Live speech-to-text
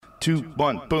2,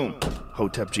 1, boom.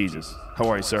 Hotep Jesus. How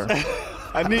are you, sir?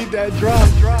 I need that drop.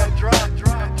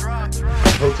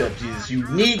 Hotep Jesus, you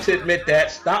need to admit that.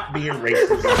 Stop being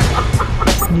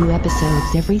racist. New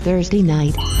episodes every Thursday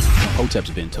night.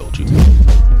 Hotep's been told you.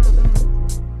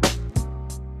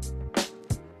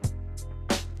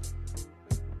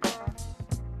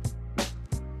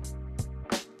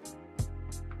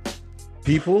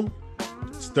 People,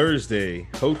 it's Thursday,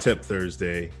 Hotep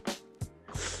Thursday.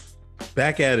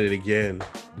 Back at it again.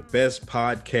 The best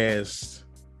podcast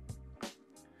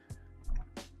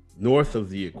north of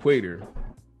the equator.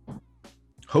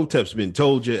 Hotep's been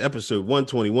told you, episode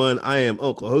 121. I am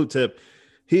Uncle Hotep.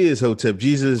 He is Hotep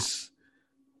Jesus.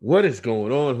 What is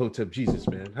going on, Hotep Jesus,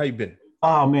 man? How you been?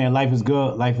 Oh man, life is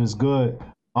good. Life is good.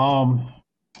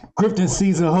 Grifting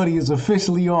season hoodie is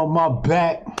officially on my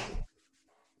back.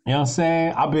 You know what I'm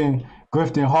saying? I've been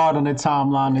grifting hard on the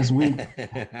timeline this week.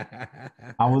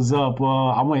 I was up,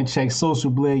 I went and checked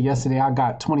Social Blade yesterday. I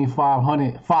got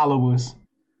 2,500 followers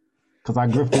because I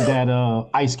grifted that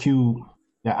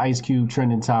Ice Cube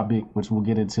trending topic, which we'll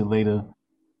get into later.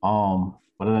 But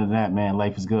other than that, man,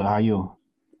 life is good. How are you?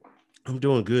 I'm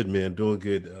doing good, man. Doing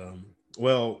good.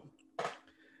 Well,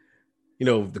 you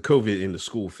know, the COVID in the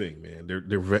school thing, man.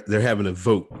 They're having a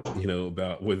vote, you know,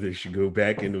 about whether they should go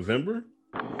back in November.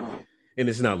 And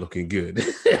it's not looking good.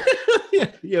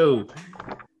 Yo,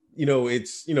 you know,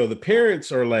 it's, you know, the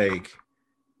parents are like,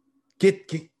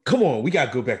 come on, we got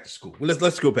to go back to school.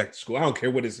 Let's go back to school. I don't care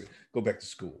what it is, go back to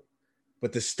school.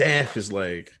 But the staff is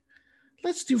like,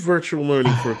 let's do virtual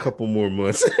learning for a couple more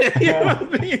months. You know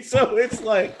what I mean? So it's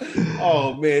like,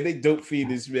 oh man, they don't feed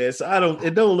this mess.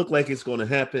 It don't look like it's going to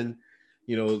happen.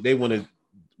 You know, they want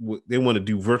to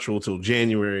do virtual till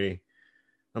January.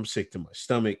 I'm sick to my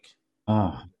stomach.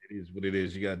 It is what it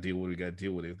is. You got to deal with it. You got to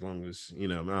deal with it as long as, you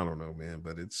know, I don't know, man,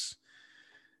 but it's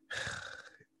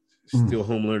still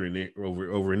home learning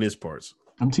over in this parts.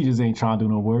 Them teachers ain't trying to do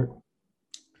no work.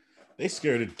 They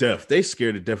scared to death. They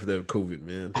scared to death of that COVID,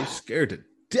 man. They scared to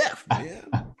death, man.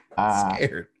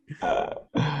 Scared.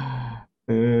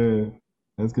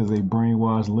 That's because they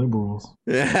brainwashed liberals.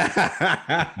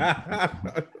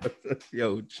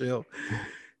 Yo, chill.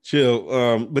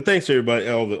 But thanks to everybody,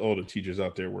 all the teachers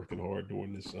out there working hard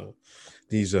during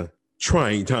these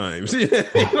trying times.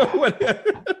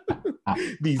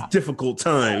 These difficult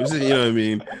times, you know what I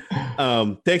mean?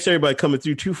 Thanks to everybody coming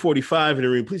through. 245 in the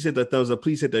room. Please hit that thumbs up.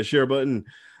 Please hit that share button.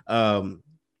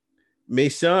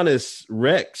 Mesianus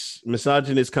Rex,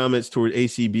 misogynist comments toward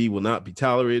ACB will not be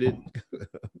tolerated.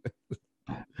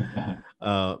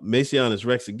 Mesianus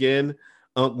Rex again.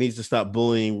 Unc needs to stop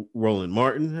bullying Roland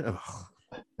Martin. Oh.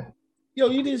 Yo,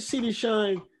 you didn't see the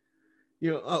shine.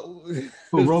 You know,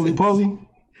 Roly Poly?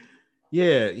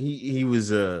 Yeah, he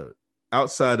was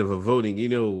outside of a voting, you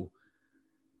know,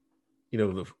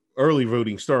 the early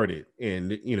voting started,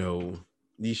 and you know,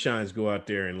 these shines go out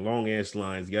there in long ass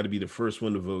lines. You got to be the first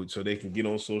one to vote so they can get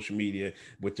on social media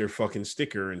with their fucking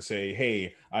sticker and say,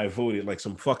 hey, I voted, like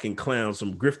some fucking clown,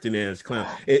 some grifting ass clown.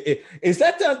 Is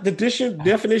that the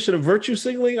definition of virtue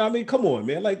signaling? I mean, come on,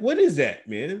 man. Like, what is that,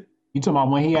 man? You talking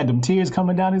about when he had them tears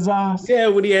coming down his eyes? Yeah,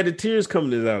 when he had the tears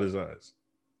coming out his eyes.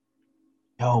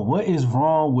 Yo, what is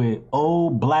wrong with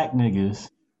old black niggas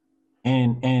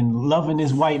and loving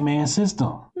this white man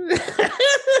system?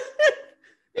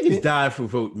 Niggas died for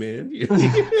vote, man. He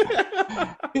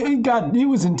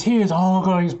was in tears. Oh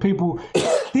God, these people,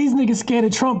 these niggas scared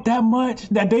of Trump that much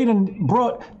that they done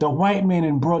brought the white man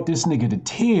and brought this nigga to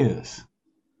tears.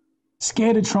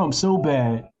 Scared of Trump so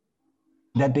bad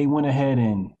that they went ahead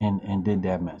and did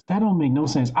that mess. That don't make no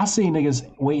sense. I see niggas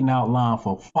waiting out line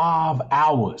for 5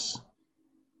 hours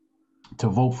to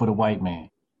vote for the white man.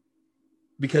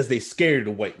 Because they scared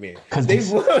the white man. Because they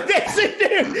sit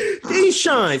there, these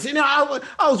shines. You know,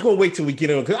 I was going to wait till we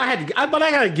get on, because I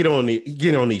got to get on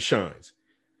these shines.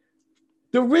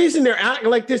 The reason they're acting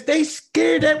like this, they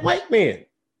scared that white man.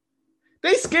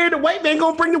 They scared the white man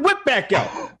going to bring the whip back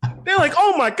out. They're like,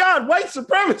 oh my God, white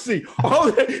supremacy. Oh,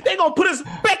 they're going to put us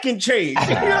back in chains.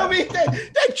 You know what I mean?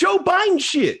 That Joe Biden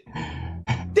shit.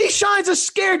 These shines are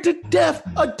scared to death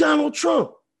of Donald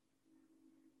Trump.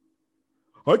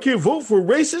 I can't vote for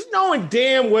racists. Knowing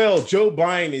damn well Joe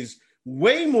Biden is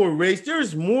way more racist.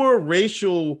 There's more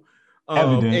racial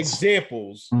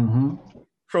examples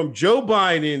from Joe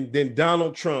Biden than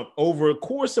Donald Trump over a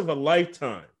course of a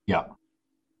lifetime. Yeah.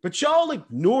 But y'all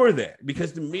ignore that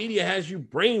because the media has you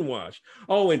brainwashed.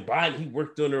 Oh, and Biden, he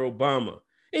worked under Obama.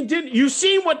 And didn't you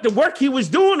see what the work he was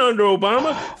doing under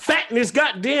Obama? Fat in his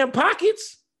goddamn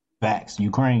pockets. Facts.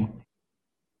 Ukraine.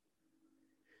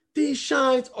 These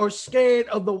shines are scared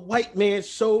of the white man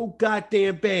so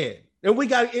goddamn bad. And we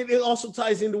got it also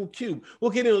ties into a cube.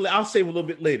 We'll get into I'll save a little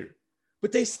bit later.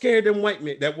 But they scared that white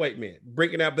man,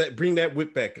 bring that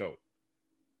whip back out.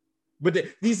 But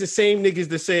these are the same niggas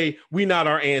that say we not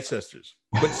our ancestors,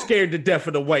 but scared to death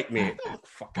of the white man. Oh,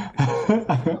 fuck.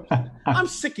 I'm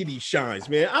sick of these shines,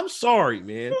 man. I'm sorry,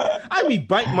 man. I be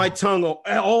biting my tongue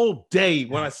all day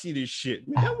when I see this shit.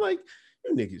 Man, I'm like,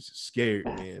 you niggas are scared,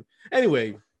 man.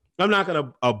 Anyway, I'm not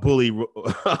gonna bully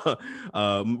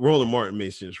Roland Martin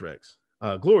Mason's Rex.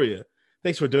 Gloria,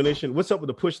 thanks for a donation. What's up with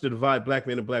the push to divide black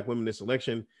men and black women this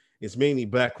election? It's mainly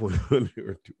black women who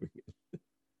are doing it.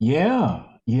 Yeah.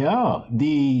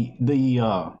 The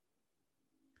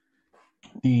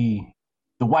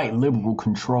white liberal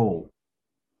control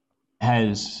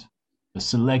has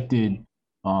selected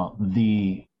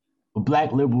the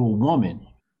black liberal woman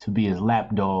to be his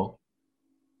lapdog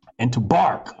and to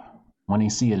bark when they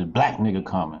see a black nigga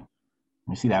coming. When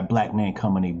they see that black man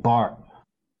coming, they bark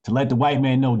to let the white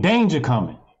man know danger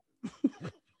coming.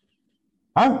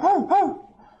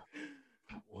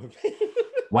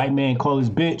 White man call his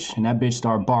bitch, and that bitch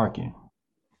start barking.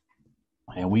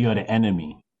 And we are the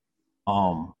enemy.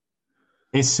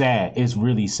 It's sad. It's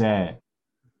really sad.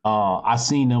 I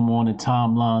seen them on the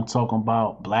timeline talking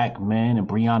about black men and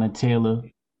Breonna Taylor.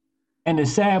 And the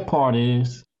sad part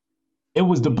is, it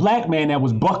was the black man that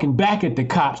was bucking back at the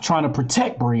cops trying to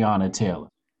protect Breonna Taylor.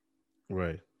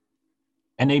 Right.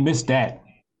 And they missed that.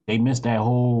 They missed that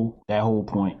whole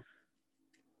point.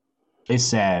 It's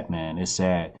sad, man. It's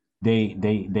sad.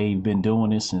 They've been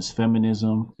doing this since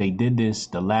feminism. They did this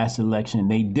the last election.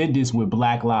 They did this with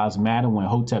Black Lives Matter when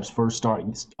Hotep's first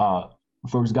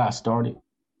got started.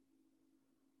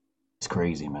 It's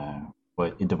crazy, man.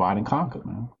 But it divide and conquer,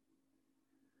 man.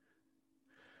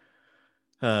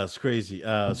 It's crazy.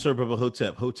 Sir Bubba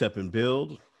Hotep and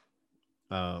Build.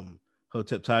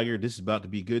 Hotep Tiger, this is about to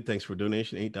be good. Thanks for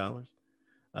donation, $8.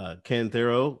 Ken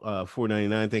Thero,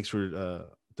 $4.99. Thanks for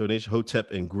donation. Hotep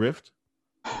and Grift.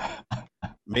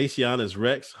 Maciana's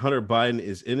Rex. Hunter Biden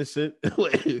is innocent.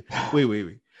 wait.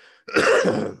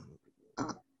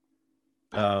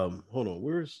 Hold on.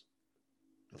 Where's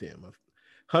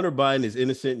Hunter Biden is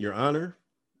innocent, Your Honor.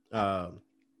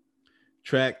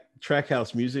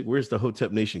 Trackhouse Music. Where's the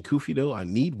Hotep Nation Kufi though? I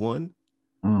need one.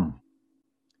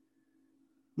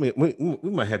 We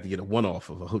might have to get a one-off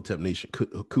of a Hotep Nation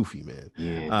Kufi, man.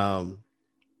 Yeah.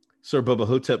 Sir Bubba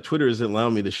Hotep, Twitter isn't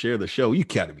allowing me to share the show. You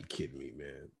gotta be kidding me,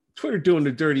 man. Twitter doing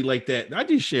the dirty like that. I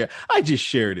just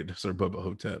shared it, Sir Bubba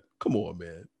Hotep. Come on,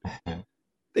 man.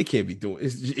 They can't be doing.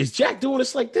 Is Jack doing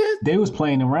this like that? They was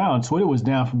playing around. Twitter was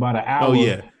down for about an hour. Oh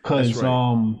yeah, because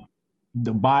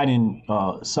the Biden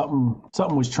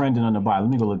something was trending on the Biden. Let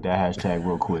me go look that hashtag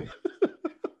real quick.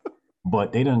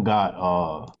 But they done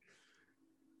got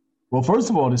well,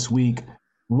 first of all, this week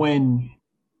when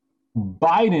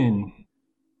Biden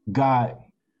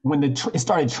it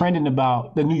started trending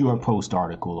about the New York Post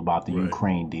article about the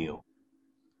Ukraine deal.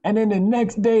 And then the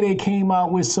next day they came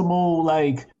out with some old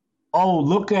like, oh,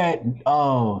 look at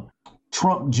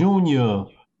Trump Jr.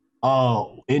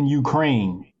 In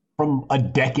Ukraine from a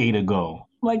decade ago.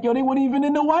 Like, yo, they weren't even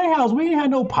in the White House. We ain't had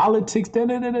no politics then.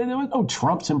 There was no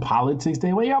Trumps in politics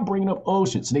then. Why y'all bringing up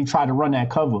shit? So they tried to run that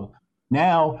cover.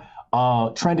 Now,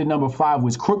 trending number 5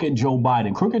 was Crooked Joe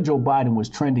Biden. Crooked Joe Biden was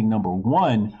trending number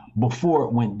 1 before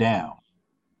it went down.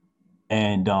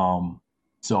 And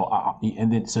so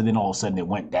then all of a sudden it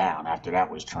went down after that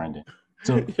was trending.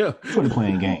 So Twitter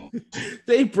playing games.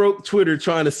 They broke Twitter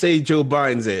trying to save Joe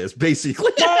Biden's ass,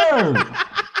 basically.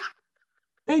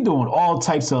 They doing all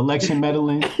types of election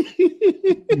meddling.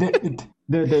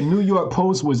 The New York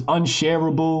Post was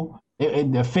unshareable.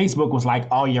 The Facebook was like,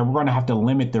 oh yeah, we're gonna have to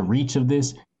limit the reach of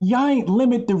this. Y'all ain't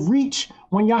limit the reach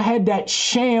when y'all had that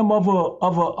sham of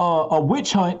a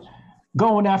witch hunt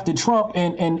going after Trump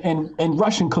and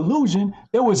Russian collusion.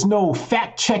 There was no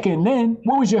fact checking then.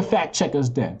 Where was your fact checkers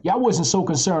then? Y'all wasn't so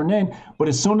concerned then. But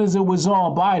as soon as it was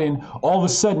on Biden, all of a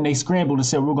sudden they scrambled and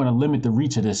said we're going to limit the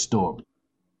reach of this story.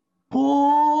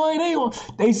 Boy,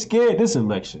 they scared this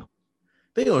election.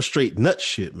 They on straight nut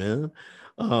shit, man.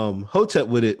 Hotep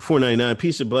with it, $4.99.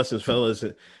 Peace and blessings, fellas,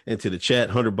 into the chat.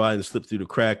 Hunter Biden slipped through the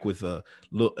crack with an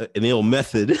ill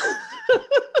method.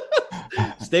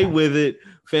 Stay with it.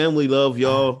 Family love,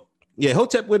 y'all. Yeah,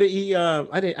 Hotep with it.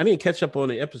 I didn't catch up on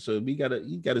the episode. He got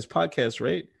his podcast,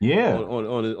 right? Yeah,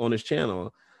 on his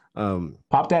channel.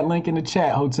 Pop that link in the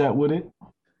chat. Hotep with it.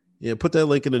 Yeah, put that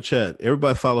link in the chat.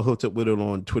 Everybody follow Hotep with it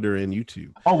on Twitter and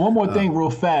YouTube. Oh, one more thing, real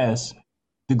fast.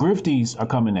 The Grifties are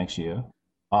coming next year,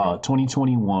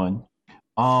 2021.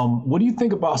 What do you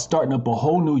think about starting up a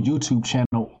whole new YouTube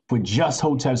channel for just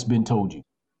Hotep's Been Told You?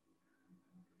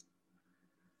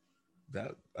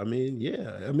 That I mean,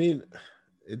 yeah. I mean,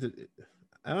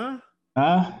 uh,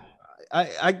 Huh?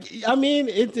 I mean,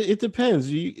 it depends.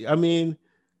 I mean,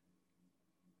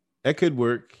 that could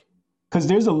work. Because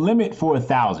there's a limit for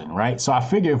 1,000, right? So I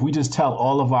figure if we just tell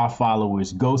all of our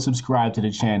followers, go subscribe to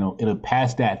the channel, it'll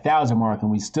pass that 1,000 mark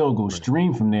and we still go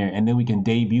stream from there. And then we can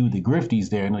debut the Grifties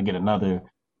there and they'll get another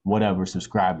whatever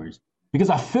subscribers. Because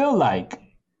I feel like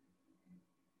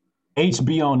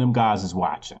HBO and them guys is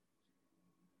watching.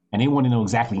 And they want to know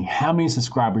exactly how many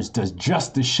subscribers does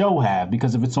just the show have?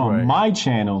 Because if it's on my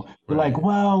channel, they're like,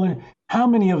 well, how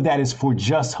many of that is for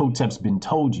just Hotep's Been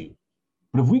Told You?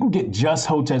 But if we can get just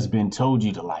Hotep's Been Told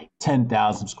You to like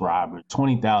 10,000 subscribers,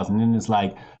 20,000, then it's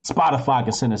like Spotify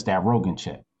can send us that Rogan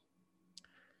check.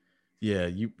 Yeah,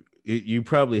 you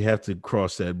probably have to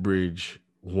cross that bridge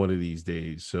one of these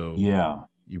days. So yeah,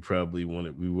 you probably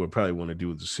we will probably want to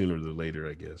do it sooner than later,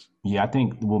 I guess. Yeah, I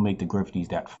think we'll make the Grifties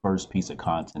that first piece of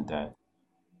content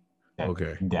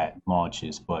that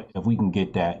launches. But if we can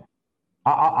get that,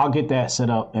 I'll get that set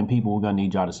up, and people are gonna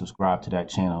need y'all to subscribe to that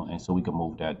channel, and so we can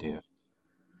move that there.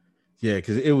 Yeah,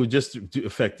 because it would just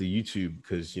affect the YouTube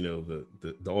because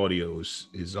the audio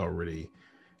is already,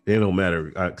 it don't matter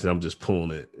because I'm just pulling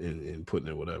it and putting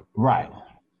it whatever. Right.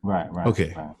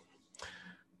 Okay.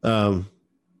 Right.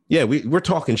 Yeah, we're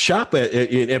talking shop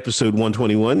in episode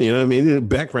 121. You know what I mean?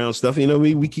 Background stuff. You know,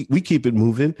 we keep it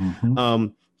moving. Mm-hmm.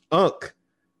 Unc,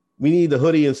 we need the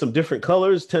hoodie in some different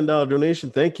colors. $10 donation.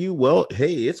 Thank you. Well,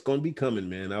 hey, it's going to be coming,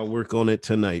 man. I'll work on it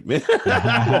tonight, man.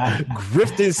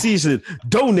 Grifting season.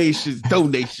 Donations.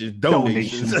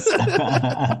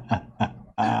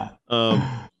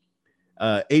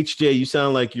 HJ, you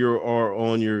sound like you are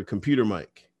on your computer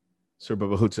mic. Sir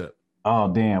Bubba Hotep.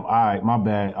 Oh, damn. All right, my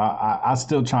bad. I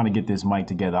still trying to get this mic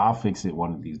together. I'll fix it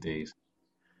one of these days.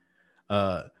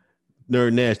 Nerd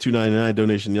Nash 299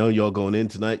 donation. Y'all going in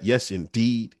tonight? Yes,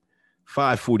 indeed.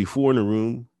 544 in the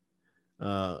room.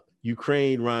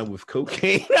 Ukraine rhyme with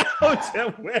cocaine.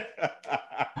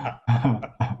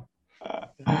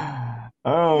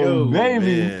 Oh,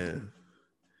 baby.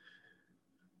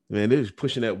 Man, they was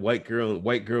pushing that white girl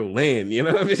land. You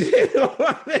know what I mean?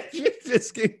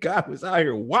 This guy was out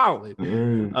here wilding.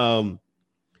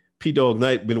 P Dog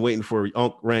Knight been waiting for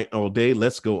Unc rank all day.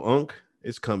 Let's go, Unc.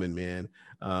 It's coming, man.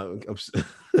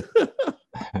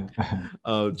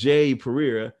 Jay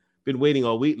Pereira been waiting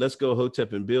all week. Let's go,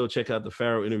 Hotep and Bill. Check out the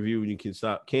Pharaoh interview, and you can't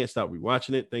stop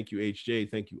rewatching it. Thank you, HJ.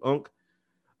 Thank you, Unc.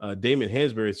 Damon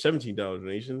Hansberry, $17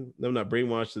 donation. I'm not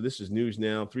brainwashed, so this is news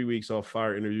now. 3 weeks off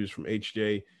fire interviews from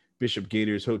HJ, Bishop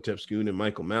Gators, Hotep Schoon, and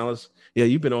Michael Malice. Yeah,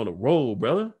 you've been on the roll,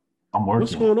 brother. I'm working.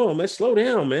 What's going on, man? Slow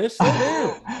down, man. Slow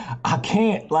down. I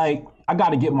can't, I got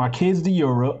to get my kids to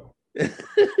Europe.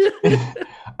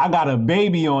 I got a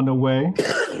baby on the way.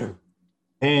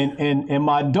 And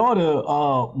my daughter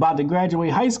about to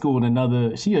graduate high school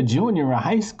she a junior in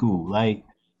high school.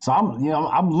 So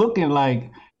I'm looking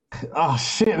like, oh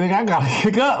shit, nigga, I gotta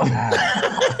kick up.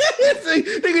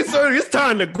 It's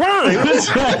time to grind.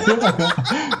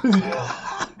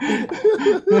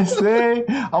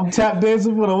 I'm tap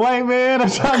dancing for the white man. I'm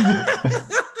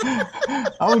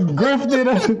grifting.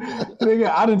 Nigga,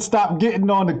 I didn't stop getting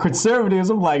on the conservatives.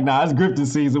 I'm like, nah, it's grifting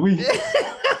season.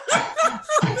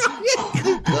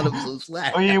 Cut him some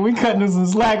slack. Oh yeah, we cutting him some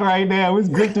slack right now. It's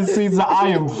grifting season. I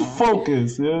am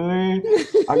focused. You know what I mean?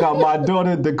 I got my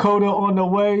daughter Dakota on the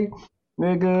way.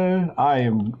 Nigga, I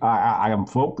am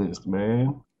focused,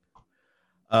 man.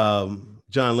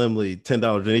 John Lemley, $10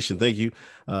 donation. Thank you.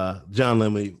 John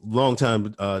Lemley, longtime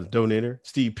donator.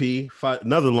 Steve P,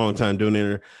 another longtime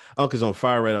donator. Uncle's on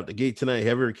fire right out the gate tonight.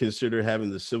 Have you ever considered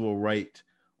having the civil right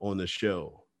on the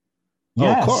show?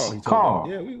 Yes, Carl.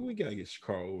 Yeah, we gotta get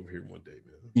Carl over here one day,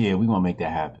 man. Yeah, we're gonna make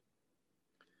that happen.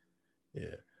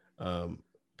 Yeah.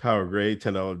 Power Gray,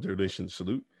 $10 donation.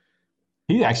 Salute.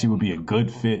 He actually would be a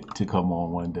good fit to come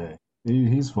on one day.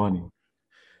 He's funny.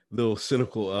 Little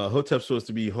cynical. Hotep's supposed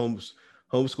to be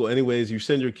homeschool anyways. You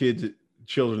send your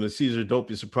children to Caesar. Don't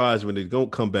be surprised when they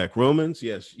don't come back Romans.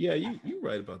 Yes. Yeah, you're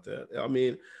right about that. I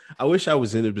mean, I wish I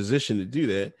was in a position to do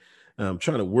that. I'm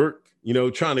trying to work,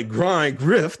 trying to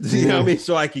grift, you know what I mean?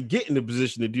 So I could get in the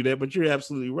position to do that, but you're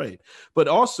absolutely right. But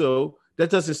also that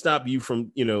doesn't stop you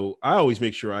from, I always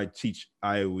make sure I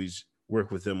always work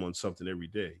with them on something every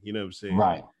day. You know what I'm saying?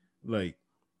 Right. Like,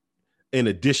 in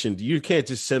addition, you can't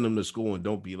just send them to school and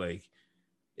don't be like,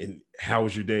 and how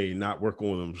was your day? Not work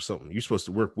on them or something. You're supposed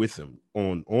to work with them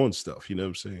on stuff. You know what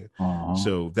I'm saying? Uh-huh.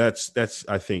 So that's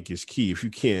I think is key. If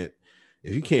you can't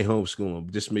homeschool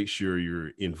them, just make sure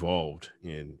you're involved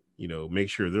and make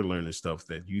sure they're learning stuff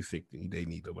that you think they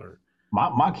need to learn.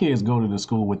 My kids go to the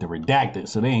school with the redacted,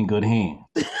 so they in good hands.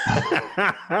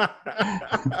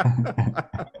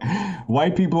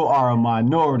 White people are a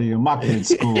minority in my kids'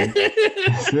 school.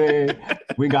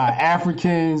 We got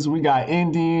Africans, we got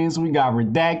Indians, we got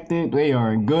redacted. They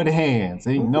are in good hands.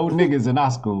 Ain't no niggas in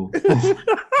our school.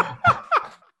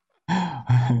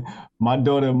 My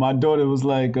daughter was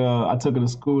like, I took her to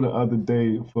school the other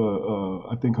day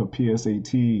for I think her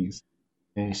PSATs.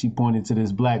 And she pointed to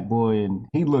this black boy and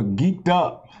he looked geeked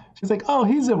up. She's like, oh,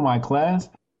 he's in my class.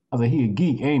 I was like, he a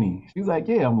geek, ain't he? She's like,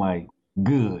 yeah. I'm like,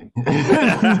 good.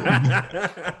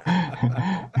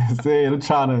 Saying I'm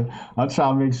trying to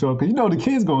make sure, because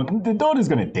the daughter's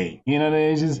gonna date. You know what I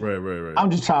mean? It's just right. I'm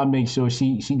just trying to make sure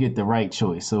she get the right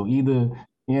choice. So either,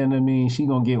 you know what I mean, she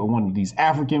gonna get with one of these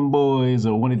African boys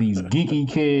or one of these geeky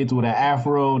kids with an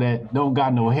afro that don't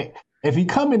got no hair. If he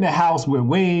come in the house with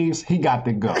waves, he got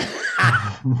to go.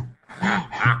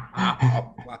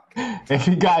 If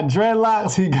he got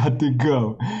dreadlocks, he got to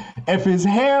go. If his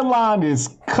hairline is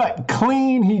cut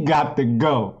clean, he got to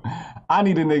go. I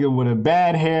need a nigga with a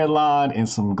bad hairline and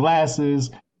some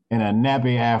glasses and a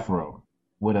nappy afro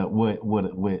with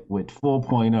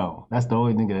 4.0. That's the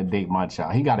only nigga that date my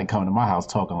child. He got to come to my house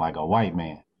talking like a white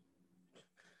man.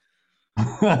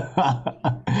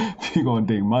 If you gonna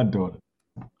date my daughter.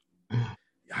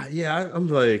 Yeah, I'm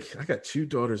like, I got 2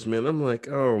 daughters, man. I'm like,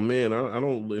 oh man, I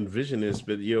don't envision this,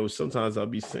 but sometimes I'll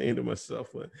be saying to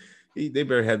myself, like, they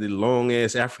better have the long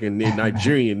ass African name,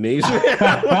 Nigerian names.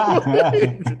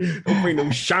 Don't bring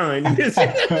no shine.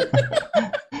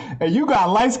 And you got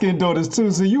light skinned daughters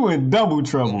too, so you in double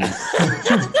trouble.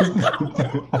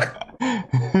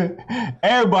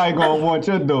 Everybody gonna want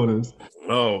your daughters.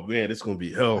 Oh man, it's gonna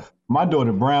be hell. My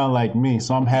daughter brown like me,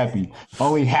 so I'm happy.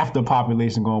 Only half the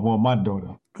population gonna want my daughter.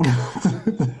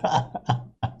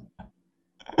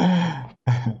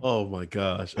 Oh my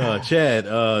gosh. Chad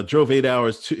drove 8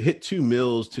 hours to hit 2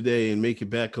 mills today and make it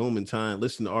back home in time.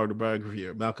 Listen to autobiography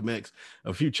of Malcolm X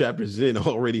a few chapters in,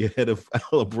 already ahead of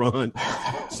LeBron.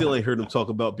 Still ain't heard him talk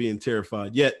about being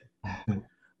terrified yet.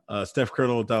 Steph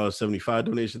Colonel, $1.75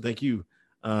 donation. Thank you.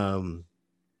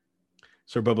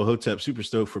 Sir Bubba Hotep, super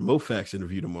stoked for MoFax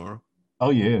interview tomorrow.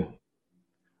 Oh yeah.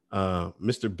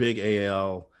 Mr. Big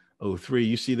AL03,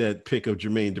 you see that pic of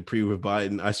Jermaine Dupri with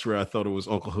Biden? I swear I thought it was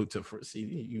Uncle Hotep for a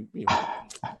CD.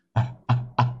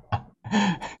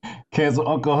 Cancel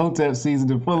Uncle Hotep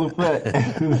season in full effect.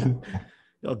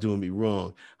 Y'all doing me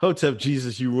wrong. Hotep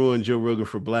Jesus, you ruined Joe Rogan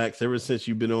for blacks. Ever since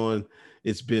you've been on,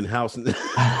 it's been house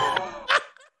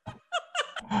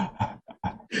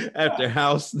after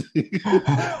house.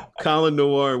 Colin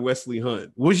Noir and Wesley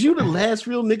Hunt. Was you the last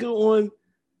real nigga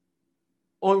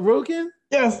on Rogan?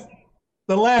 Yes.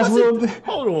 The last real.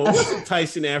 Hold on. Wasn't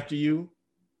Tyson after you?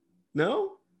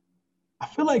 No? I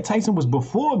feel like Tyson was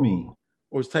before me.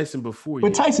 Or was Tyson before you?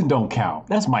 But Tyson don't count.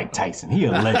 That's Mike Tyson. He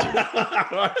a legend.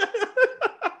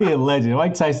 He a legend.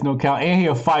 Mike Tyson don't count. And he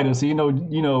a fighter. So,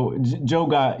 Joe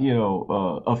got,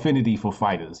 affinity for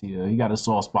fighters. He got a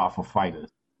soft spot for fighters.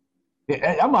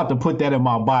 I'm about to put that in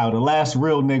my bio. The last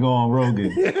real nigga on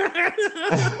Rogan.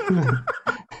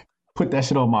 Put that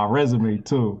shit on my resume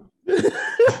too.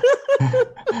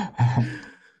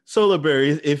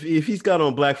 Solarberry, if he's got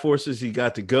on Black Forces, he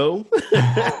got to go.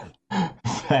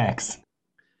 Facts.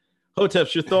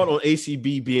 Hoteps, your thought on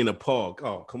ACB being a pog?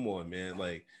 Oh, come on, man.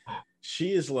 Like,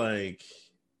 she is like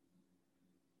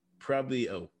probably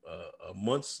a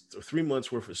month's, 3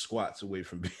 months worth of squats away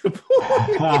from being a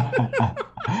pog.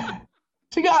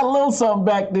 She got a little something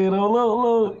back there, though.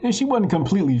 Little. She wasn't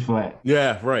completely flat.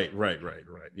 Yeah, right.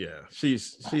 Yeah,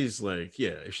 she's like,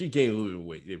 yeah. If she gained a little bit of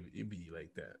weight, it'd be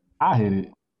like that. I hit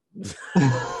it.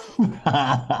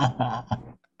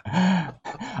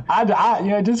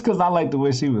 Just because I like the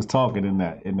way she was talking in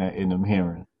them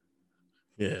hearings.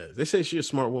 Yeah, they say she's a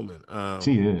smart woman.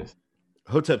 She is.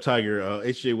 Hotep Tiger,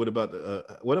 HJ. What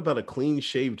about a clean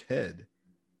shaved head?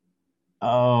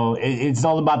 Oh, it's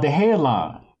all about the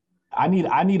hairline. I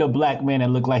need a black man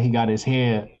that look like he got his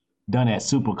hair done at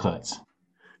Supercuts.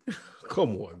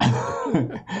 Come on,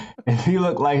 man. If he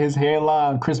look like his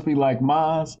hairline crispy like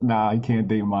mine, nah, he can't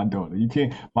date my daughter.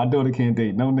 My daughter can't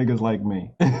date no niggas like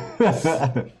me.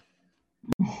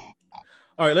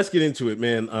 All right, let's get into it,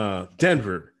 man.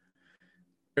 Denver,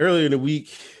 earlier in the week,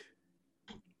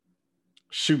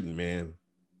 shooting, man.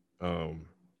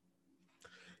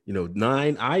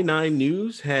 I9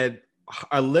 News had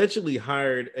allegedly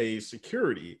hired a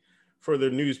security for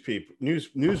their news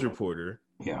reporter.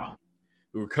 Yeah.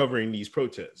 Who were covering these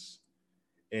protests.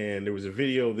 And there was a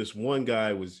video of this one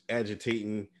guy was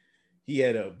agitating. He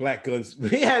had a Black Guns.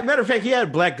 Matter of fact, he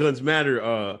had Black Guns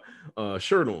Matter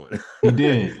shirt on. He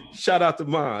did. Shout out to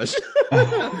Maj.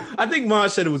 I think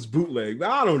Maj said it was bootleg, but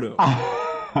I don't know.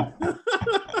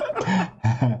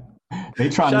 They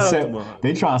trying to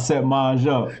set Maj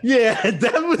up. Yeah,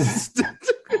 that was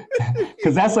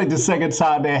because that's like the second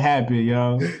time that happened,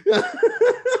 yo.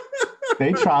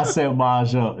 They try to set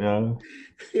Maj up, yo.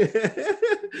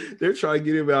 They're trying to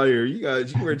get him out here. You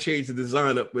better change the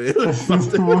design up, man.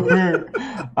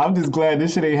 I'm just glad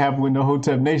this shit ain't happening with the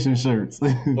Hotep Nation shirts.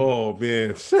 Oh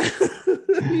man.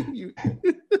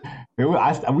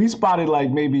 We spotted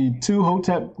like maybe 2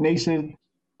 Hotep Nation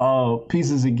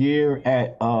pieces of gear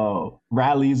at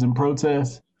rallies and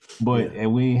protests,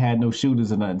 and we ain't had no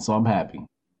shooters or nothing, so I'm happy.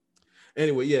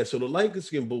 Anyway, yeah, so the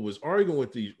light-skinned bull was arguing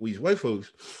with these white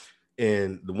folks,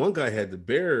 and the one guy had that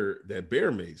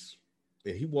bear mace,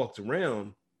 and he walked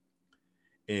around,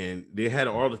 and they had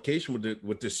an altercation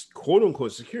with this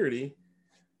quote-unquote security.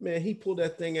 Man, he pulled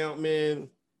that thing out, man.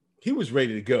 He was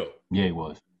ready to go. Yeah, he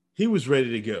was. He was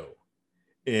ready to go.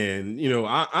 And,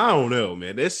 I don't know,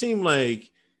 man. That seemed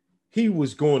like he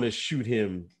was going to shoot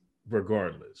him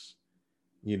regardless.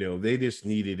 They just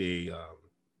needed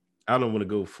I don't want to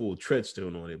go full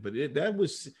Treadstone on it, but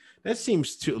that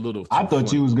seems a little too I thought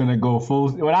funny. You was gonna go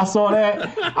full. When I saw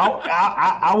that,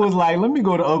 I was like, let me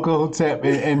go to Oka Hotep,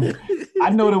 and I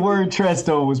know the word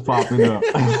Treadstone was popping up.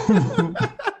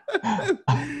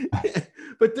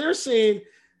 But they're saying,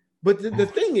 the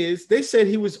thing is, they said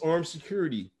he was armed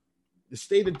security. The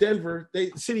city of Denver,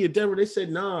 they said,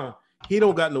 nah, he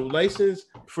don't got no license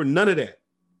for none of that.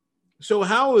 So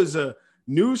how is a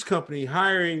news company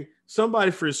hiring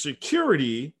somebody for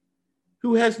security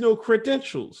who has no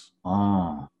credentials?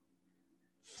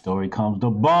 Story comes to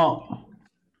bump.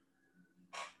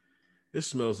 This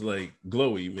smells like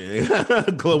glowy,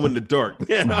 man. Glow in the dark.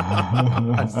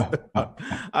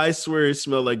 I swear it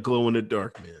smelled like glow in the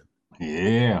dark, man.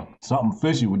 Yeah, something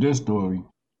fishy with this story.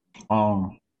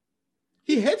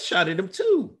 He headshotted him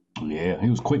too. Yeah, he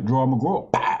was quick draw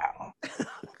McGraw. Pow.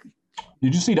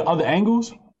 Did you see the other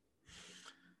angles?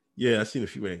 Yeah, I seen a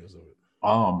few angles of it.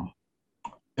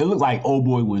 It looked like old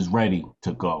boy was ready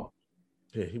to go.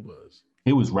 Yeah, he was.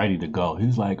 He was ready to go. He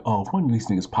was like, "Oh, if one of these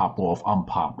niggas pop off,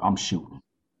 I'm shooting."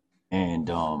 And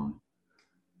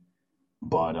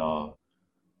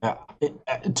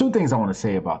two things I want to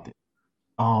say about this.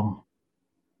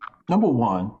 Number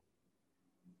one,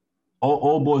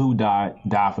 old boy who died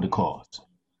for the cause.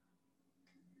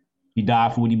 He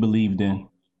died for what he believed in.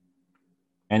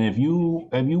 And if you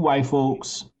white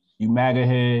folks, you MAGA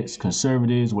heads,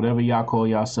 conservatives, whatever y'all call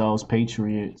yourselves,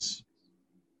 patriots,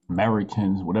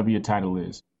 Americans, whatever your title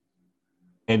is,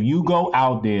 if you go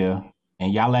out there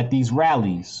and y'all at these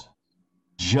rallies,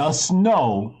 just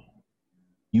know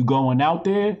you going out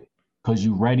there because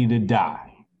you ready to die.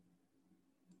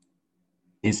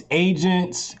 It's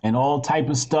agents and all type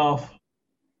of stuff.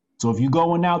 So if you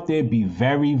going out there, be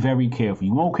very, very careful.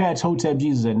 You won't catch Hotep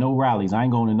Jesus at no rallies. I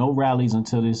ain't going to no rallies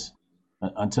until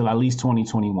at least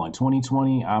 2021.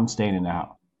 2020, I'm staying in the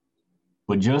house.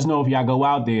 But just know if y'all go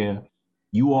out there,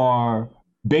 you are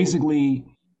basically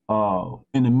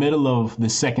in the middle of the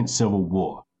second Civil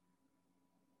War.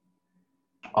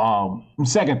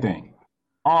 Second thing,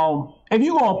 if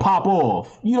you're going to pop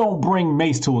off, you don't bring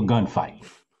mace to a gunfight.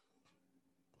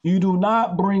 You do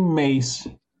not bring mace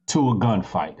to a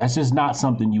gunfight. That's just not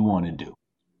something you want to do.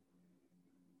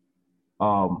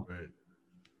 Right.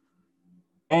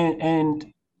 And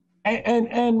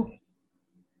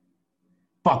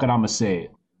fuck it, I'ma say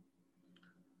it.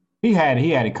 He had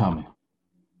it coming.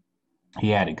 He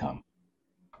had it coming.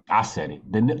 I said it.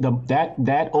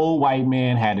 That old white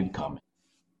man had it coming.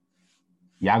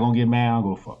 Y'all gonna get mad? I'll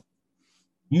go fuck.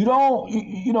 You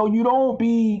don't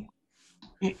be.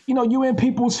 You in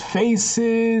people's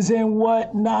faces and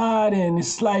whatnot, and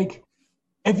it's like,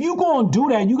 if you gonna do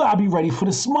that, you gotta be ready for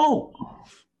the smoke.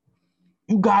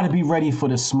 You gotta be ready for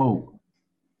the smoke.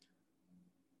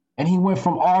 And he went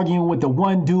from arguing with the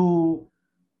one dude,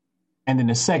 and then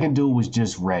the second dude was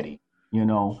just ready.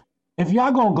 If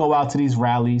y'all gonna go out to these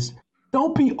rallies,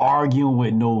 don't be arguing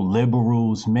with no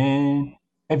liberals, man.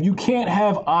 If you can't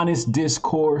have honest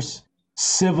discourse,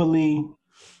 civilly,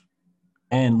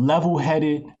 and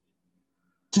level-headed,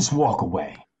 just walk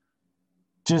away.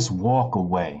 Just walk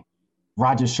away.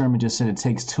 Roger Sherman just said it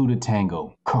takes 2 to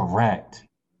tango. Correct.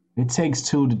 It takes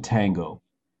 2 to tango.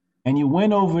 And you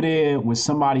went over there with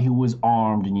somebody who was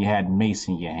armed and you had mace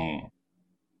in your hand.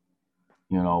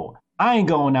 I ain't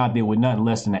going out there with nothing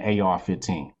less than an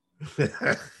AR-15.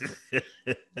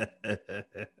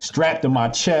 Strapped to my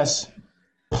chest,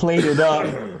 plated up,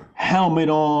 helmet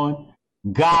on,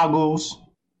 goggles,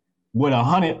 with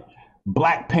 100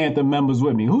 Black Panther members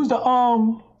with me. Who's the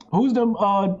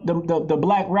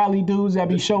black rally dudes that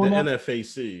be showing up?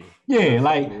 NFAC. Yeah,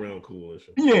 like around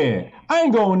coalition. Yeah, I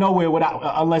ain't going nowhere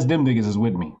unless them niggas is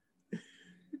with me.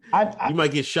 You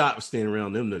might get shot standing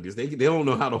around them niggas. They don't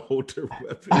know how to hold their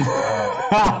weapons.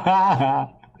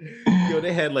 Yo,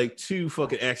 they had like 2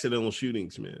 fucking accidental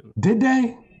shootings, man. Did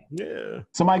they? Yeah.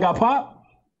 Somebody got popped?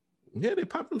 Yeah, they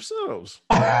popped themselves.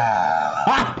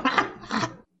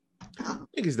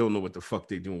 Niggas don't know what the fuck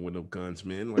they doing with them guns,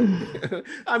 man. Like,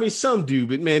 I mean, some do,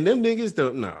 but man, them niggas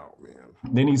don't know, man.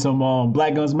 They need some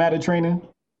Black Guns Matter training?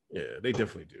 Yeah, they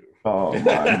definitely do. Oh, my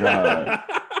God.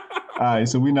 All right,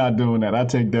 so we're not doing that. I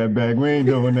take that back. We ain't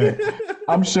doing that.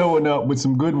 I'm showing up with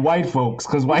some good white folks,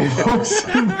 because white folks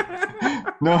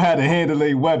know how to handle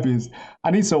their weapons. I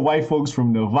need some white folks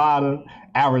from Nevada,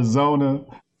 Arizona,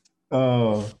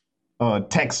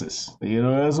 Texas. You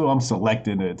know, that's what I'm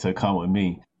selecting to come with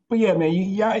me. But yeah, man,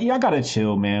 y'all gotta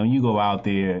chill, man. When you go out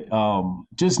there,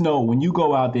 just know when you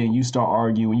go out there and you start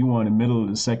arguing, you are in the middle of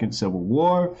the Second Civil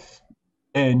War,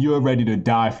 and you're ready to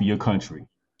die for your country.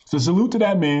 So salute to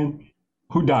that man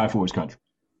who died for his country.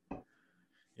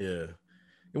 Yeah,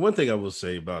 and one thing I will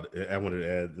say about it, I wanted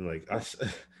to add, like,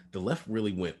 the left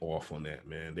really went off on that,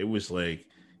 man. They was like,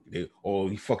 he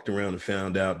fucked around and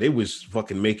found out. They was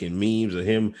fucking making memes of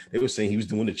him. They were saying he was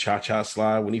doing the cha-cha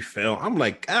slide when he fell. I'm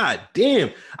like, God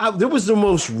damn. There was the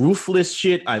most ruthless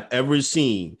shit I've ever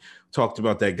seen talked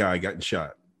about that guy getting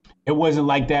shot. It wasn't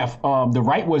like that. The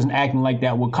right wasn't acting like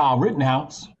that with Kyle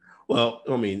Rittenhouse. Well,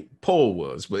 I mean, Poll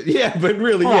was, but yeah, but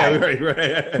really, right.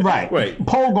 Yeah, right.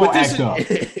 Poll gonna act up.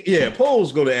 Yeah,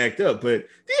 Poll's gonna act up, but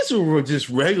these were just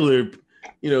regular,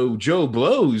 Joe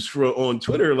Blows on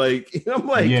Twitter. Like, I'm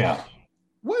like, yeah,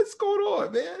 what's going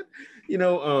on, man?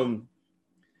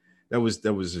 That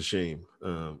was a shame.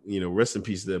 Rest in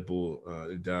peace to that bull.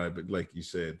 It died, but like you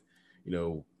said,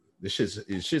 this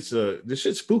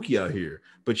shit's spooky out here.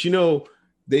 But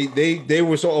they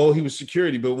were so, he was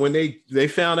security, but when they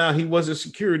found out he wasn't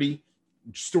security,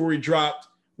 story dropped.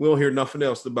 We don't hear nothing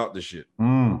else about this shit.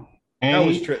 And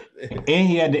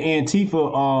he had the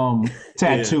Antifa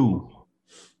tattoo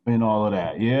and all of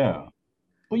that. Yeah.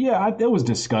 But yeah, it was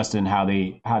disgusting how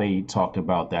they talked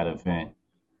about that event.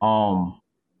 And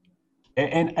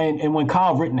when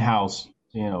Kyle Rittenhouse,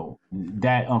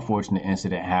 that unfortunate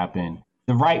incident happened,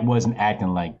 the right wasn't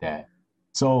acting like that.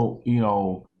 So,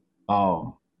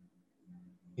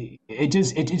 it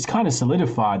just kind of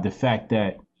solidified the fact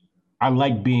that I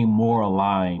like being more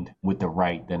aligned with the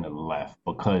right than the left,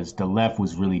 because the left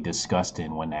was really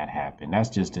disgusting when that happened. That's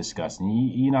just disgusting.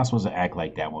 You're not supposed to act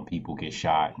like that when people get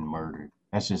shot and murdered.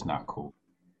 That's just not cool.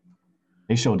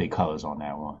 They showed their colors on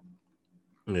that one.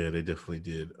 Yeah, they definitely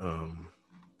did.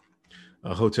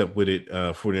 Hotep with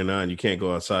it, 49. You can't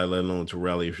go outside, let alone to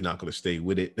rally, if you're not going to stay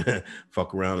with it.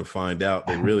 Fuck around and find out.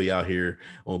 They're really out here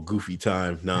on goofy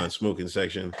time, non-smoking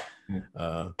section.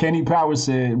 Kenny Powers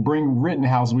said, "Bring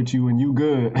Rittenhouse with you, and you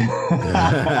good."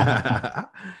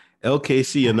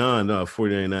 LKC Anon,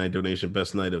 $4.99 donation,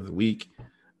 best night of the week.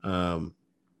 But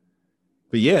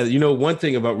yeah, one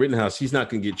thing about Rittenhouse, he's not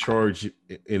going to get charged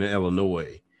in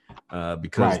Illinois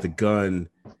because the gun.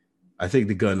 I think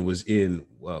the gun was in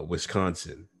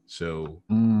Wisconsin, so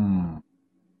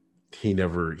he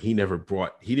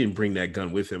didn't bring that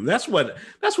gun with him. That's what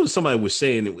somebody was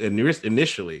saying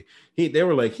initially. They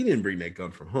were like, he didn't bring that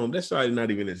gun from home. That's not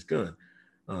even his gun.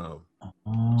 So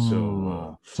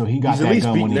he got that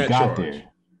gun when he got there.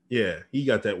 Yeah, he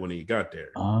got that when he got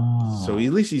there. So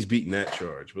at least he's beating that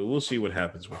charge. But we'll see what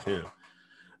happens with him.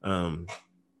 And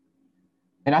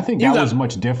I think that was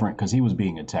much different because he was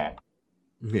being attacked.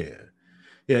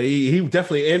 Yeah, he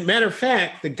definitely. And matter of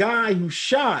fact, the guy who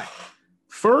shot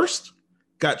first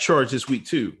got charged this week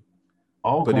too.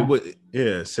 Okay.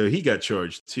 But so he got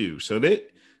charged too. So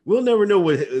we'll never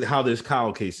know how this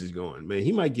Kyle case is going, man.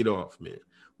 He might get off, man,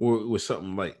 or with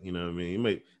something like, what I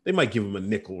mean, they might give him a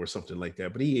nickel or something like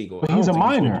that, but he ain't going. But he's a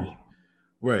minor,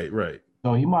 right.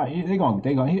 So he might.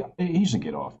 He should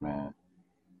get off, man.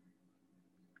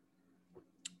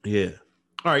 Yeah.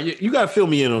 All right, you got to fill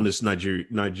me in on this Nigeria,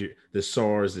 the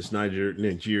SARS, this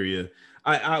Nigeria.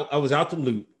 I was out to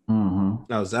loot.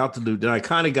 Mm-hmm. I was out to loot. Then I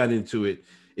kind of got into it.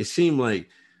 It seemed like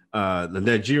the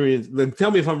Nigerians.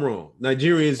 Tell me if I'm wrong.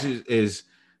 Nigerians is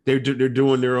they're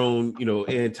doing their own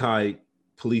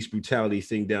anti-police brutality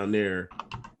thing down there,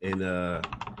 and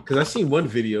because I seen one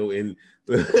video and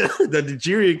the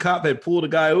Nigerian cop had pulled a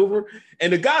guy over,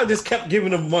 and the guy just kept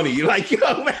giving him money. Like,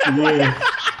 yo, man.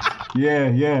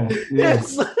 Yeah.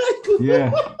 It's like,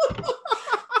 yeah.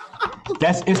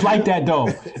 It's like that though.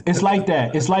 It's like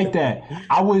that. It's like that.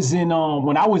 I was in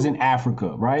when I was in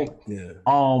Africa, right? Yeah.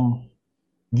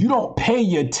 You don't pay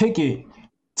your ticket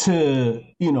to,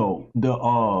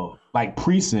 the like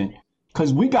precinct,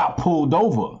 because we got pulled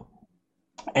over.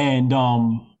 And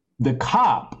the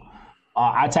cop,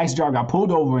 our taxi driver got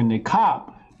pulled over, and the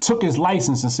cop took his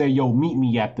license and said, "Yo, meet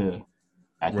me at the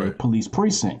police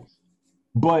precinct."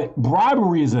 But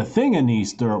bribery is a thing in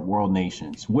these third world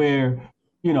nations where,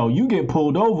 you get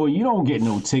pulled over, you don't get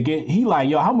no ticket. He like,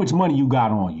 "Yo, how much money you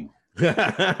got on you?" Hand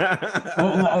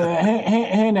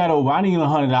that over. I need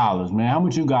 $100, man. How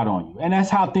much you got on you? And that's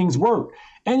how things work.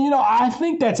 And I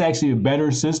think that's actually a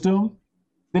better system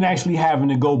than actually having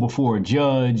to go before a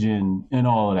judge and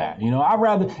all of that. I'd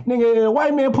rather, nigga, a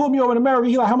white man pulled me over in America.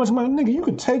 He like, how much money? Nigga, you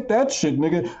could take that shit,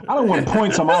 nigga. I don't want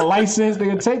points on my license.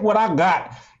 Nigga, take what I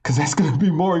got. Because that's going to be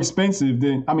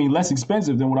less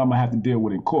expensive than what I'm going to have to deal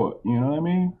with in court. You know what I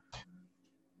mean?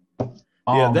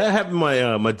 Yeah, that happened.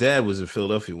 My dad was in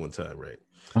Philadelphia one time, right?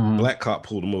 Mm-hmm. Black cop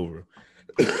pulled him over.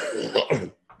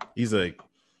 He's like,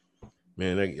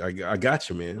 "Man, I got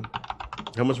you, man.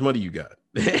 How much money you got?"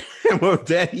 My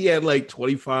dad, he had like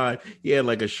 25. He had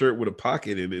like a shirt with a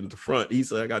pocket in the front. He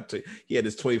said, he had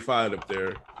his 25 up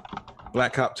there.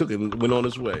 Black cop took it and went on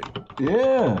his way.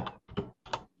 Yeah.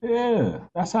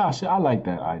 That's how I like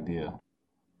that idea.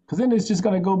 Because then it's just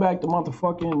going to go back to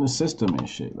motherfucking the system and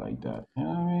shit like that. You know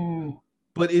what I mean?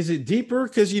 But is it deeper?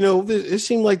 Because, it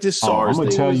seemed like this SARS I'm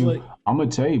thing. I'm going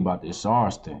to tell you about this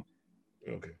SARS thing.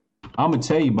 Okay. I'm going to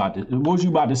tell you about this. What was you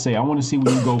about to say? I want to see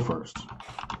where you go first.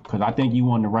 Because I think you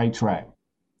on the right track.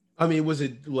 I mean, was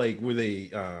it like, were they,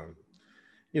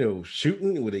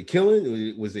 shooting? Were they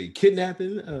killing? Was they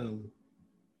kidnapping?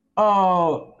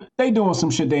 They doing some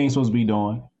shit they ain't supposed to be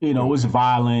doing. It's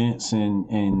violence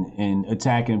and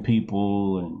attacking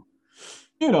people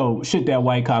and, shit that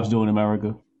white cops do in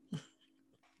America.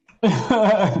 It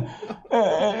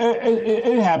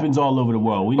happens all over the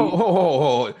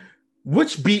world.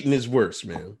 Which beating is worse,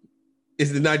 man?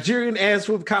 Is the Nigerian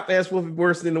cop ass whooping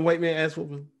worse than the white man ass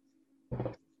whooping?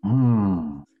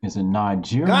 Is it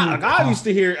Nigerian? I used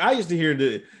to hear I used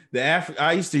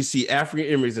to see African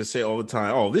immigrants that say all the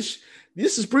time, "Oh, this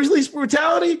is police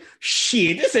brutality.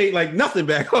 Shit, this ain't like nothing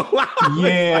back home."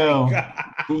 Yeah.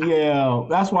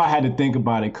 That's why I had to think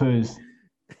about it, because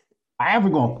I ever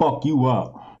gonna fuck you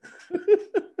up.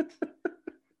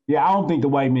 Yeah, I don't think the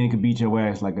white man could beat your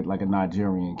ass like a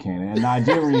Nigerian can. And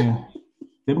Nigerian,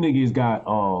 them niggas got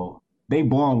they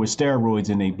born with steroids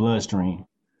in their bloodstream.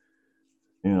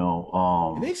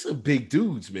 They some big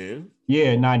dudes, man.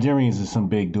 Yeah, Nigerians are some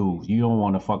big dudes. You don't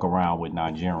want to fuck around with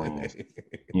Nigerians.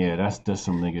 Yeah, that's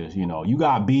some niggas. You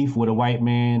got beef with a white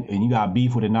man and you got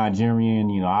beef with a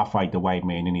Nigerian. I'll fight the white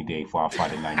man any day before I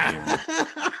fight a Nigerian.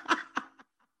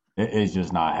 It's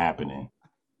just not happening.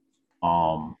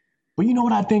 But you know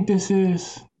what I think this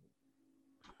is?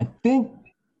 I think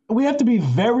we have to be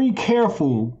very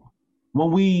careful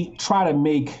when we try to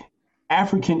make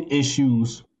African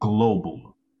issues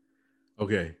global.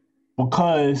 Okay.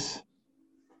 Because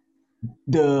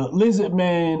the Lizard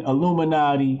Man,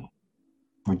 Illuminati,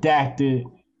 Redacted,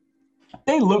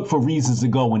 they look for reasons to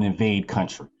go and invade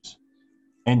countries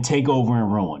and take over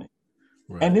and ruin it.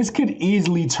 Right. And this could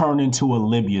easily turn into a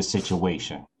Libya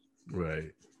situation.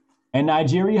 Right. And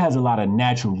Nigeria has a lot of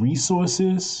natural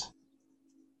resources.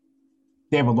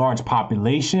 They have a large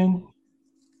population,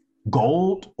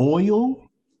 gold, oil.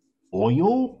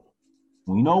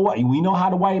 We know what? We know how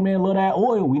the white man love that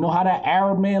oil. We know how the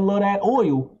Arab man love that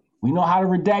oil. We know how the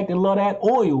Redacted love that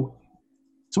oil.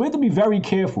 So we have to be very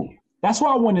careful. That's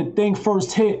why when the thing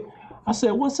first hit, I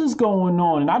said, "What's this going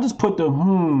on?" And I just put the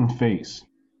face.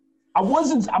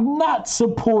 I'm not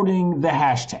supporting the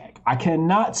hashtag. I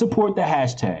cannot support the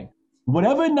hashtag.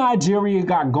 Whatever Nigeria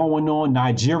got going on,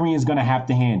 Nigerians gonna have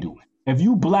to handle it. If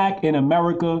you black in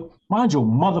America, mind your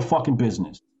motherfucking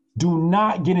business. Do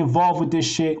not get involved with this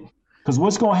shit, because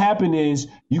what's gonna happen is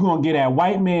you're gonna get that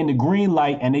white man the green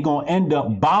light and they're gonna end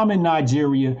up bombing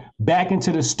Nigeria back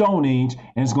into the Stone Age,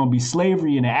 and it's gonna be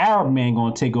slavery and the Arab man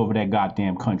gonna take over that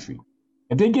goddamn country.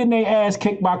 If they're getting their ass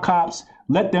kicked by cops,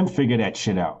 let them figure that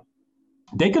shit out.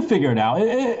 They could figure it out.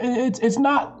 It's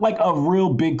not like a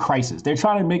real big crisis. They're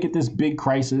trying to make it this big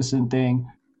crisis and thing.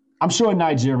 I'm sure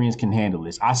Nigerians can handle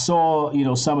this. I saw,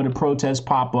 some of the protests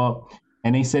pop up,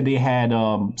 and they said they had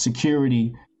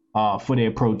security for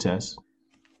their protests,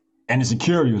 and the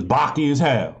security was blocky as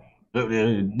hell.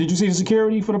 Did you see the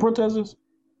security for the protesters?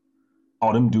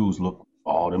 All them dudes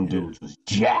was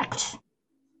jacked.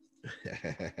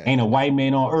 Ain't a white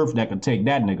man on earth that could take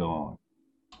that nigga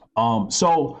on.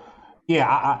 So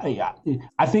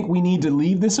I think we need to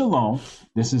leave this alone.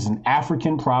 This is an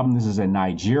African problem. This is a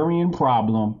Nigerian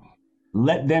problem.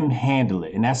 Let them handle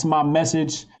it. And that's my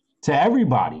message to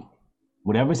everybody.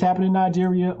 Whatever's happening in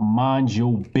Nigeria, mind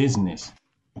your business.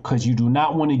 Because you do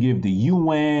not want to give the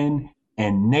UN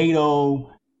and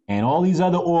NATO and all these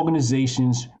other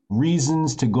organizations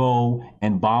reasons to go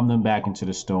and bomb them back into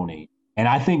the Stone Age. And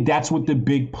I think that's what the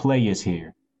big play is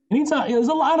here. Anytime, there's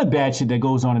a lot of bad shit that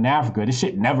goes on in Africa. This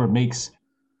shit never makes,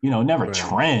 never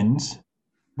trends.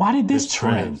 Why did this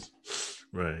trend?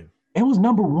 Right. It was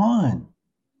number one.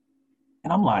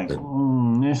 And I'm like,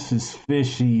 this is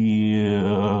fishy.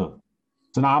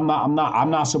 So now I'm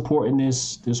not supporting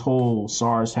this whole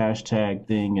SARS hashtag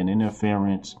thing and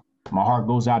interference. My heart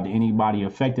goes out to anybody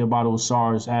affected by those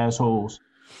SARS assholes.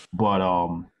 But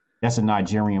that's a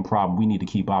Nigerian problem. We need to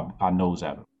keep our nose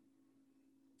at it.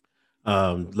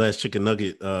 Last chicken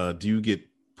nugget. Do you get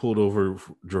pulled over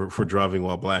for driving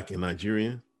while black in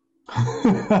Nigeria?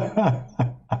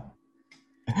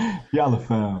 Y'all are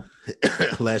found.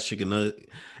 Last chicken nugget.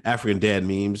 African dad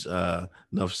memes.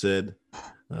 Enough said.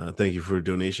 Thank you for a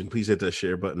donation. Please hit that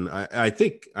share button. I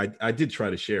think I did try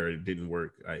to share it. It didn't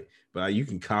work. But you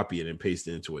can copy it and paste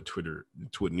it into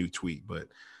a new tweet. But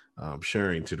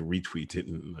sharing to the retweet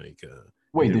didn't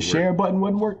Wait, the share button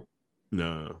wouldn't work?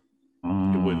 No,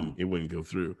 it wouldn't go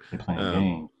through. They're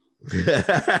playing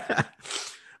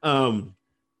game.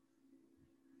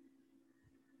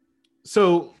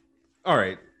 So, all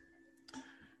right,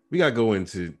 we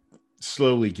gotta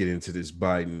slowly get into this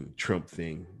Biden Trump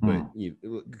thing. But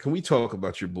can we talk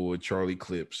about your boy Charlie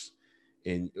Clips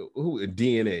and who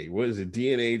DNA? What is it?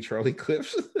 DNA Charlie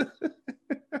Clips?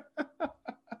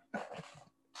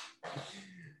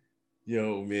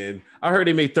 Yo, man, I heard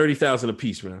they made $30,000 a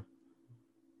piece, man.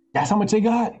 That's how much they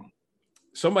got?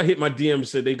 Somebody hit my DM and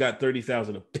said they got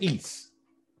 $30,000 a piece.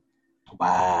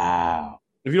 Wow.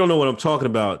 If you don't know what I'm talking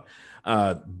about,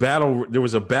 there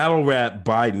was a battle rap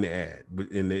Biden ad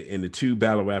in the two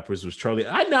battle rappers was Charlie.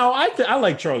 I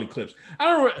like Charlie Clips.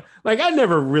 I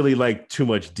never really liked too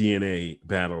much DNA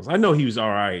battles. I know he was all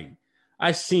right.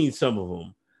 I seen some of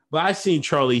them, but I seen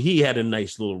Charlie. He had a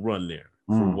nice little run there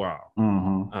for a while. Mm-hmm.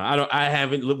 I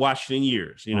haven't watched it in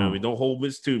years. I mean, don't hold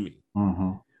this to me.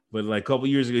 Mm-hmm. But like a couple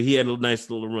years ago, he had a nice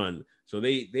little run. So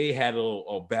they had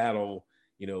a battle,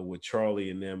 with Charlie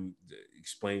and them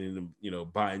explaining them,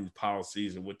 Biden's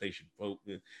policies and what they should vote.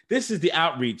 This is the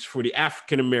outreach for the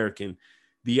African American,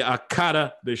 the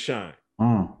Akata the Shine.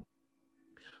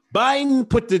 Biden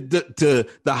put the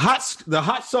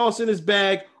hot sauce in his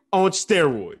bag on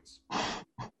steroids. And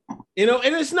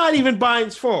it's not even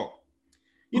Biden's fault.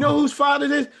 You know whose father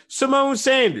it is? Simone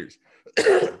Sanders.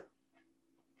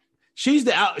 She's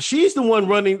the one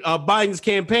running Biden's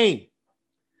campaign.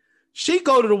 She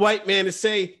go to the white man and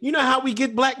say, you know how we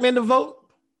get black men to vote?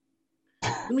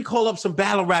 Let me call up some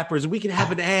battle rappers and we can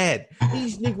have an ad.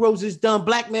 These Negroes is dumb.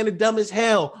 Black men are dumb as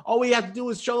hell. All we have to do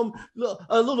is show them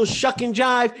a little shuck and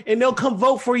jive and they'll come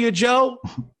vote for you, Joe.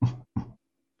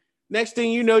 Next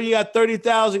thing you know, you got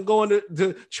 30,000 going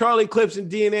to Charlie Clips and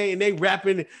DNA and they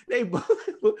rapping. They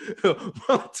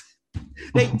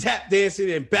tap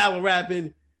dancing and battle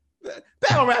rapping.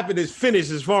 Battle rapping is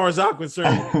finished as far as I'm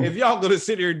concerned. If y'all gonna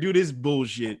sit here and do this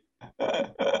bullshit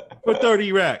for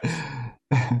 30 racks.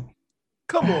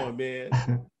 Come on, man.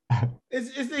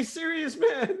 Is they serious,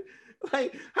 man?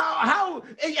 Like how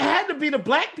it had to be the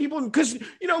black people because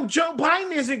Joe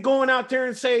Biden isn't going out there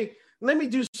and say, let me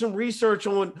do some research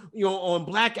on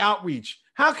black outreach.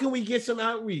 How can we get some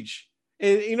outreach?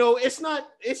 And it's not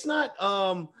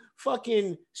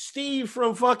fucking Steve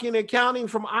from fucking accounting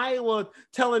from Iowa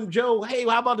telling Joe, hey,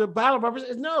 how about the battle rappers?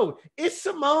 No, it's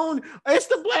Simone. It's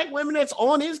the black women that's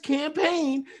on his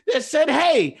campaign that said,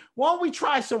 hey, why don't we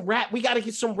try some rap? We got to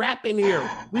get some rap in here.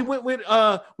 We went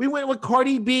with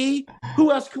Cardi B.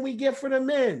 Who else can we get for the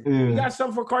men? We got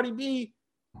something for Cardi B.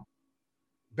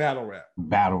 Battle rap.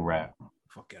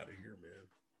 Fuck out of here, man.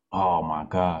 Oh my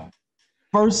God.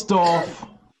 First off,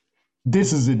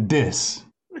 this is a diss.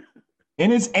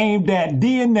 And it's aimed at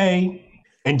DNA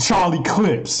and Charlie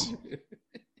Clips.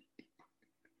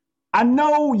 I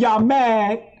know y'all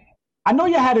mad. I know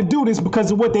y'all had to do this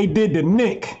because of what they did to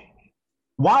Nick.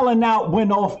 Wildin' Out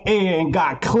went off air and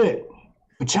got clipped.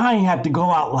 But y'all ain't have to go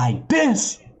out like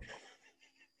this.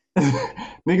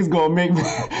 Niggas gonna make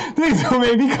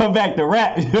me come back to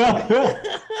rap.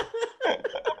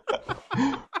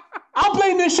 I'll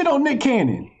blame this shit on Nick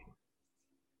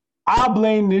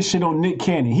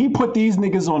Cannon. He put these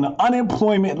niggas on the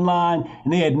unemployment line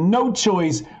and they had no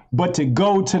choice but to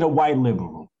go to the white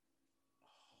liberal.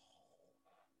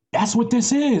 That's what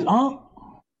this is, huh?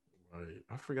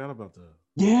 I forgot about that.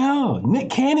 Yeah, Nick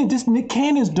Cannon. This Nick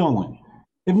Cannon's doing.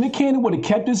 If Nick Cannon would have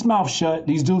kept his mouth shut,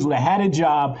 these dudes would have had a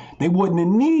job. They wouldn't have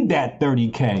need that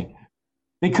 $30K.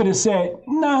 They could have said,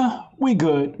 "Nah, we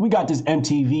good. We got this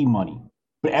MTV money."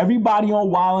 But everybody on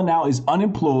Wild 'N Out is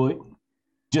unemployed.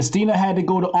 Justina had to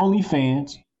go to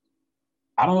OnlyFans.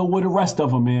 I don't know where the rest of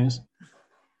them is.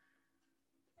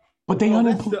 But they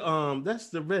unemployed. That's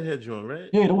the redhead joint, right?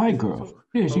 Yeah, the white girl.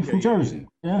 Yeah, she's from Jersey.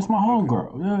 Yeah, that's my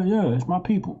homegirl. Yeah, it's my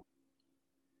people.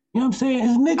 You know what I'm saying?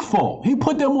 It's Nick's fault. He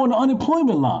put them on the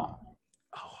unemployment line.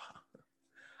 Oh,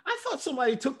 I thought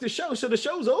somebody took the show, so the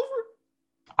show's over.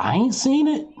 I ain't seen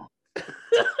it.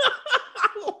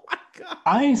 Oh my God.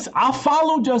 I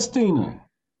follow Justina.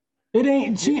 It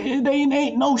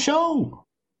ain't no show.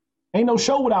 Ain't no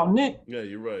show without Nick. Yeah,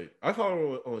 you're right. I follow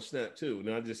her on Snap too.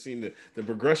 Now I just seen the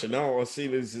progression. Now all I see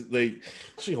is like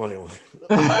she on it.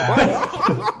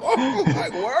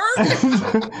 Like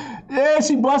word? Yeah,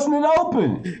 she busting it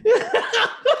open.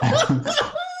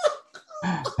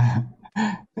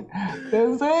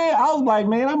 That's it. I was like,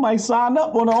 man, I might sign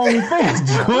up on the OnlyFans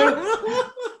joint.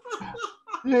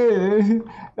 Yeah,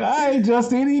 I ain't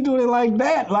Justin. He doing it like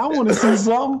that. I want to see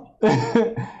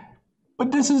something.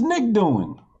 But this is Nick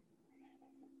doing.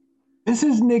 This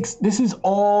is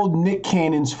all Nick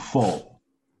Cannon's fault.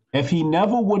 If he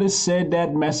never would have said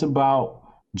that mess about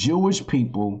Jewish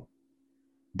people,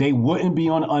 they wouldn't be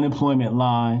on the unemployment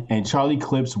line, and Charlie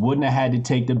Clips wouldn't have had to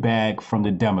take the bag from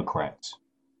the Democrats.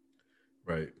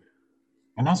 Right.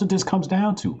 And that's what this comes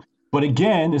down to. But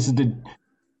again, this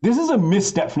is a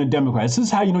misstep from the Democrats. This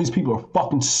is how you know these people are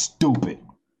fucking stupid.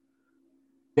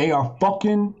 They are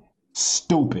fucking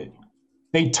stupid.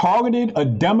 They targeted a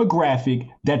demographic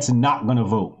that's not gonna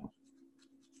vote.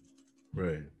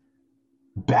 Right.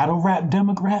 Battle rap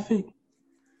demographic?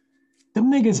 Them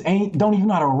niggas don't even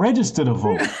know how to register to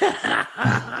vote.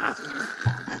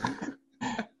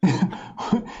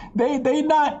 they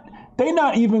not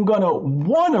even gonna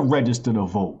wanna register to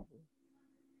vote.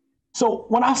 So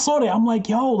when I saw that, I'm like,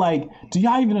 yo, like, do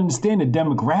y'all even understand the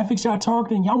demographics y'all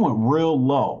targeting? Y'all went real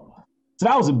low. So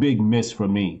that was a big miss for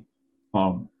me.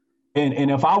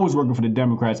 And if I was working for the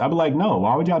Democrats, I'd be like, no,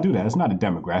 why would y'all do that? It's not a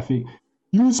demographic.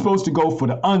 You're supposed to go for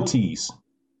the aunties.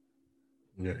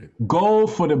 Yeah. Go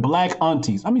for the black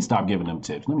aunties. Let me stop giving them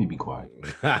tips. Let me be quiet.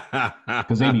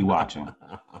 Because they be watching.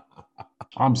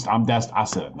 I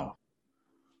said enough.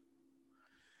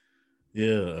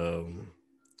 Yeah.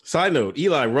 Side note,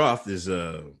 Eli Roth is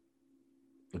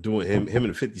doing him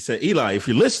and 50 Cent. Eli, if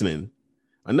you're listening,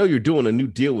 I know you're doing a new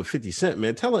deal with 50 Cent,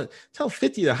 man. Tell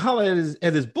 50 to holler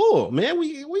at his bull, man.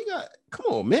 We got, come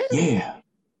on, man. Yeah.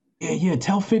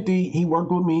 Tell 50 he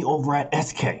worked with me over at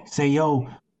SK. Say, yo,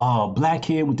 black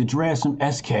kid with the dreads from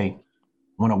SK,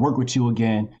 want to work with you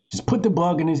again. Just put the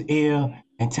bug in his ear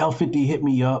and tell 50 hit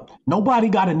me up. Nobody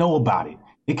got to know about it.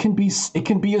 It can be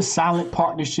a silent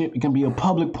partnership. It can be a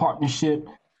public partnership.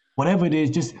 Whatever it is,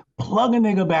 just plug a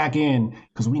nigga back in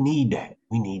because we need that.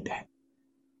 We need that.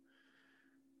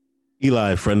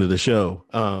 Eli, friend of the show.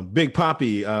 Big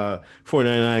Poppy,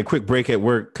 $4.99. Quick break at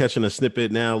work, catching a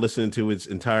snippet now, listening to it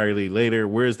entirely later.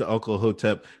 Where's the Uncle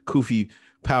Hotep Kufi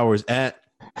Powers at?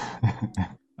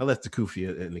 I left the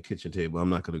Kufi in the kitchen table. I'm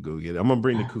not going to go get it. I'm going to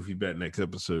bring the Kufi back next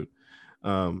episode.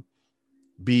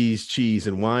 Bees, cheese,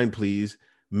 and wine, please.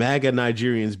 MAGA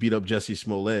Nigerians beat up Jussie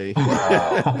Smollett.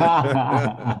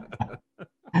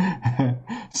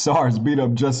 SARS beat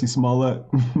up Jussie Smollett.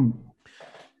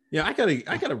 Yeah, I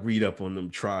gotta read up on them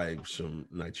tribes from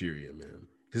Nigeria, man.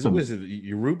 Because what is it,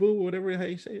 Yoruba or whatever how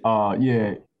you say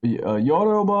it?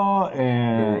 Yoruba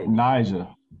and Niger.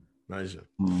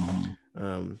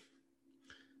 Mm-hmm.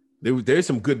 There's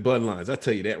some good bloodlines. I'll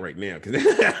tell you that right now. And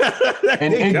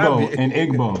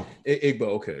Igbo. Igbo,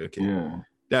 okay. Yeah.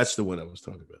 That's the one I was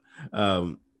talking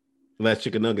about. Last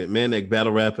Chicken Nugget, Manic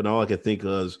battle rap, and all I could think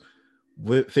was,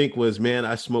 man,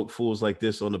 I smoke fools like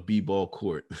this on the b-ball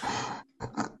court.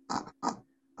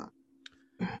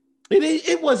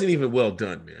 It wasn't even well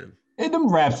done, man. And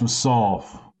them raps were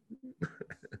soft.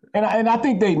 And I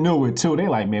think they knew it too. They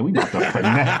like, man, we about to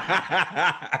finesse.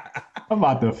 I'm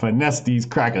about to finesse these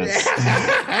crackers.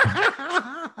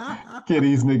 Get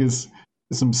these niggas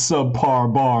some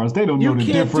subpar bars. They don't know the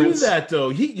difference. You can't do that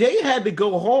though. They had to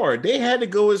go hard. They had to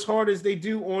go as hard as they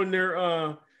do on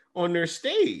their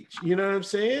stage. You know what I'm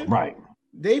saying? Right.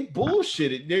 They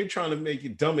bullshitted. They're trying to make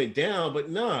it dumb it down, but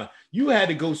nah, you had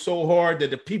to go so hard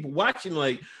that the people watching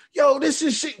like, yo, this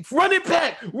is shit. Run it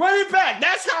back.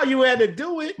 That's how you had to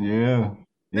do it. Yeah.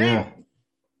 They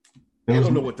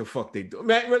don't know what the fuck they do.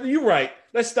 Man, you're right.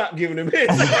 Let's stop giving them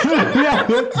hits.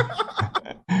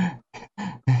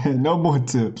 No more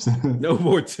tips. No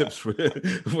more tips for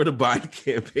the Biden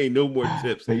campaign. No more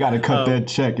tips. They got to cut that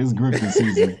check. It's Griffin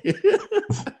season.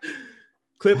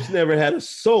 Clips never had a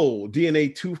soul.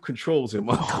 DNA tooth controls him.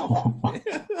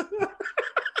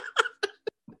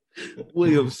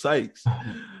 William Sykes.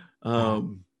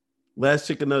 Last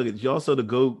chicken nuggets. Y'all saw the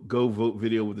go vote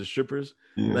video with the strippers.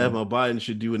 Yeah. Laverne Biden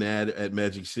should do an ad at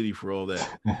Magic City for all that.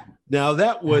 Now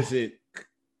that wasn't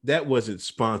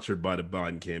sponsored by the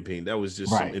Biden campaign. That was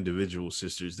just some individual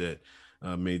sisters that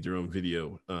made their own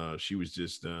video. She was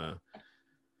just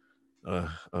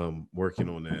working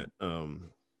on that.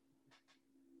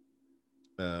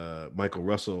 Michael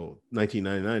Russell,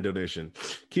 1999 donation.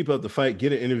 Keep up the fight.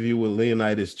 Get an interview with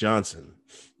Leonidas Johnson.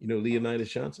 You know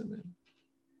Leonidas Johnson, man?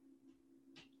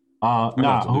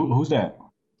 Nah. Who's that?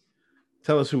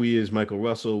 Tell us who he is, Michael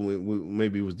Russell.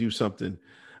 Maybe we'll do something.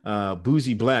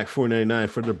 Boozy Black, $4.99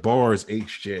 for the bars.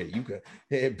 HJ, you got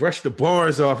brush the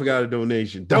bars off. I got a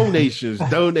donation. Donations.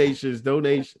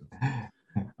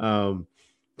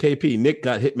 KP, Nick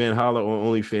got Hitman Holler on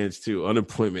OnlyFans too.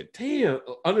 Unemployment. Damn,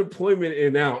 unemployment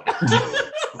and out.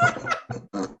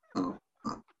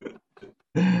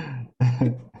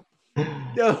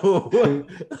 Yo.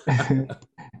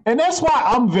 And that's why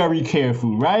I'm very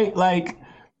careful, right? Like,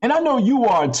 and I know you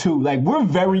are too. Like, we're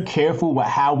very careful with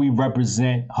how we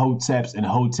represent Hoteps and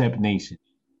Hotep Nation.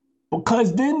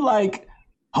 Because then, like,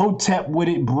 Hotep with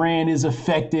it brand is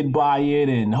affected by it,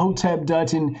 and Hotep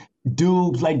Dutch and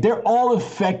Dubes, like, they're all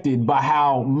affected by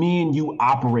how me and you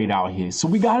operate out here. So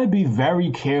we got to be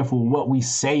very careful what we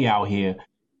say out here,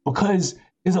 because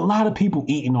there's a lot of people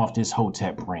eating off this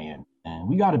Hotep brand, and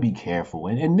we got to be careful.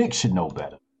 And Nick should know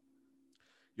better.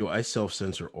 Yo, I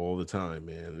self-censor all the time,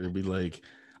 man. It'll be like,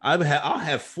 I'll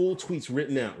have full tweets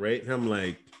written out, right? And I'm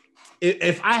like,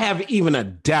 if I have even a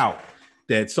doubt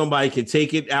that somebody can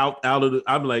take it out of the,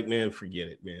 I'm like, man, forget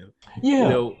it, man. Yeah, you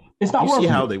know, it's not you working. see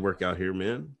how they work out here,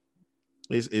 man.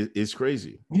 It's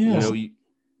crazy. Yeah.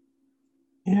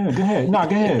 Yeah, go ahead. No,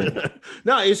 go ahead.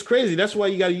 No, it's crazy. That's why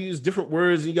you got to use different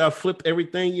words. You got to flip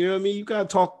everything. You know what I mean? You got to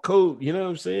talk code. You know what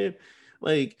I'm saying?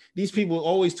 Like, these people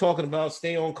always talking about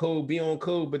stay on code, be on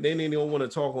code, but then they don't want to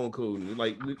talk on code.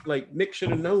 Like Nick should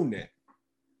have known that.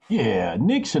 Yeah,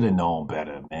 Nick should have known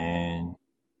better, man.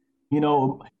 You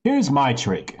know, here's my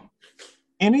trick.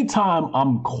 Anytime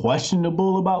I'm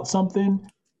questionable about something,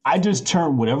 I just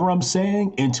turn whatever I'm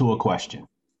saying into a question.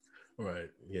 Right.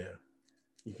 Yeah.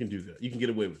 You can do that. You can get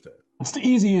away with that. It's the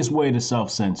easiest way to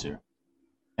self-censor.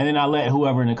 And then I let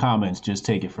whoever in the comments just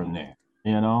take it from there.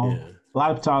 You know? Yeah. A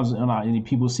lot of times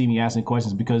people see me asking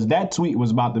questions because that tweet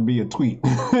was about to be a tweet.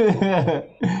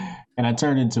 And I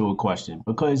turned into a question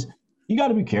because you got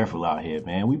to be careful out here,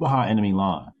 man. We behind enemy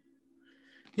line.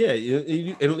 Yeah,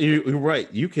 you're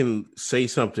right. You can say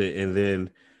something and then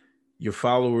your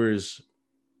followers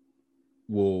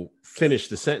will finish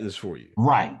the sentence for you.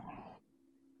 Right.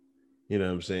 You know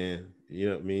what I'm saying? You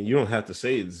know what I mean? You don't have to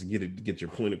say it to get your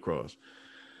point across.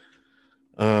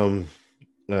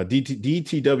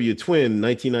 DTW Twin,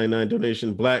 1999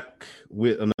 donation. Black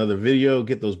with another video.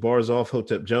 Get those bars off,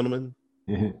 Hotep gentlemen.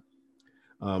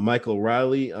 Michael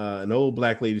Riley, an old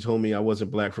black lady told me I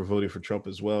wasn't black for voting for Trump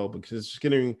as well, because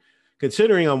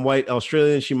considering I'm white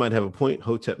Australian, she might have a point.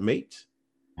 Hotep mate.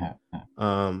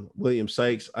 William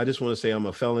Sykes, I just want to say I'm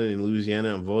a felon in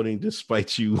Louisiana. I'm voting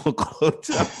despite you, Uncle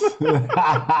Hotep.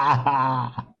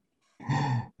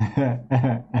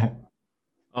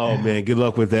 Oh man, good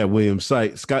luck with that, William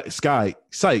Sykes.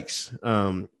 Sykes.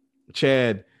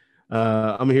 Chad,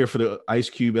 I'm here for the Ice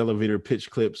Cube elevator pitch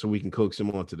clip so we can coax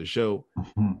him onto the show.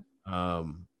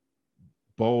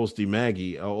 Balls D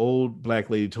Maggie, an old black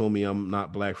lady told me I'm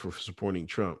not black for supporting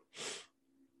Trump.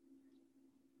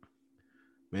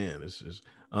 Man, this is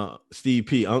Steve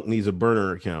P. Unc needs a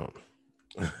burner account.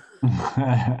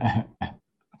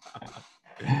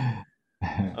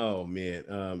 Oh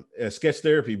man. Sketch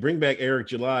therapy. Bring back Eric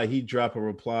July. He drop a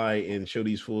reply and show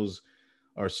these fools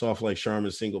are soft like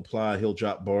Charmin single ply. He'll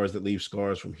drop bars that leave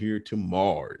scars from here to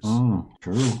Mars.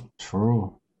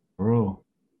 True.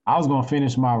 I was gonna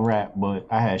finish my rap, but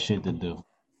I had shit to do.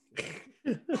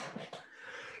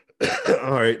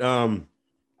 All right.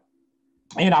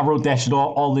 And I wrote that shit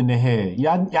all in the head.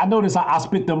 Y'all notice I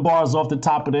spit them bars off the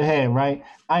top of the head, right?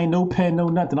 I ain't no pen, no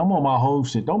nothing. I'm on my whole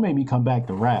shit. Don't make me come back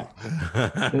to rap.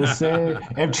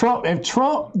 If Trump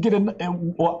get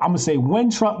I'm gonna say when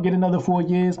Trump get another 4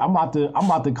 years, I'm about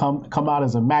to come out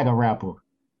as a MAGA rapper.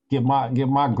 Get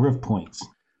my griff points.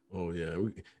 Oh yeah.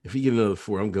 If he get another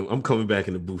 4, I'm coming back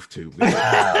in the booth too.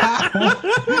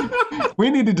 We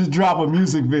needed to drop a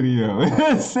music video.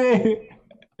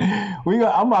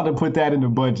 I'm about to put that in the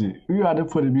budget. We got to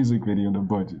put a music video in the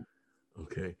budget.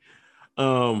 Okay.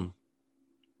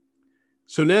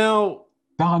 So now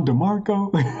Don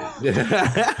DeMarco.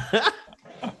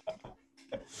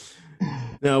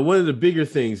 Now, one of the bigger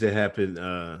things that happened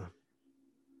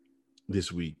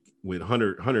this week with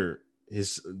Hunter,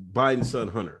 his Biden's son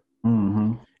Hunter,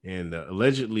 and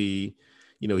allegedly,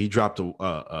 he dropped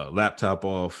a laptop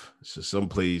off to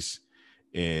someplace,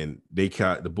 and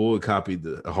the boy copied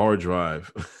the hard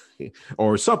drive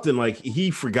or something, like he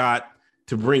forgot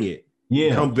to bring it.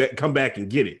 Yeah, come back and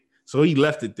get it. So he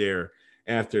left it there.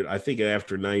 After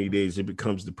 90 days, it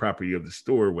becomes the property of the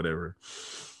store or whatever.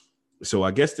 So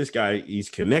I guess this guy, he's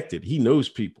connected. He knows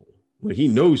people. He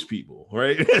knows people,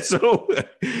 right? So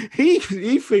he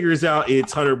figures out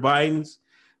it's Hunter Biden's,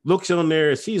 looks on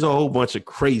there, sees a whole bunch of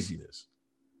craziness.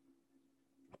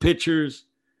 Pictures,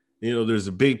 there's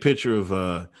a big picture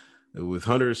of with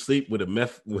Hunter asleep with a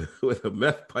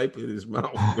meth pipe in his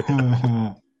mouth.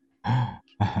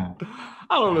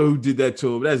 I don't know who did that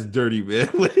to him. That's dirty, man.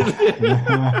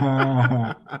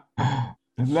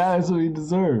 That's what he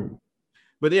deserved.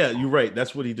 But yeah, you're right.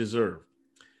 That's what he deserved.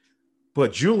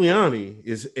 But Giuliani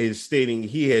is stating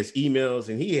he has emails,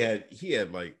 and he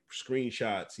had like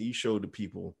screenshots. He showed the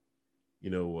people,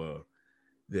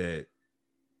 that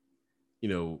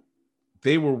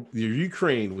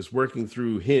Ukraine was working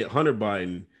through Hunter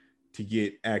Biden to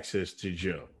get access to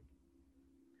Joe.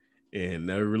 And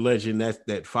they were alleging that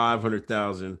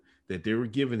 $500,000 that they were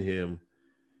giving him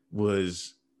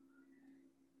was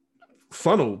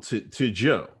funneled to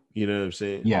Joe. You know what I'm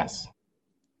saying? Yes.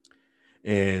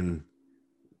 And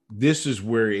this is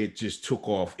where it just took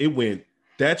off.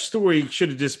 That story should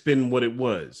have just been what it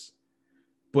was.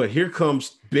 But here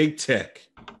comes big tech.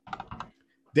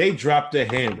 They dropped the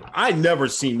handle. I never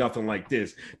seen nothing like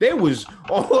this. This was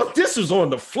on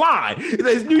the fly.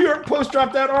 The New York Post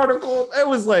dropped that article. It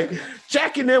was like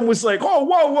Jack and them was like, oh,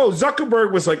 whoa.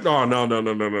 Zuckerberg was like, no.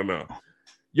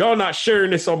 Y'all not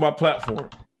sharing this on my platform.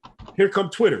 Here come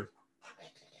Twitter.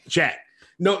 Jack.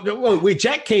 No, wait,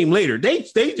 Jack came later. They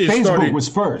just Facebook started. was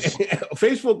first.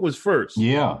 Facebook was first.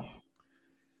 Yeah.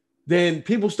 Then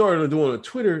people started doing it on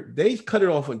Twitter. They cut it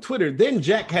off on Twitter. Then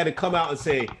Jack had to come out and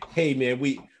say, "Hey, man,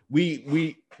 we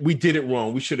did it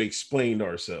wrong. We should have explained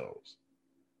ourselves."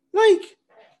 Like,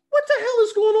 what the hell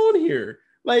is going on here?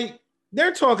 Like,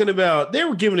 they're talking about, they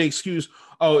were giving an excuse.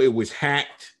 Oh, it was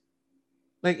hacked.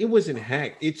 Like, it wasn't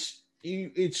hacked. It's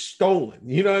stolen.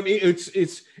 You know what I mean?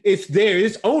 It's there.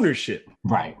 It's ownership.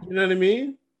 Right. You know what I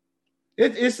mean?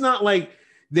 It's not like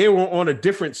they were on a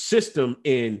different system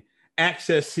and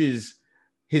access his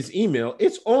email.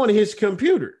 It's on his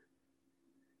computer,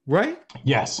 right?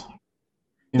 Yes.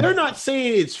 They're not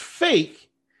saying it's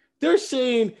fake. They're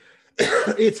saying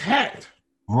it's hacked.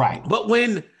 Right. But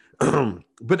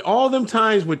but all them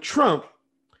times with Trump,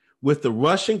 with the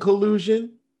Russian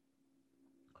collusion,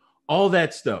 all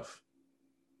that stuff,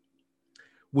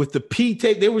 with the P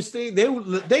tape,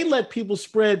 they let people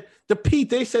spread the P.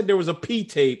 They said there was a P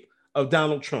tape of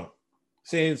Donald Trump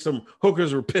saying some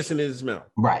hookers were pissing in his mouth.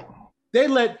 Right. They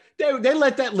let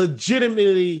that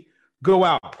legitimately go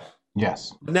out.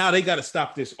 Yes. Now they got to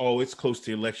stop this. Oh, it's close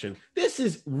to the election. This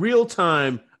is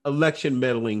real-time election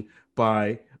meddling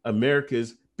by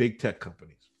America's big tech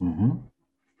companies. Mm-hmm.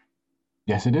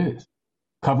 Yes, it is.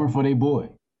 Covering for their boy.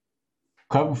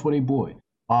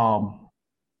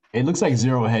 It looks like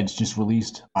Zero Hedge just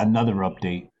released another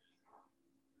update.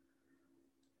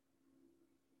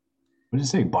 What did it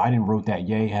say? Biden wrote that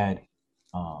Yi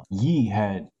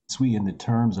had sweetened the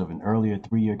terms of an earlier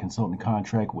 3-year consulting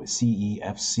contract with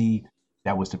CEFC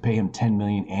that was to pay him $10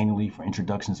 million annually for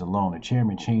introductions alone. The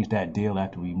chairman changed that deal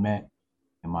after we met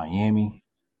in Miami.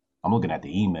 I'm looking at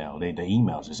the email. The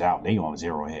emails is out. They on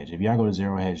Zero Hedge. If y'all go to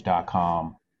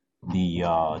zerohedge.com,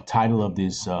 the title of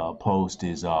this post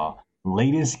is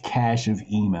latest cache of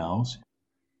emails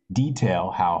detail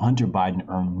how Hunter Biden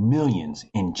earned millions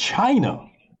in China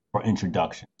for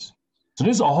introductions. So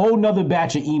there's a whole nother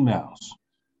batch of emails.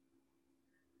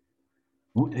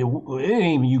 It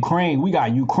ain't even Ukraine. We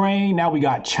got Ukraine. Now we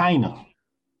got China.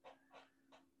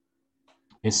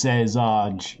 It says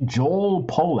Joel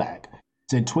Polak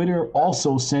said Twitter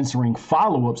also censoring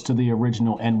follow-ups to the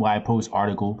original NY Post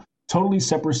article. Totally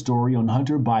separate story on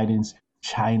Hunter Biden's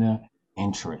China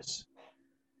interests.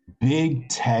 Big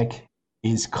tech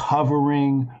is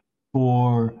covering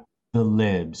for the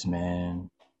libs, man.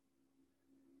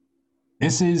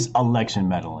 This is election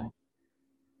meddling.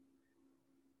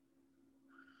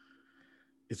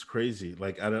 It's crazy.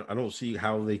 Like, I don't see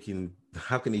how can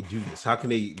they do this? How can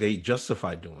they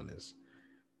justify doing this?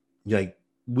 Like,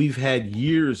 we've had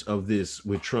years of this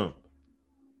with Trump.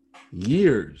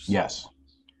 Years. Yes.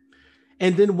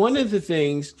 And then one of the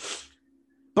things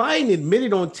Biden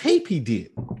admitted on tape he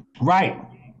did. Right.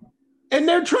 And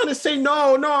they're trying to say,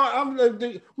 no,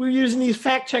 we're using these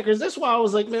fact checkers. That's why I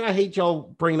was like, man, I hate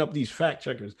y'all bringing up these fact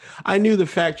checkers. I knew the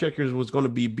fact checkers was going to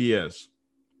be BS.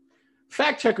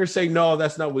 Fact checkers say, no,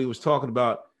 that's not what he was talking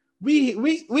about.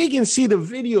 We can see the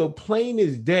video plain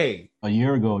as day. A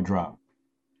year ago dropped.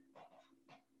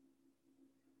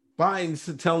 Biden's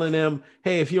telling them,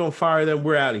 hey, if you don't fire them,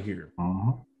 we're out of here.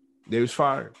 Mm-hmm. They was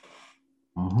fired.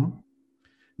 Mm-hmm.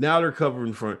 Now they're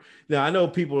covering for. Now I know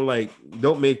people are like,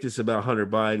 don't make this about Hunter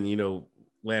Biden, you know,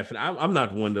 laughing. I'm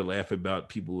not one to laugh about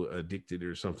people addicted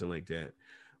or something like that.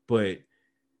 But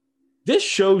this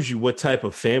shows you what type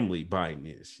of family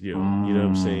Biden is. You know what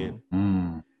I'm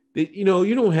saying? You know,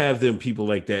 you don't have them people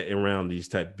like that around these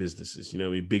type of businesses, you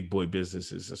know, big boy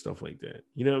businesses and stuff like that.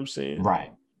 You know what I'm saying?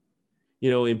 Right.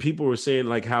 You know, and people were saying,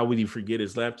 like, how would he forget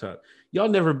his laptop? Y'all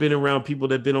never been around people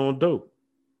that been on dope.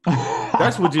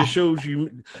 That's what just shows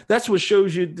you. That's what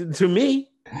shows you to me.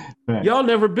 Right. Y'all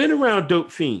never been around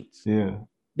dope fiends. Yeah.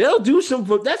 They'll do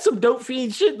that's some dope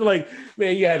fiend shit. Like,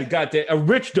 man, you had got that, a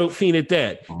rich dope fiend at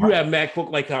that. Right. You have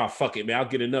MacBook, like, oh, fuck it, man, I'll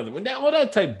get another one. All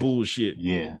that type of bullshit.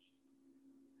 Yeah.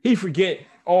 He forget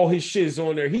all his shit is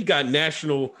on there. He got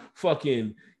national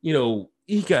fucking, you know,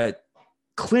 he got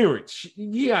clearance.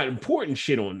 He got important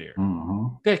shit on there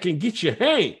that can get you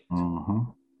hanged.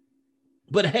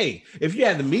 But hey, if you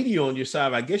had the media on your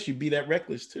side, I guess you'd be that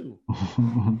reckless too.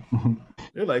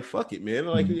 They're like, fuck it, man.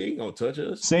 They're like, you ain't gonna touch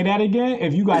us. Say that again.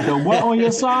 If you got the what on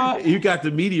your side? You got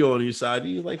the media on your side.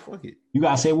 You're like, fuck it. You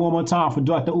gotta say it one more time for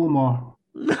Dr. Umar.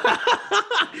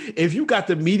 If you got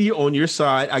the media on your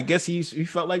side, I guess he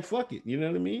felt like fuck it. You know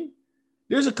what I mean?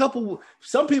 There's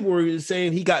some people were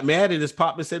saying he got mad at his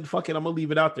pop and said, fuck it, I'm gonna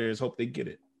leave it out there and hope they get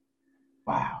it.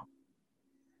 Wow.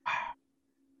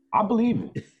 I believe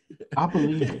it. I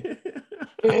believe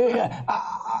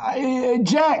it.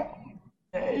 Jack,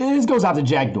 this goes out to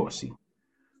Jack Dorsey.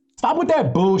 Stop with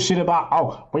that bullshit about,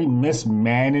 oh, we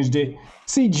mismanaged it.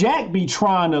 See, Jack be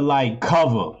trying to like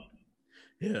cover.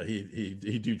 Yeah,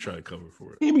 he do try to cover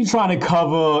for it. He be trying to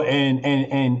cover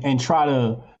and try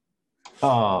to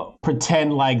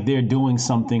pretend like they're doing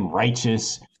something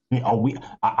righteous.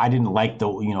 I didn't like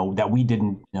that we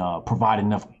didn't provide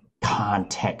enough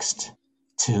context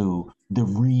to the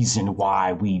reason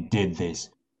why we did this.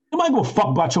 Nobody give a fuck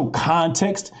about your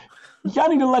context. Y'all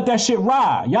need to let that shit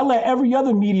ride. Y'all let every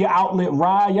other media outlet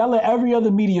ride. Y'all let every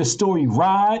other media story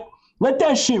ride. Let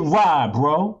that shit ride,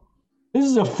 bro. This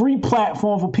is a free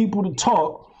platform for people to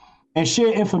talk and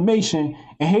share information,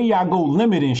 and here y'all go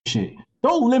limiting shit.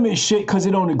 Don't limit shit because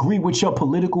it don't agree with your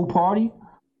political party.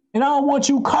 And I don't want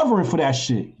you covering for that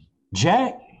shit.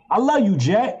 Jack, I love you,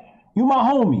 Jack. You my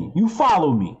homie. You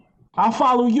follow me. I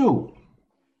follow you.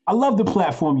 I love the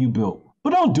platform you built.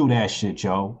 But don't do that shit,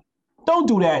 Joe. Don't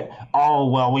do that. Oh,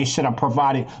 well, we should have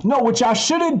provided. No, what y'all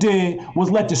should have did was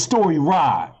let the story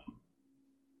ride.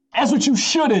 That's what you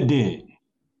should have did.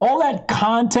 All that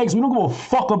context, we don't give a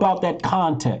fuck about that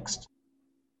context.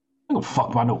 We don't give a fuck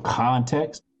about no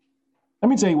context. Let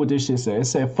me tell you what this shit said. It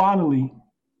said, finally,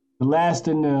 the last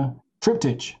in the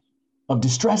triptych of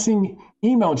distressing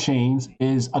email chains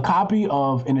is a copy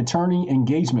of an attorney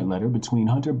engagement letter between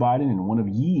Hunter Biden and one of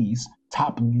Ye's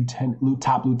top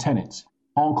lieutenants,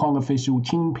 Hong Kong official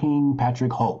Kingpin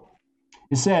Patrick Ho.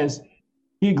 It says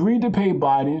he agreed to pay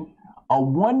Biden a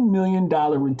 $1 million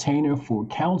retainer for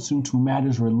counsel to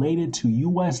matters related to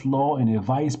U.S. law and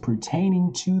advice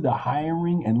pertaining to the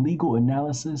hiring and legal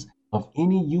analysis of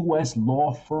any U.S.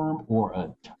 law firm or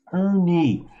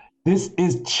attorney. This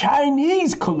is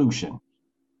Chinese collusion.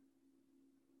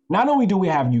 Not only do we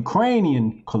have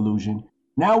Ukrainian collusion,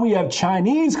 now we have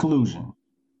Chinese collusion.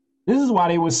 This is why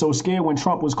they were so scared when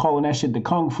Trump was calling that shit the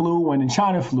Kung flu when the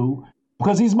China flu,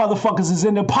 because these motherfuckers is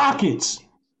in their pockets.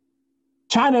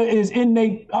 China is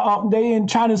they in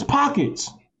China's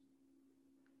pockets.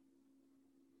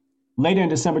 Later in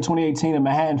December 2018, a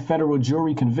Manhattan federal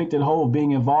jury convicted Ho of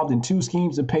being involved in 2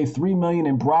 schemes to pay $3 million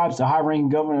in bribes to high-ranking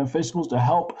government officials to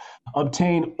help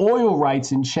obtain oil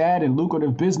rights in Chad and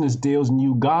lucrative business deals in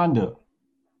Uganda.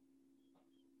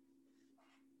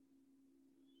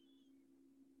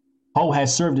 Ho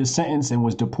has served his sentence and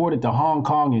was deported to Hong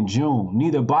Kong in June.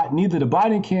 Neither the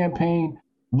Biden campaign,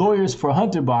 lawyers for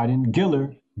Hunter Biden,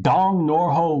 Giller, Dong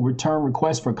nor Ho returned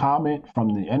requests for comment from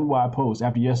the NY Post.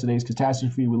 After yesterday's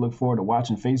catastrophe, we look forward to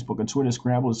watching Facebook and Twitter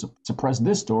scramble to suppress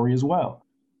this story as well.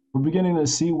 We're beginning to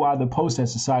see why the Post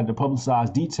has decided to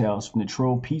publicize details from the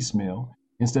Trove piecemeal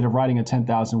instead of writing a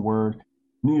 10,000-word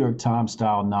New York Times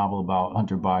style novel about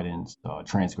Hunter Biden's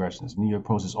transgressions. New York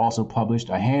Post has also published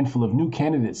a handful of new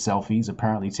candidate selfies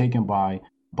apparently taken by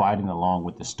Biden along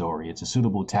with the story. It's a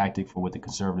suitable tactic for what the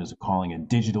conservatives are calling a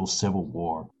digital civil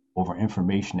war over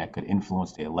information that could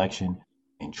influence the election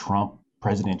in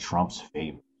President Trump's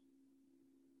favor.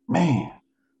 Man.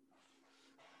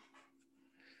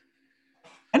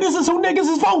 And this is who niggas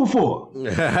is voting for.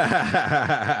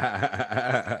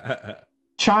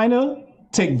 China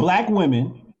take black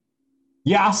women.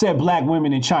 Yeah, I said black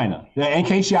women in China. In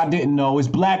case y'all didn't know, it's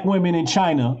black women in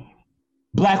China,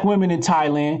 black women in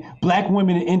Thailand, black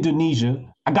women in Indonesia.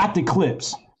 I got the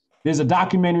clips. There's a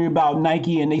documentary about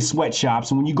Nike and they sweatshops.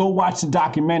 And when you go watch the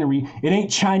documentary, it ain't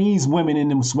Chinese women in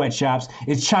them sweatshops.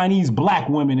 It's Chinese black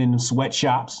women in them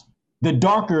sweatshops. The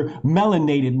darker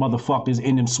melanated motherfuckers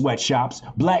in them sweatshops,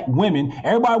 black women.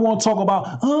 Everybody want to talk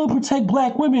about, protect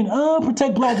black women,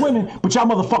 protect black women. But y'all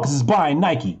motherfuckers is buying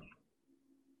Nike.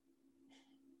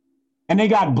 And they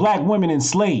got black women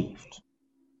enslaved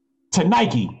to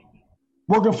Nike,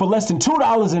 working for less than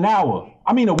 $2 an hour.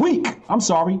 I mean, a week. I'm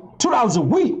sorry. $2 a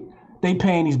week. They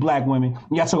paying these black women.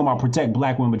 Y'all talking about protect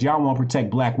black women, but y'all want to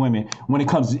protect black women when it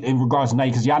comes in regards to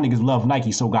Nike, because y'all niggas love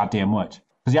Nike so goddamn much.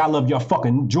 Because y'all love your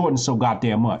fucking Jordan so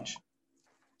goddamn much.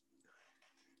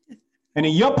 And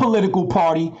then your political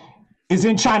party is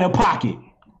in China pocket.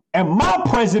 And my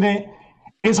president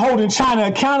is holding China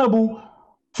accountable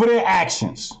for their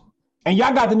actions. And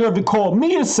y'all got the nerve to call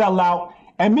me a sellout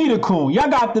and me the coon. Y'all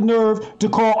got the nerve to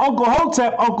call Uncle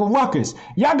Hotep Uncle Ruckus.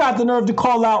 Y'all got the nerve to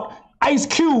call out Ice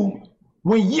Cube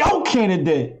when your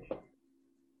candidate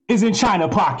is in China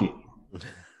pocket.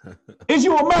 Is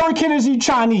you American or is you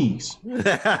Chinese?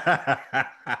 Because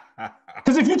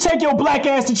if you take your black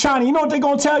ass to China, you know what they're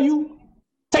going to tell you?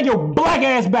 Take your black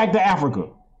ass back to Africa.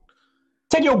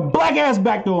 Take your black ass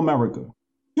back to America.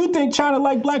 You think China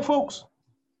like black folks?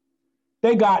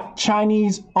 They got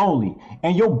Chinese only.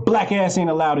 And your black ass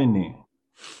ain't allowed in there.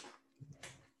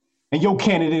 And your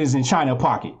candidate is in China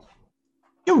pocket.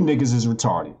 You niggas is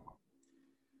retarded.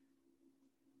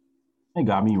 They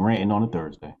got me ranting on a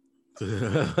Thursday.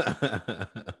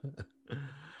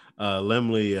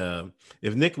 Lemley,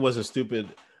 if Nick wasn't stupid,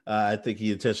 I think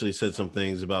he intentionally said some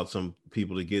things about some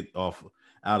people to get out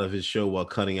of his show while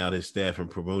cutting out his staff and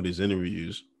promote his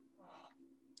interviews.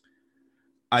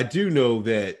 I do know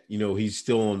that, he's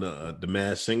still on the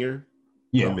Masked Singer.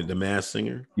 Yeah. I mean, the Masked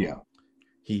Singer. Yeah.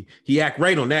 He act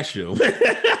right on that show. He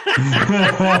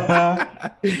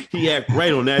act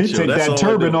right on that he show. Take That's that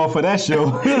turban off of that show.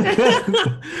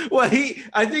 Well,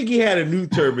 I think he had a new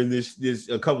turban this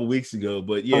a couple weeks ago,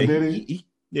 but yeah, he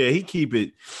keep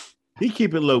it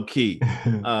low key.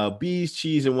 Bees,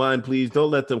 cheese, and wine, please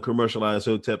don't let them commercialize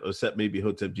Hotep, except maybe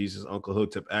Hotep Jesus, Uncle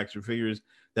Hotep action figures.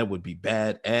 That would be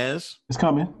bad ass. It's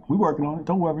coming. We working on it.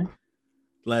 Don't worry.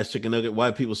 Last chicken nugget.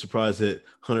 Why people surprised that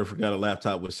Hunter forgot a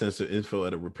laptop with sensitive info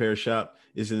at a repair shop?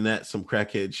 Isn't that some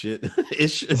crackhead shit?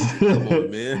 Come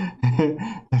on, man.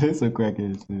 It's some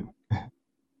crackhead shit.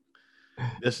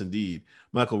 Yes, indeed.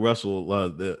 Michael Russell,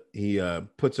 he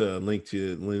puts a link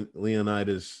to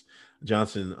Leonidas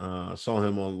Johnson. Saw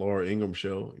him on Laura Ingraham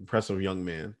show. Impressive young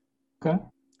man. Okay,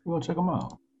 we'll check him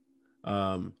out.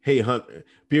 Hey, Hunter,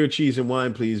 beer, cheese, and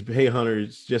wine, please. Hey, Hunter,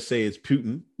 just say it's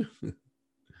Putin.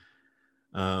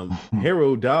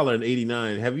 Hero Dollar in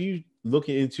 89. Have you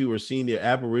looking into or seen the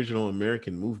Aboriginal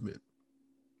American movement?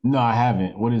 No, I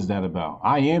haven't. What is that about?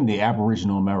 I am the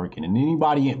Aboriginal American, and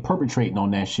anybody perpetrating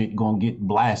on that shit gonna get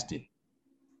blasted.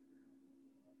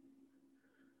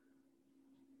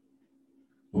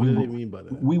 What do they mean by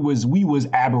that? We was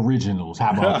Aboriginals.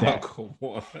 How about that? Come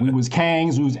on. We was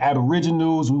Kangs. We was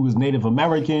Aboriginals. We was Native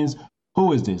Americans.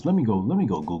 Who is this? Let me go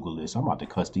Google this. I'm about to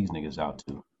cuss these niggas out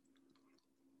too.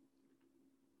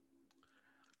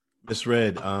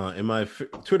 Misread. And my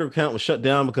Twitter account was shut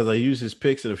down because I used his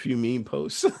pics in a few meme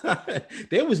posts.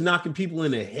 They was knocking people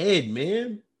in the head,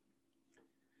 man.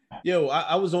 Yo,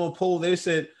 I was on poll. They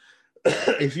said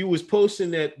if you was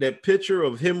posting that picture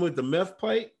of him with the meth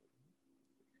pipe,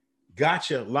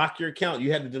 gotcha, lock your account.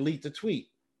 You had to delete the tweet.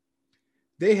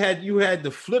 You had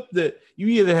to flip you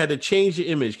either had to change the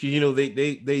image because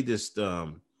they just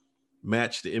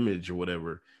match the image or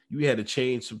whatever. You had to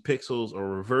change some pixels or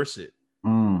reverse it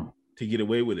to get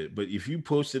away with it. But if you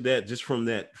posted that just from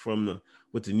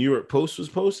what the New York Post was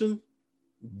posting,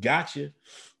 gotcha.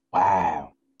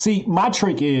 Wow. See, my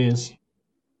trick is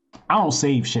I don't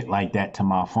save shit like that to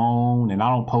my phone and I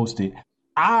don't post it.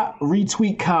 I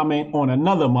retweet comment on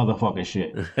another motherfucker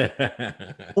shit.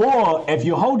 Or if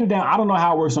you hold it down, I don't know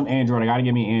how it works on Android. I gotta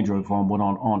get me an Android phone, but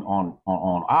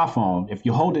on iPhone, if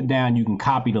you hold it down, you can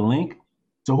copy the link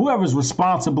So whoever's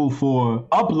responsible for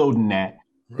uploading that,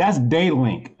 that's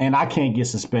Daylink, and I can't get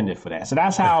suspended for that. So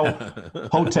that's how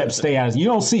Hotep stay out. You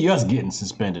don't see us getting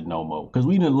suspended no more because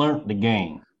we done learned the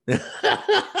game.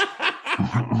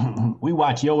 We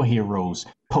watch your heroes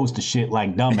post the shit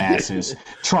like dumbasses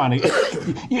trying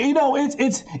to, you know,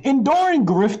 it's enduring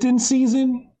grifting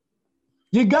season.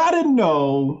 You gotta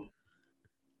know,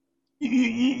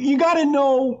 you gotta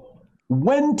know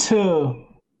when to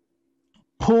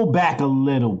pull back a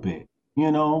little bit,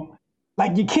 you know?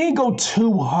 Like you can't go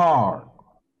too hard.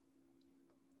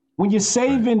 When you're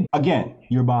saving, again,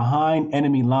 you're behind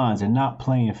enemy lines and not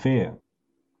playing fair.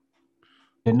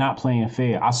 They're not playing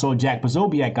fair. I saw Jack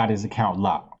Pozobiak got his account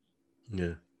locked.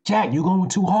 Yeah. Jack, you're going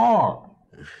too hard.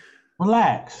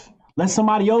 Relax. Let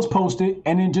somebody else post it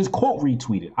and then just quote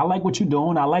retweet it. I like what you're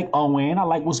doing. I like Owen. I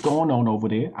like what's going on over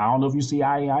there. I don't know if you see,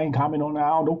 I ain't comment on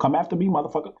that. Don't come after me,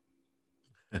 motherfucker.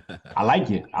 I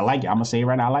like it. I like it. I'm going to say it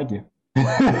right now. I like it.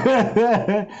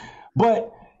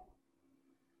 But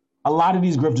a lot of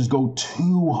these grifters go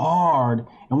too hard.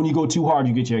 And when you go too hard,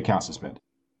 you get your account suspended.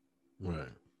 Right.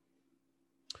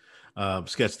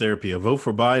 Sketch therapy. A vote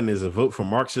for Biden is a vote for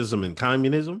Marxism and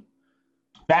communism.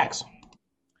 Facts.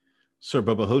 Sir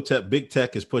Bubba Hotep, big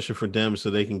tech is pushing for them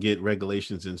so they can get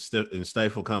regulations and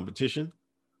stifle competition.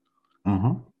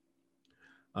 Mm-hmm.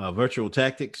 Virtual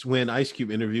tactics. When Ice Cube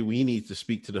interview, we need to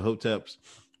speak to the Hoteps.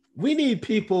 We need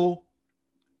people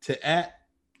to at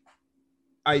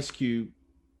Ice Cube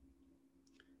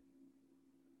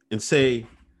and say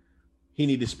he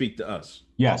need to speak to us.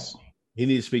 Yes. He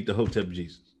need to speak to Hotep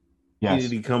Jesus. Yes. He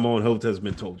need to come on. Hotep's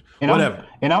been told you. And whatever.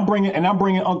 I'm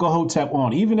bringing Uncle Hotep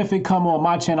on. Even if it come on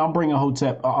my channel, I'm bringing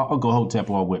Uncle Hotep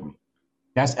on with me.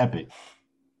 That's epic.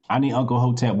 I need Uncle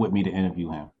Hotep with me to interview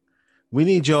him. We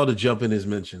need y'all to jump in his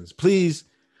mentions. Please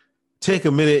take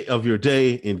a minute of your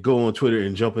day and go on Twitter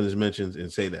and jump in his mentions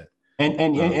and say that.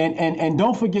 And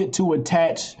don't forget to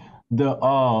attach the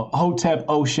Hotep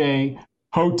O'Shea,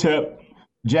 Hotep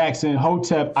Jackson,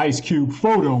 Hotep Ice Cube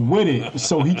photo with it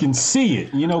so he can see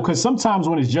it, you know, because sometimes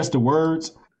when it's just the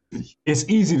words, it's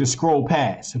easy to scroll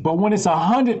past. But when it's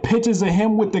 100 pictures of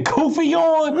him with the kufi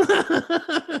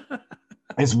on,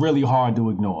 it's really hard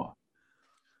to ignore.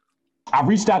 I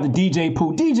reached out to DJ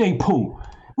Pooh. DJ Pooh,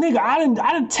 nigga, I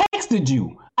didn't texted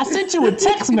you. I sent you a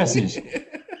text message.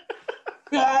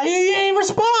 You ain't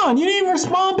respond. You didn't even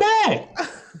respond back.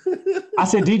 I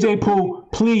said, DJ Pooh,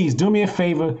 please do me a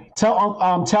favor.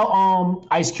 Tell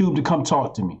Ice Cube to come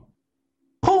talk to me.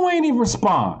 Pooh ain't even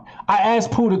respond. I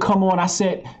asked Pooh to come on. I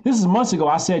said, this is months ago.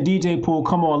 I said, DJ Pooh,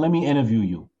 come on, let me interview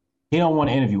you. He don't want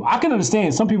to interview. I can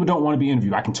understand. Some people don't want to be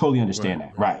interviewed. I can totally understand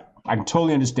that. Right. I can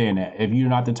totally understand that. If you're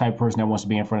not the type of person that wants to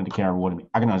be in front of the camera with me,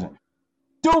 I can understand.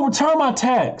 Dude, return my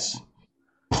text.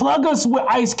 Plug us with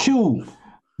Ice Cube.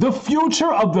 The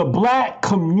future of the black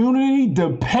community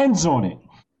depends on it.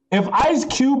 If Ice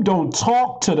Cube don't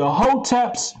talk to the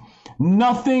Hoteps,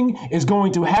 nothing is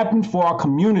going to happen for our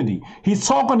community. He's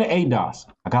talking to ADOS.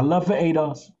 I got love for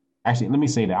ADOS. Actually, let me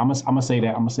say that. I'm gonna say that.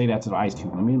 I'm gonna say that to the Ice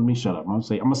Cube. Let me shut up. I'm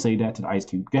gonna say that to the Ice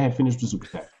Cube. Go ahead, finish the super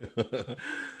chat.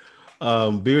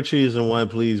 Beer, cheese, and wine,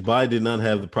 please. Biden did not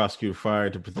have the prosecutor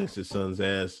fired to protect his son's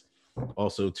ass.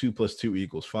 Also, 2 + 2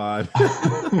 = 5.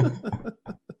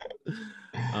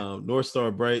 North Star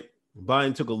Bright.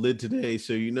 Biden took a lid today,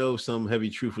 so you know some heavy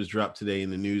truth was dropped today in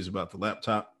the news about the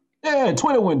laptop. Yeah,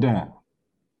 Twitter went down.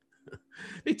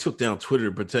 They took down Twitter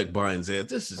to protect Biden's ass.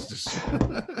 This is just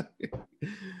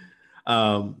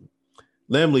Lamley,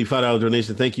 $5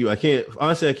 donation. Thank you. I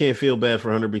can't feel bad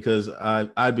for Hunter because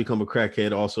I'd become a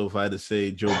crackhead also if I had to say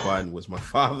Joe Biden was my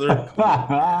father.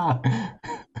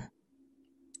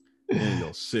 Man,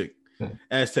 y'all sick.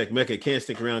 Aztec Mecca can't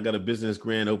stick around. Got a business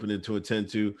grand opening to attend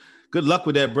to. Good luck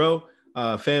with that, bro.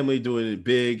 Family doing it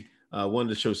big. Wanted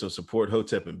to show some support.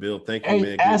 Hotep and Bill. Thank you,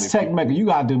 man. Aztec Mecca, you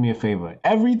gotta do me a favor.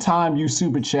 Every time you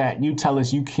super chat, you tell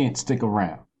us you can't stick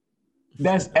around.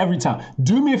 That's every time.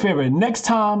 Do me a favor. Next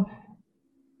time,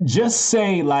 just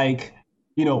say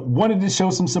wanted to show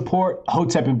some support.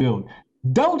 Hotep and Bill.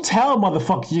 Don't tell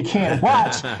motherfuckers you can't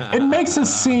watch. It makes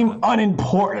us seem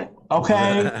unimportant.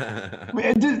 Okay,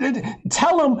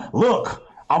 tell them, look,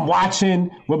 I'm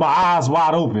watching with my eyes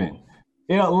wide open.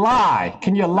 Lie.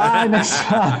 Can you lie next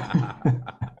time?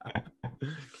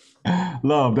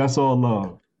 Love. That's all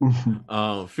love.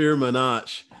 Fear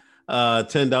Manach,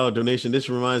 $10 donation. This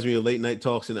reminds me of late night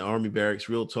talks in the Army barracks.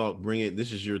 Real talk. Bring it.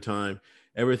 This is your time.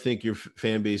 Ever think your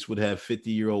fan base would have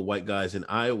 50-year-old white guys in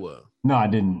Iowa? No, I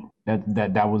didn't.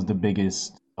 That was the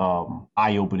biggest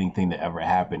eye-opening thing that ever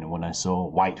happened. And when I saw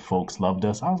white folks loved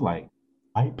us, I was like,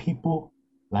 white people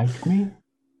like me?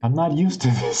 I'm not used to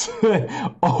this.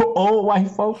 Old white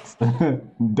folks,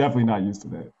 definitely not used to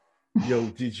that. Yo,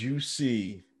 did you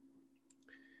see?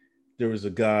 There was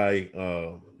a guy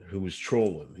who was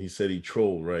trolling. He said he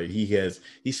trolled, right? He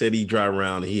said he drive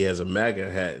around and he has a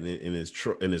MAGA hat in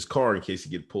his car in case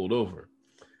he get pulled over.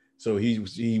 So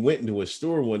he went into a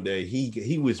store one day.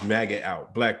 He was MAGA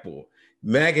out, black boy,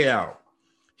 MAGA out.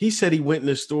 He said he went in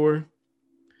the store.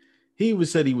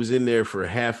 Said he was in there for a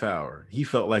half hour. He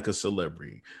felt like a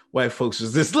celebrity. White folks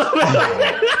was this level.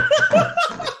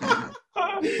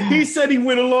 He said he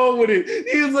went along with it.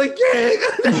 He was like, yeah.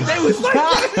 They was like,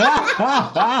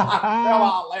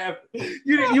 I laughing.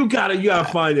 You gotta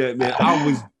find that, man. I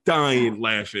was dying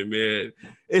laughing, man.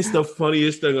 It's the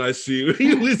funniest thing I see.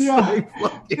 He was like,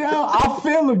 I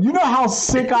feel him. You know how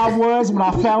sick I was when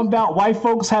I found out white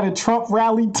folks had a Trump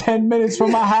rally 10 minutes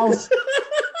from my house?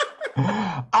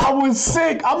 I was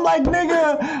sick. I'm like,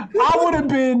 nigga, I would have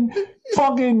been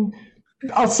fucking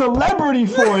a celebrity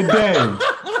for a day.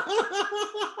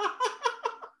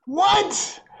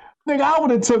 What? Nigga, I would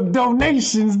have took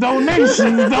donations.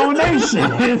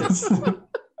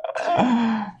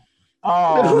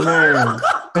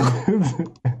 Oh,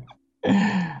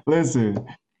 man. Listen,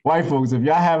 white folks, if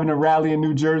y'all having a rally in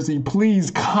New Jersey,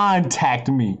 please contact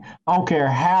me. I don't care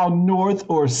how north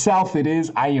or south it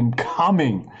is, I am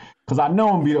coming. Because I know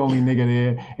I'm gonna be the only nigga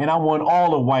there, and I want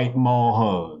all the white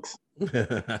mall hugs.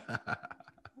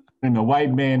 And the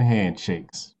white man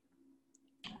handshakes.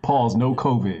 Pause, no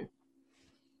COVID.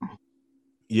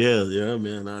 Yeah,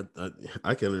 man.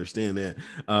 I can understand that.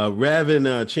 Ravin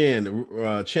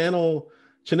Chanel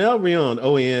Rion,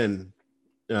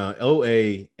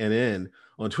 OANN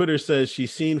on Twitter says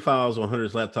she's seen files on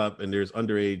Hunter's laptop and there's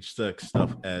underage sex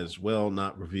stuff as well,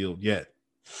 not revealed yet.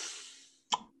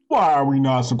 Why are we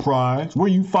not surprised? Where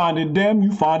you find it, them,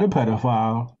 you find a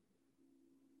pedophile.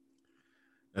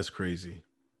 That's crazy.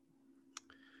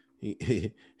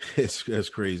 That's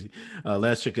crazy.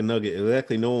 Last chicken nugget.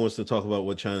 Exactly. No one wants to talk about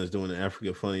what China's doing in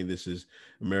Africa. Funny. This is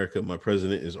America. My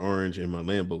president is orange and my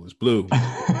Lambo is blue.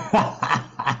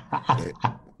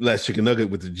 Last chicken nugget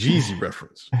with the Jeezy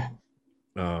reference.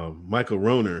 Michael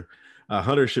Roner.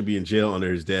 Hunter should be in jail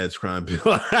under his dad's crime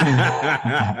bill.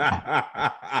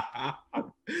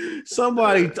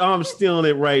 Somebody, I'm stealing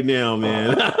it right now,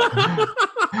 man.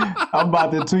 I'm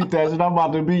about to tweet that shit. I'm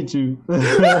about to beat you.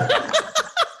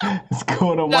 It's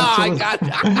going on I got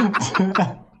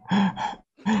that.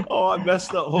 Oh, I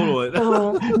messed up. Hold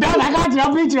on. No, I got you.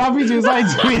 I'll beat you. It's like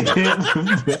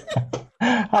tweeted.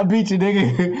 I beat you,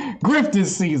 nigga. Grifting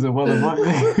season,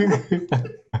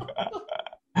 motherfucker.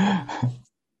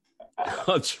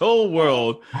 Troll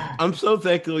world. I'm so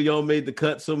thankful y'all made the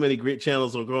cut. So many great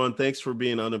channels are growing. Thanks for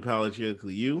being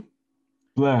unapologetically you.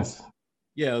 Bless.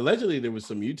 Yeah, allegedly there was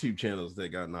some YouTube channels that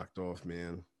got knocked off,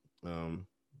 man.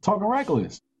 Talking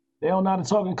reckless. They don't know how to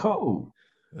talk in code.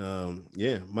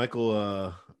 Yeah,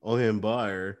 Michael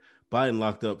Ohenbayer, Biden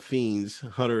locked up fiends,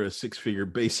 Hunter a 6-figure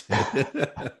base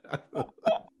head.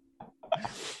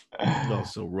 Oh,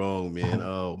 so wrong, man.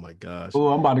 Oh my gosh. Oh,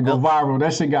 I'm about to go viral.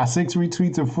 That shit got 6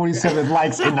 retweets and 47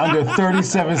 likes in under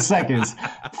 37 seconds.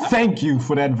 Thank you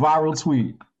for that viral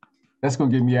tweet. That's gonna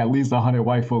give me at least 100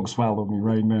 white folks follow me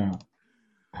right now.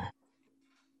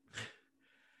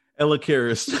 Ella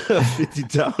Karras,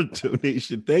 $50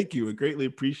 donation. Thank you. I greatly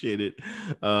appreciate it.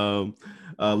 Love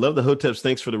the Hoteps.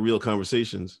 Thanks for the real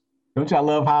conversations. Don't y'all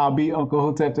love how I beat Uncle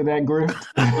Hotep to that grift?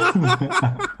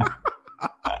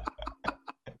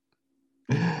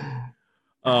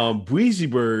 Breezy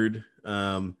Bird,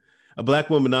 a black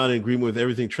woman not in agreement with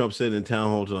everything Trump said in town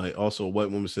hall tonight. Also, a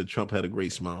white woman said Trump had a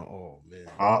great smile. Oh, man.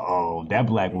 Uh-oh. That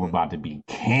black woman about to be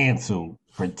canceled.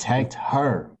 Protect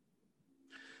her.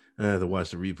 I had to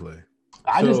watch the replay.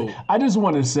 I just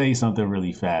want to say something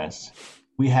really fast.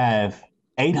 We have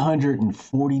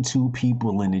 842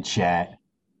 people in the chat,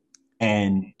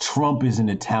 and Trump is in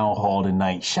the town hall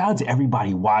tonight. Shout out to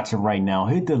everybody watching right now.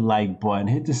 Hit the like button,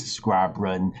 hit the subscribe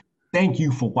button. Thank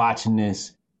you for watching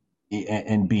this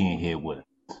and being here with us.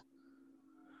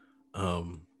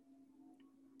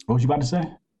 What was you about to say?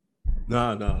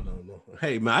 No.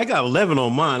 Hey, man, I got 11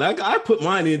 on mine. I put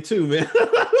mine in too, man.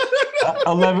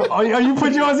 11. Oh, you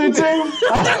put yours in too? You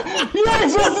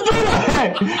ain't supposed to do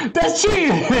that. That's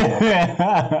cheating.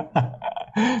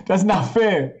 That's not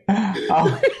fair.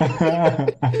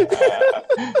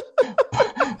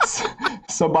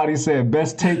 Somebody said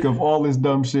best take of all this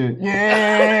dumb shit.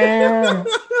 Yeah.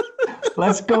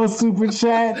 Let's go, super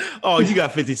chat. Oh, you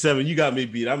got 57. You got me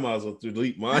beat. I might as well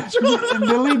delete mine.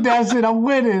 Delete that shit. I'm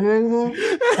with it.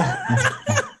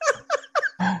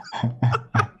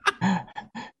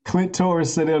 Clint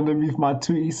Torres said underneath my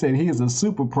tweet, he said he is a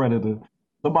super predator.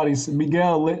 Somebody,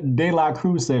 Miguel De La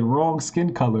Cruz said, wrong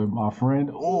skin color, my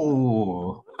friend.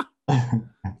 Oh.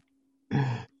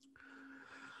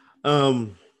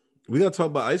 We gotta talk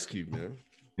about Ice Cube, man.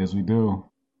 Yes, we do.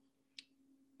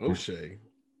 O'Shea.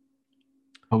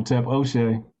 Hotep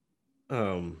O'Shea.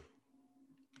 I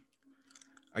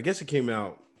guess it came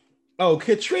out. Oh,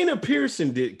 Katrina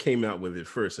Pearson came out with it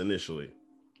first initially.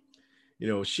 You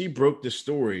know, she broke the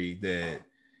story that,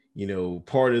 you know,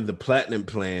 part of the Platinum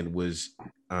Plan was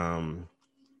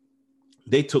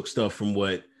they took stuff from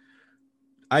what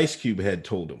Ice Cube had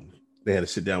told them. They had to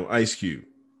sit down with Ice Cube.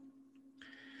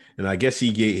 And I guess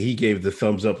he gave the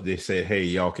thumbs up. They said, hey,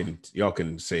 y'all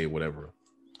can say whatever.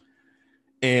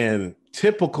 And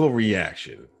typical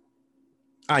reaction.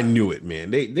 I knew it,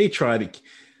 man. They tried to.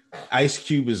 Ice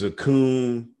Cube is a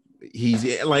coon.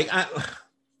 He's like,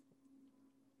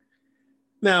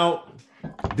 now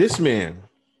this man.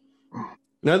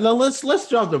 Now let's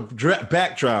drop the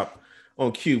backdrop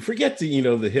on Cube. Forget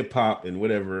the hip hop and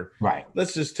whatever. Right.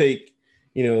 Let's just take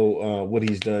what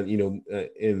he's done.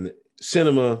 In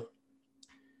cinema.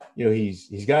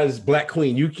 He's got his Black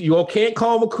Queen. You all can't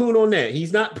call him a coon on that.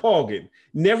 He's not pogging.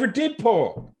 Never did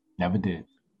pog. Never did.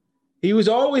 He was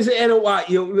always an NOI.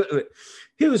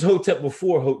 He was Hotep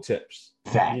before Hoteps.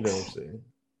 Facts. You know what I'm saying?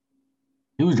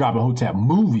 He was dropping Hotep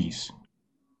movies.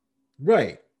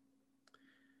 Right.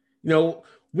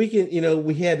 We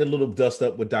had a little dust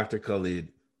up with Dr. Khalid.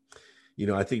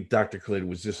 I think Dr. Khalid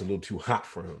was just a little too hot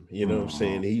for him. You know what I'm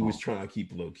saying? He was trying to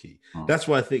keep low key. That's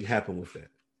what I think happened with that.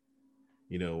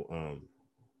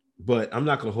 But I'm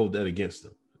not going to hold that against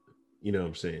him. You know what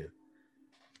I'm saying?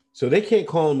 So they can't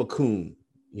call him a coon.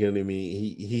 You know what I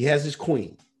mean? He has his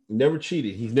queen. Never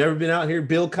cheated. He's never been out here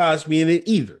Bill Cosby in it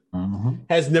either. Mm-hmm.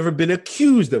 Has never been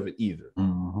accused of it either.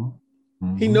 Mm-hmm.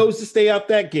 Mm-hmm. He knows to stay out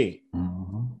that game.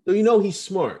 Mm-hmm. So he's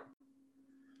smart.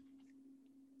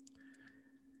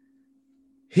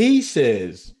 He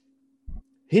says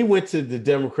he went to the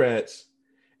Democrats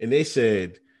and they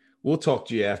said, we'll talk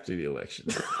to you after the election.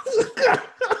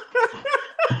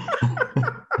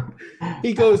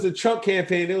 He goes to the Trump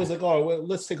campaign. It was like, oh, well,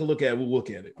 let's take a look at it. We'll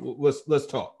look at it. Let's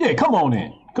talk. Yeah, come on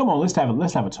in. Come on, let's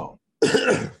have a talk.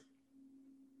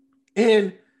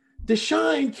 And the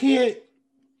Shine can't.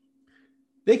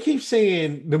 They keep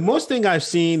saying the most thing I've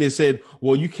seen is said,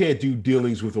 well, you can't do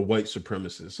dealings with a white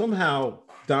supremacist. Somehow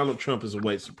Donald Trump is a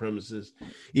white supremacist,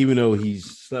 even though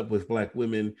he's slept with black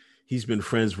women. He's been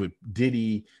friends with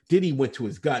Diddy. Diddy went to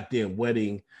his goddamn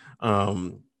wedding.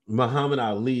 Muhammad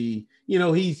Ali,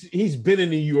 he's been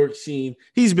in the New York scene.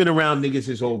 He's been around niggas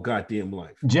his whole goddamn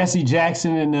life. Jesse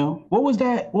Jackson and them. What was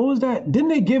that? Didn't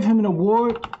they give him an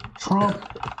award? Trump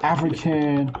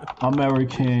African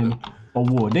American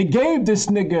Award. They gave this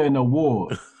nigga an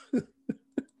award.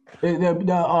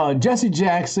 Jesse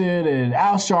Jackson and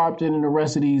Al Sharpton and the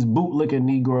rest of these bootlicking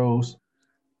Negroes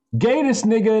gave this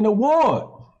nigga an award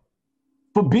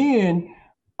for being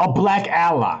a black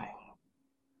ally.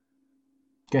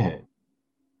 Go ahead.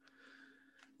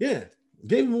 Yeah,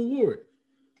 gave him an award.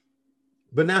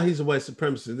 But now he's a white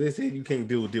supremacist. They say you can't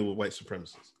deal with white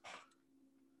supremacists.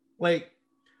 Like,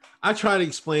 I try to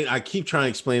explain. I keep trying to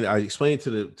explain. I explain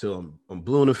it to I'm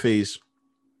blue in the face,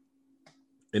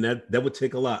 and that would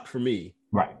take a lot for me.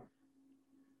 Right.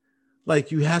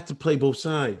 Like, you have to play both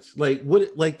sides. Like,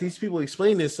 what? Like, these people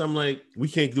explain this. I'm like, we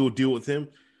can't do a deal with him.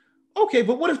 Okay,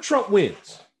 but what if Trump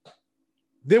wins?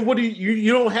 Then what do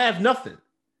you don't have nothing?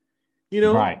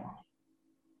 Right.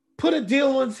 Put a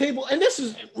deal on the table. And this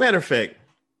is, matter of fact,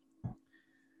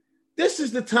 this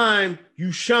is the time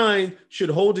you Shine should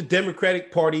hold the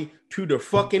Democratic Party to the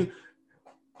fucking,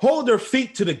 hold their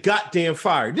feet to the goddamn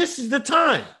fire. This is the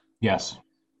time. Yes.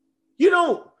 You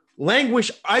don't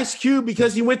languish Ice Cube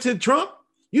because he went to Trump.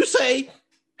 You say,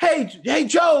 hey,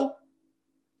 Joe,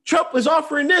 Trump is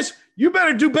offering this. You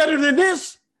better do better than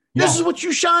this. Yeah. This is what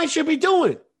you Shine should be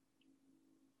doing.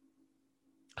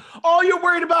 All you're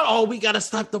worried about, we got to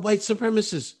stop the white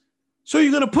supremacists. So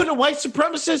you're going to put a white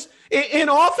supremacist in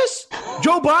office?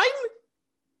 Joe Biden?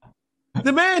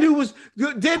 The man who what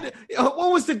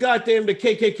was the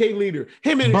KKK leader?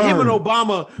 Him and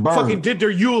Obama fucking did their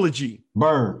eulogy.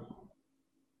 Robert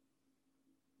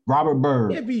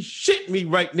Byrd. You'd be shitting me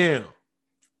right now.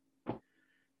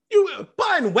 You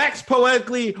Biden waxed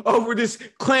poetically over this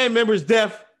Klan member's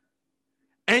death,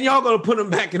 and y'all going to put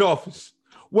him back in office.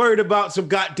 Worried about some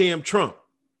goddamn Trump.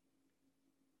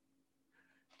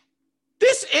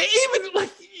 This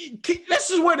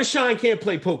is where the Shine can't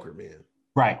play poker, man.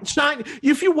 Right. Shine,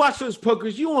 if you watch those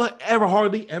pokers, you won't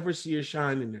hardly ever see a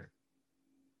Shine in there.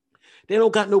 They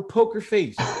don't got no poker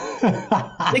face.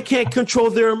 They can't control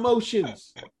their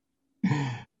emotions.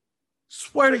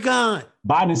 Swear to God.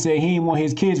 Biden said he didn't want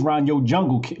his kids around your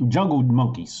jungle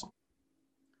monkeys.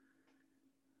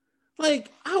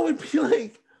 Like, I would be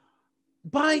like,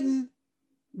 Biden,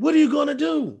 what are you going to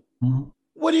do? Mm-hmm.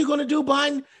 What are you going to do,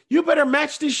 Biden? You better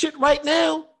match this shit right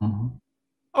now. Mm-hmm.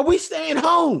 Are we staying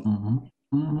home? Mm-hmm.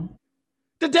 Mm-hmm.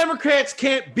 The Democrats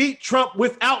can't beat Trump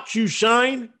without you,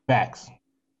 Shine. Facts.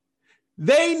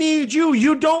 They need you.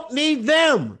 You don't need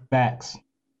them. Facts.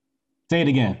 Say it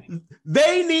again.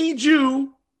 They need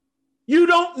you. You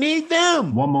don't need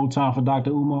them. One more time for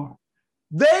Dr. Umar.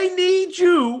 They need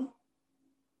you.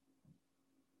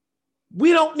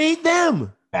 We don't need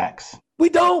them. Facts. We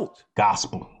don't.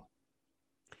 Gospel.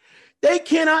 They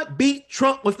cannot beat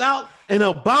Trump without an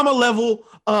Obama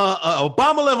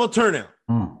level turnout.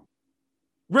 Mm.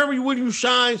 Remember when you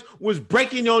Shines was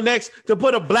breaking your necks to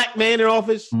put a black man in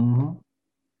office? Mm-hmm.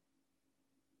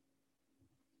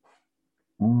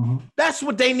 Mm-hmm. That's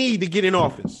what they need to get in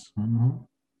office. Mm-hmm.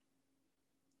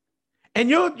 And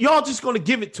y'all just gonna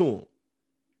give it to them.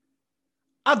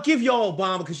 I'll give y'all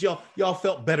Obama because y'all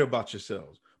felt better about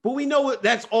yourselves. But we know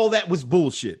that's all that was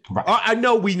bullshit. Right. I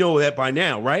know we know that by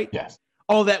now, right? Yes.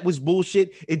 All that was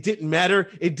bullshit. It didn't matter.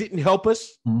 It didn't help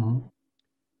us. Mm-hmm.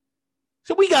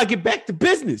 So we gotta get back to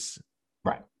business.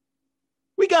 Right.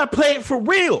 We gotta play it for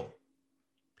real.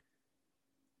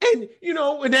 And you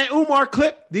know, in that Umar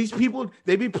clip, these people,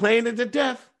 they be playing it to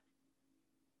death.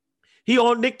 He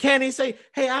on Nick Cannon say,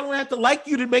 hey, I don't have to like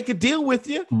you to make a deal with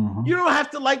you. Mm-hmm. You don't have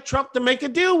to like Trump to make a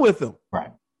deal with him.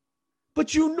 Right.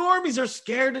 But you normies are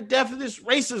scared to death of this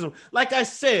racism. Like I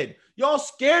said, y'all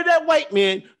scared that white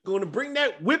man going to bring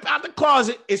that whip out the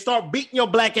closet and start beating your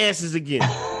black asses again.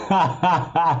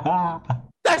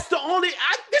 That's the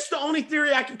only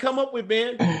theory I can come up with,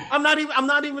 man. I'm not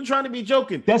even trying to be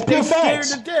joking. That's pure scared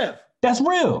facts. to death. That's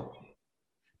real.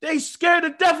 They scared to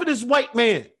death of this white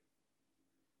man.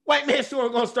 White man still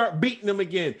going to start beating them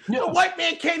again. Yeah. The white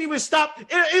man can't even stop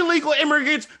illegal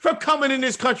immigrants from coming in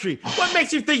this country. What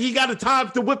makes you think he got the time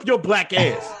to whip your black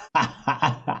ass?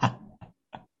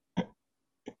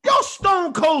 Y'all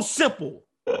stone cold simple.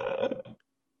 They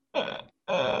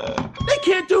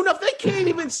can't do nothing. They can't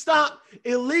even stop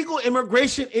illegal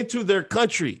immigration into their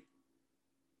country.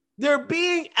 They're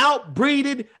being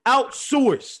outbreeded,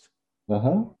 outsourced.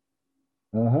 Uh-huh.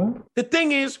 Uh-huh. The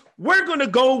thing is, we're going to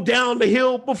go down the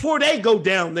hill before they go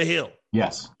down the hill.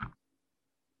 Yes.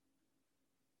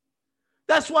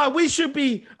 That's why we should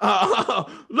be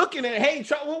looking at, hey,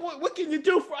 what can you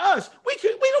do for us? We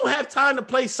don't have time to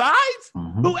play sides.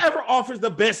 Mm-hmm. Whoever offers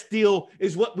the best deal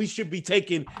is what we should be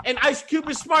taking. And Ice Cube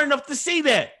is smart enough to see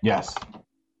that. Yes.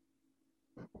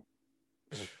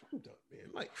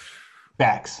 Like,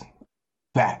 Facts.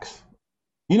 Facts.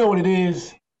 You know what it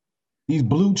is? These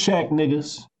blue check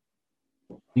niggas,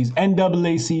 these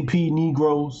NAACP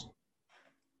Negroes,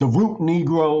 the Root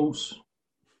Negroes,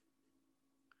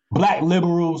 black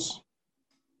liberals,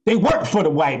 they work for the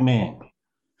white man.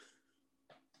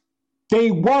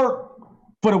 They work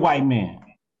for the white man.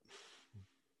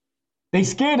 They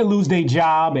scared to lose their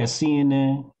job at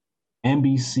CNN,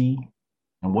 NBC,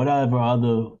 and whatever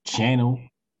other channel,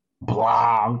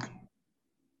 blog,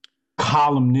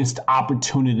 columnist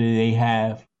opportunity they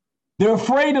have. They're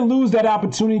afraid to lose that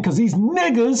opportunity because these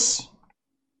niggas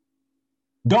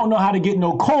don't know how to get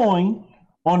no coin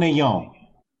on their own.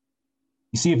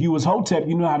 You see, if you was Hotep,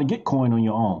 you know how to get coin on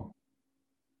your own.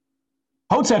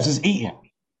 Hotep's is eating.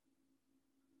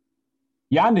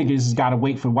 Y'all niggas just gotta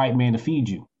wait for the white man to feed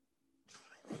you.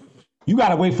 You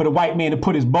gotta wait for the white man to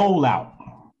put his bowl out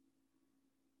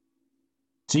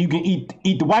so you can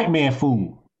eat the white man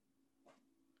food.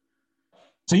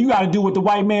 So you gotta do what the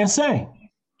white man say.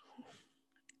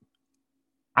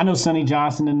 I know Sonny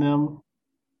Johnson and them,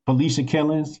 Felicia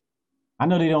Killings. I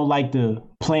know they don't like the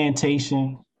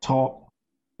plantation talk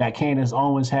that Candace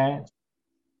Owens has.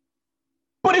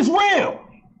 But it's real.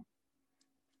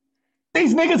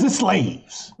 These niggas are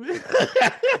slaves.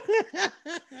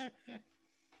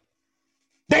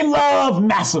 They love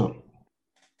Massa.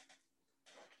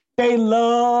 They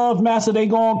love Massa. They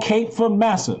go on Cape for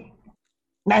Massa.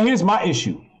 Now here's my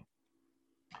issue.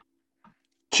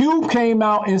 Cube came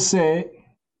out and said,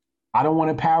 I don't want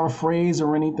to paraphrase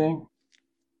or anything.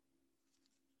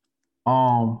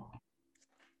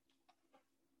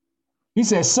 He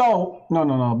said, so,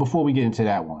 no, before we get into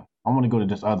that one, I want to go to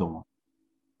this other one.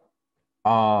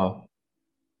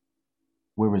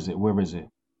 Where is it?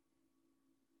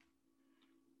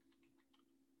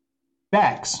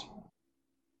 Facts.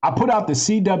 I put out the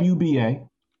CWBA,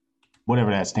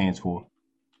 whatever that stands for.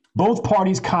 Both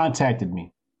parties contacted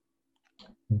me.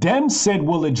 Dem said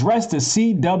we'll address the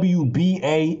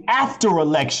CWBA after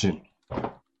election.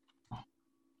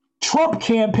 Trump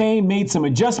campaign made some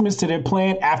adjustments to their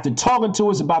plan after talking to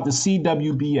us about the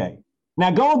CWBA.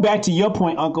 Now, going back to your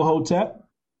point, Uncle Hotep,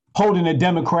 holding the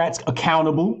Democrats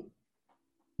accountable.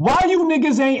 Why you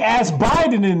niggas ain't asked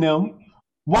Biden and them?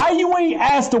 Why you ain't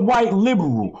asked the white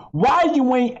liberal? Why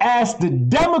you ain't asked the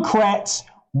Democrats?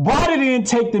 Why they didn't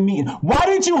take the meeting? Why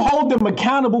did you hold them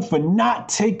accountable for not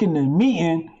taking the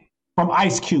meeting from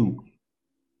Ice Cube?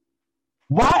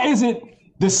 Why is it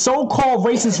the so-called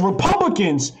racist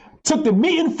Republicans took the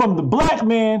meeting from the black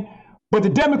man, but the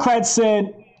Democrats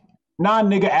said, nah,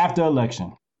 nigga, after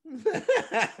election?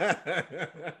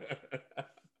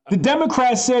 The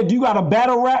Democrats said, you got a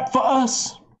battle rap for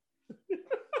us?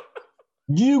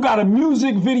 You got a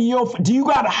music video? Do you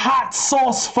got hot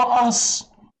sauce for us?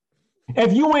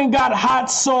 If you ain't got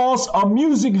hot sauce, a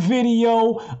music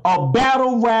video, a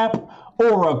battle rap,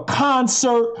 or a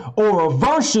concert, or a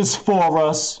versus for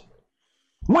us,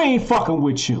 we ain't fucking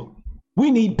with you.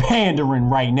 We need pandering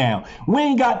right now. We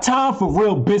ain't got time for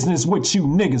real business with you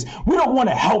niggas. We don't want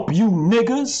to help you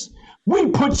niggas. We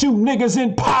put you niggas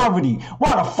in poverty.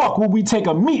 Why the fuck would we take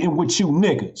a meeting with you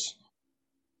niggas?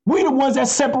 We the ones that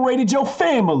separated your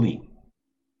family.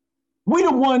 We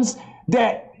the ones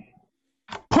that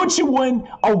put you in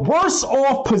a worse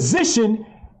off position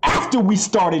after we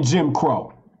started Jim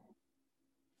Crow.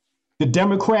 The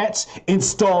Democrats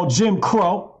installed Jim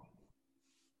Crow,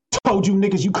 told you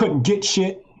niggas you couldn't get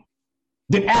shit,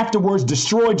 then afterwards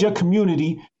destroyed your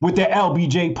community with their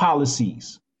LBJ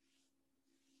policies,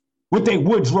 with their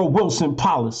Woodrow Wilson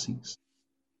policies,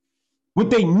 with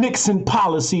their Nixon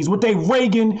policies, with their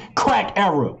Reagan crack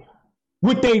era,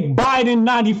 with their Biden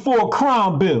 94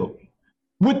 crime bill,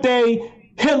 with their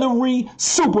Hillary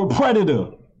super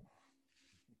predator.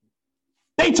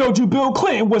 They told you Bill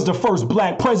Clinton was the first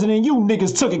black president. You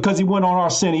niggas took it because he went on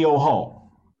Arsenio Hall.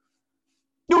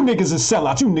 You niggas is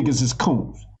sellouts. You niggas is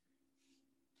coons.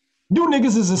 You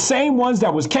niggas is the same ones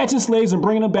that was catching slaves and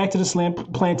bringing them back to the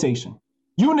plantation.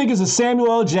 You niggas is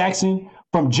Samuel L. Jackson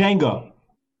from Django.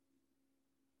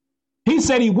 He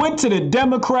said he went to the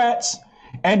Democrats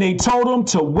and they told him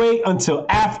to wait until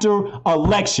after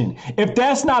election. If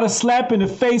that's not a slap in the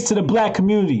face to the black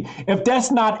community, if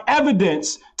that's not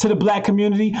evidence to the black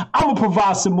community, I'm going to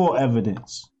provide some more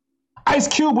evidence. Ice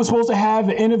Cube was supposed to have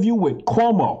an interview with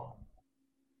Cuomo.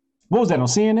 What was that, on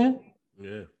CNN?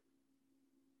 Yeah.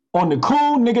 On the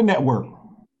Cool Nigga Network.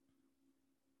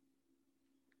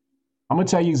 I'm going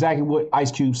to tell you exactly what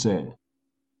Ice Cube said.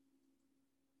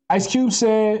 Ice Cube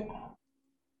said,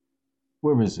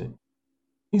 where is it?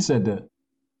 He said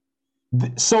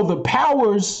that. So the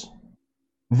powers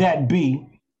that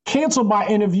be canceled my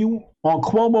interview on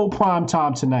Cuomo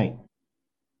Primetime tonight.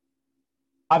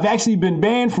 I've actually been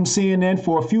banned from CNN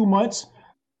for a few months,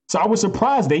 so I was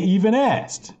surprised they even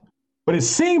asked. But it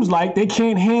seems like they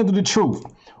can't handle the truth.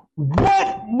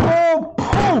 What more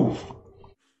proof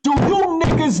do you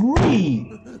niggas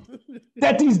need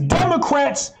that these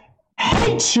Democrats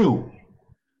hate you?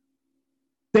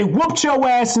 They whooped your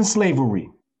ass in slavery.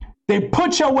 They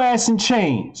put your ass in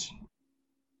chains.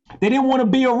 They didn't want to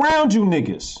be around you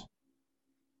niggas.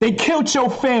 They killed your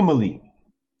family.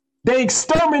 They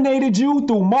exterminated you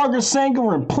through Margaret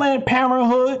Sanger and Planned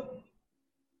Parenthood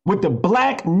with the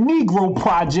Black Negro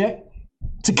Project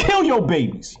to kill your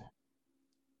babies.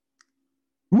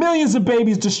 Millions of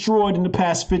babies destroyed in the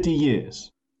past 50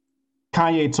 years.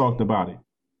 Kanye talked about it.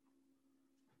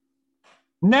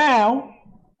 Now,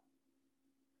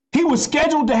 he was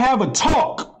scheduled to have a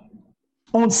talk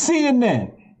on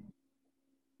CNN.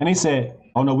 And they said,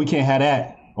 oh no, we can't have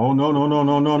that. Oh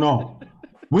no.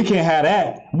 We can't have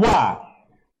that. Why?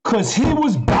 Because he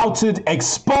was about to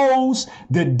expose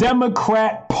the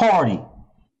Democrat Party.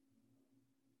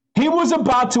 He was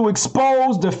about to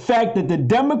expose the fact that the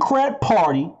Democrat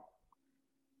Party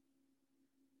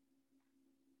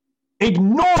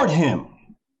ignored him,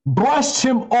 brushed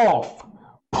him off,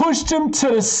 pushed him to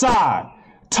the side,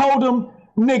 told him,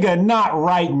 nigga, not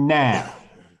right now.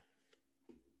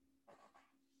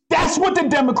 That's what the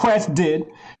Democrats did.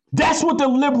 That's what the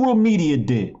liberal media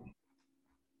did.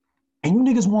 And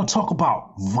you niggas want to talk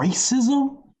about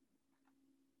racism?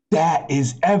 That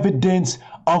is evidence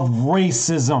of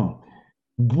racism.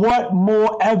 What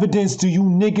more evidence do you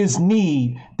niggas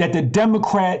need that the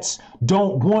Democrats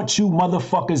don't want you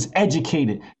motherfuckers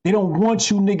educated? They don't want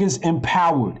you niggas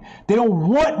empowered. They don't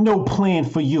want no plan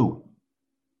for you.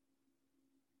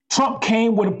 Trump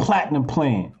came with a platinum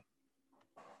plan.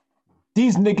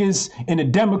 These niggas and the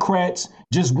Democrats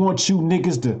just want you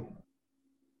niggas to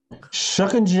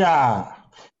shuck and jive,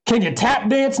 Can you tap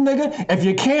dance, nigga? If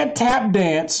you can't tap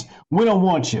dance, we don't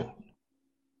want you.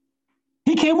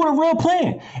 He came with a real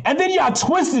plan. And then y'all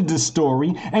twisted the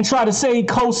story and tried to say he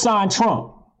co-signed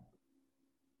Trump.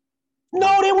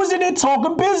 No, they was in there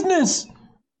talking business.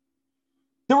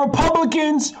 The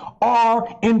Republicans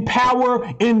are in power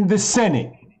in the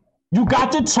Senate. You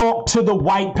got to talk to the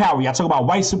white power. Y'all talk about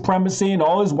white supremacy and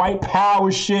all this white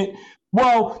power shit.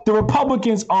 Well, the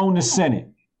Republicans own the Senate.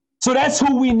 So that's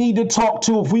who we need to talk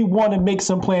to if we want to make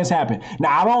some plans happen.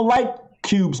 Now, I don't like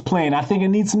Cube's plan. I think it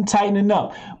needs some tightening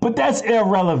up. But that's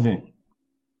irrelevant.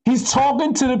 He's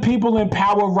talking to the people in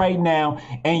power right now,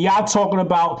 and y'all talking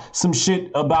about some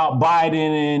shit about Biden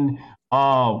and,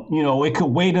 it could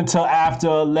wait until after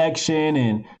election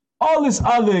and all this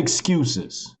other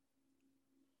excuses.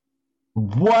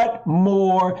 What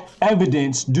more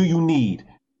evidence do you need?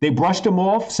 They brushed him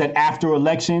off, said after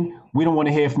election, we don't want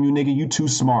to hear from you, nigga. You too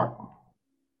smart.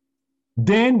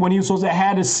 Then when he was supposed to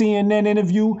have a CNN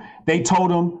interview, they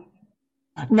told him,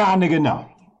 nah, nigga, no.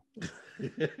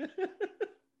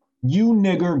 You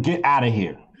nigger, get out of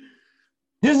here.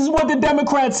 This is what the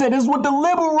Democrats said. This is what the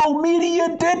liberal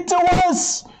media did to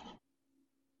us.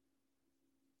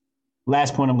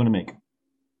 Last point I'm going to make.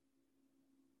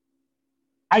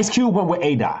 Ice Cube went with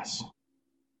ADOS.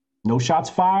 No shots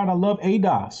fired. I love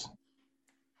ADOS.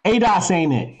 ADOS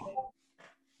ain't it.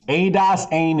 ADOS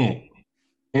ain't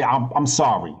it. I'm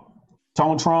sorry.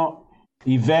 Tone Trump,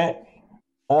 Yvette,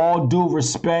 all due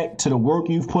respect to the work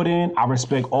you've put in. I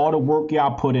respect all the work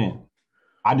y'all put in.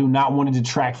 I do not want to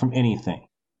detract from anything.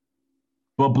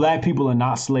 But black people are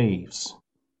not slaves.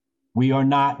 We are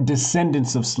not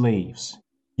descendants of slaves.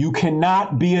 You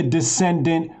cannot be a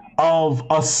descendant of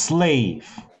a slave.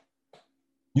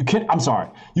 You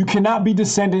cannot be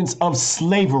descendants of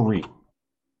slavery.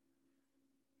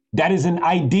 That is an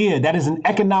idea. That is an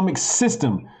economic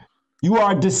system. You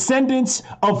are descendants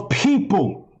of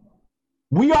people.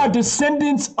 We are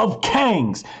descendants of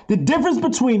kings. The difference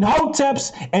between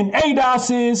Hoteps and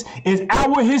ADOS is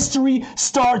our history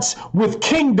starts with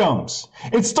kingdoms.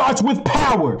 It starts with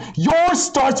power. Yours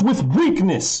starts with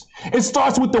weakness. It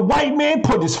starts with the white man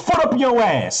putting his foot up your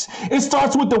ass. It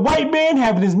starts with the white man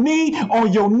having his knee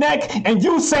on your neck and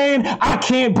you saying, I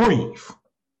can't breathe.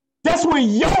 That's where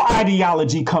your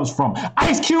ideology comes from.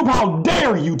 Ice Cube, how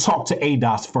dare you talk to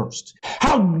ADOS first?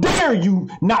 How dare you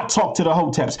not talk to the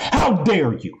Hoteps? How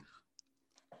dare you?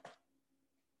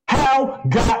 How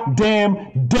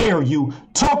goddamn dare you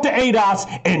talk to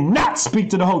ADOS and not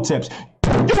speak to the Hoteps?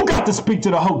 You got to speak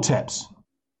to the Hoteps.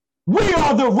 We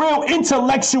are the real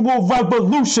intellectual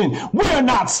revolution. We are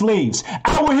not slaves.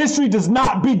 Our history does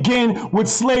not begin with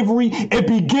slavery. It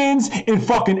begins in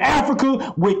fucking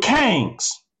Africa with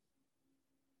kings.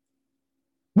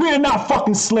 We are not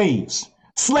fucking slaves.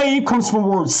 Slave comes from the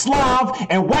word Slav,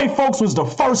 and white folks was the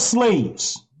first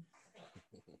slaves.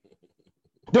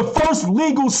 The first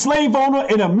legal slave owner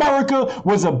in America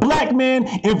was a black man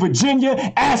in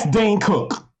Virginia. Ask Dane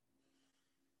Cook.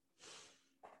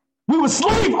 We were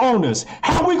slave owners.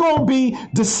 How we gonna be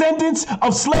descendants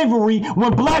of slavery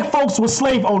when black folks were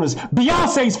slave owners?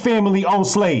 Beyonce's family owned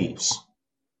slaves.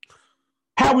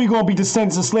 How we gonna be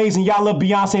descendants of slaves and y'all love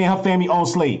Beyonce and her family owned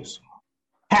slaves?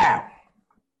 How?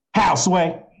 How,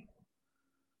 Sway?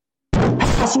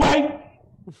 How, Sway?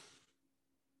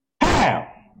 How?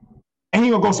 And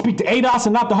he gonna go speak to ADOS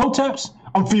and not the Hoteps?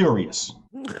 I'm furious.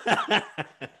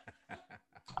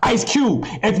 Ice Cube,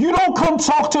 if you don't come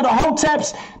talk to the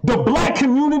Hoteps, the black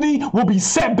community will be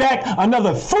set back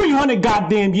another 300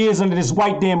 goddamn years under this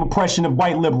white damn oppression of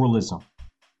white liberalism.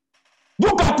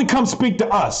 You got to come speak to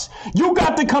us. You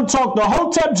got to come talk to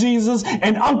Hotep Jesus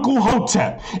and Uncle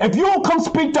Hotep. If you don't come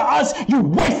speak to us, you're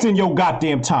wasting your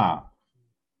goddamn time.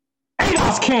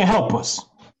 ADOS can't help us.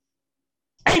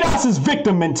 ADOS is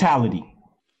victim mentality.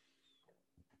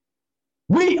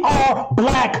 We are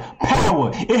black power.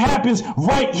 It happens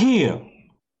right here.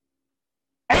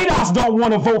 ADOS don't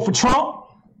want to vote for Trump.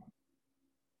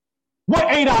 What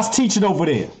ADOS teaching over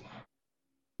there?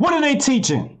 What are they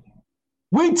teaching?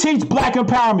 We teach black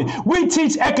empowerment. We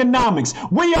teach economics.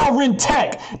 We are in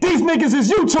tech. These niggas is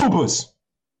YouTubers.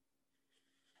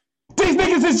 These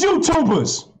niggas is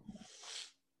YouTubers.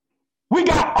 We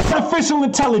got artificial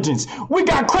intelligence. We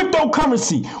got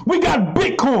cryptocurrency. We got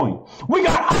Bitcoin. We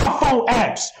got iPhone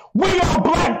apps. We are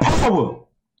black power.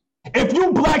 If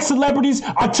you black celebrities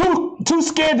are too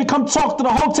scared to come talk to the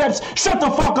Hoteps, shut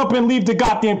the fuck up and leave the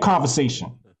goddamn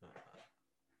conversation.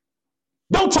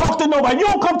 Don't talk to nobody. You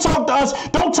don't come talk to us.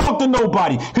 Don't talk to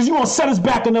nobody because you want to set us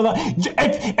back another.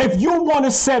 If you want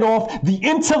to set off the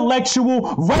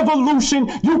intellectual revolution,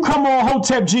 you come on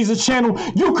Hotep Jesus channel.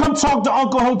 You come talk to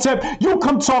Uncle Hotep. You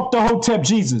come talk to Hotep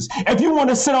Jesus. If you want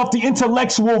to set off the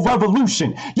intellectual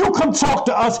revolution, you come talk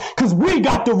to us because we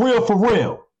got the real for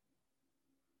real.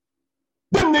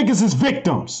 Them niggas is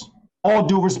victims. All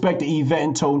due respect to Yvette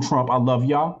and Tone Trump. I love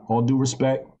y'all. All due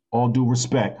respect. All due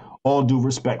respect. All due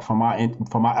respect for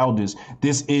my elders.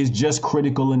 This is just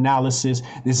critical analysis.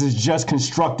 This is just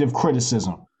constructive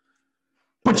criticism.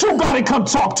 But you gotta come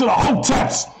talk to the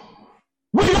Hoteps.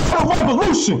 We are the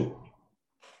revolution.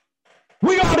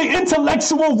 We are the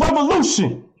intellectual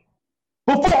revolution.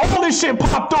 Before all this shit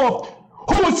popped off,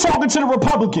 who was talking to the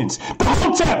Republicans? The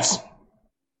Hoteps.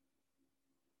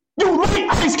 You late,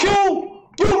 Ice Cube.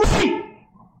 You late.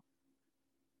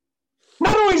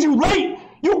 Not only is you late,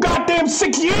 you goddamn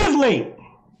 6 years late.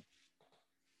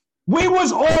 We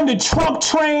was on the Trump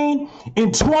train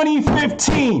in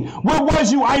 2015. Where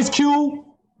was you, Ice Cube?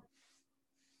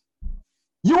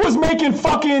 You was making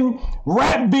fucking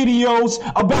rap videos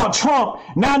about Trump.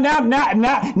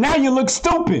 Now you look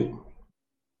stupid.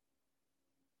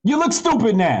 You look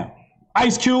stupid now,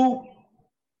 Ice Cube.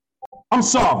 I'm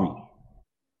sorry.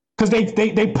 Because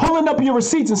they pulling up your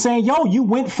receipts and saying, yo, you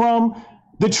went from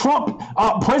the Trump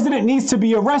president needs to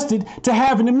be arrested to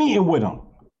having a meeting with him.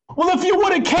 Well, if you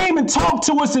would have came and talked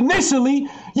to us initially,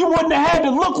 you wouldn't have had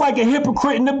to look like a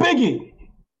hypocrite and a bigot.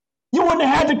 You wouldn't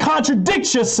have had to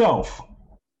contradict yourself.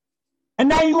 And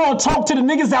now you want to talk to the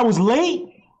niggas that was late?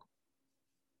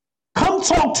 Come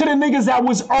talk to the niggas that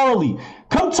was early.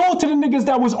 Come talk to the niggas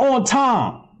that was on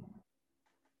time.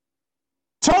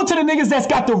 Talk to the niggas that's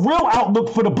got the real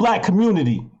outlook for the black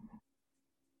community.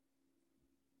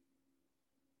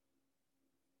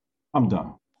 I'm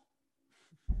done.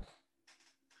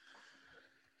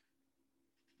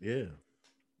 Yeah,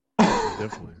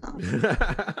 definitely.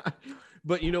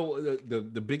 But you know,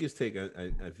 the biggest take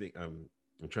I think I'm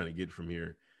trying to get from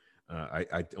here,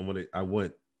 I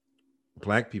want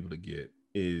black people to get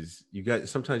is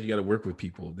sometimes you got to work with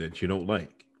people that you don't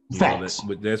like. Facts.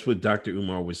 That's what Dr.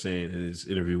 Umar was saying in his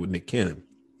interview with Nick Cannon.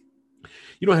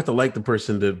 You don't have to like the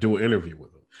person to do an interview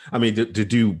with them. I mean, to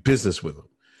do business with them.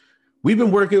 We've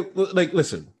been working,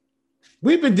 listen,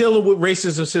 we've been dealing with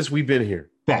racism since we've been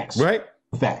here. Facts. Right?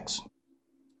 Facts.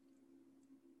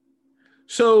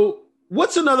 So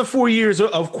what's another 4 years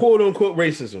of quote unquote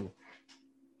racism?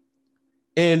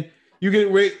 And you're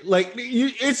getting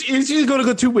it's either going to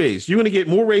go two ways. You're going to get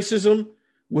more racism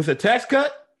with a tax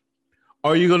cut,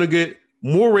 or you're going to get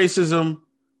more racism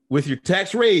with your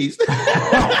tax raised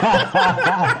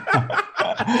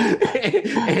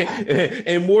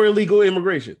and more illegal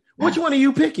immigration. Which one are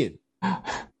you picking?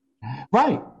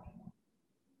 Right.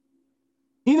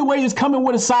 Either way, it's coming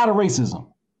with a side of racism.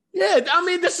 Yeah, I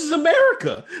mean, this is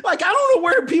America. Like, I don't know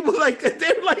where people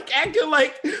they're like acting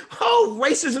like, oh,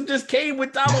 racism just came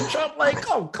with Donald Trump. Like,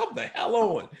 oh, come the hell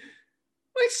on.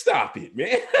 Like, stop it,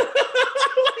 man.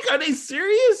 Like, are they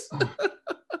serious?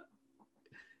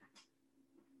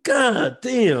 God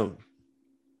damn.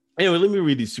 Anyway, let me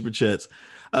read these super chats.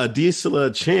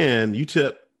 Diesela Chan,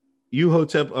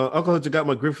 Hotep, Uncle Hotep got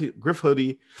my Griff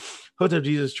hoodie. Hotep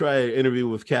Jesus tried an interview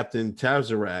with Captain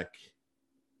Tazarak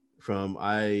from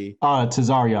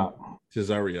Tazariak.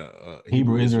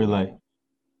 Hebrew Israelite.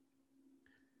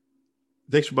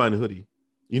 Thanks for buying the hoodie.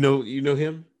 You know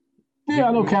him? Yeah,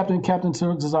 I know Captain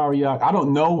Tazariak. I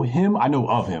don't know him. I know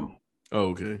of him. Oh,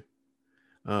 okay.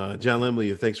 John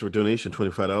Lemley, thanks for a donation,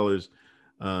 $25.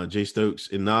 Jay Stokes,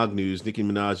 in Nog News, Nicki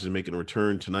Minaj is making a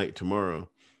return tonight, tomorrow.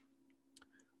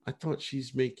 I thought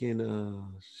she's making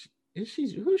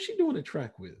who's she doing a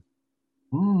track with?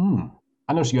 Mm-hmm.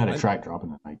 I know she got a track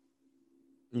dropping tonight.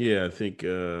 Yeah, I think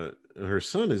her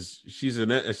son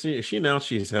she announced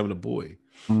she's having a boy.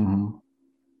 Mm-hmm.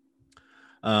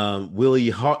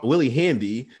 Willie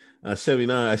Handy,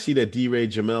 79. I see that D-Ray,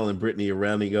 Jamel, and Brittany are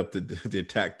rounding up the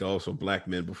attack dolls of black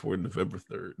men before November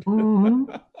 3rd.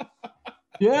 Mm-hmm.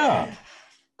 Yeah,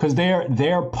 because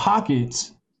their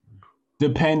pockets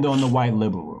depend on the white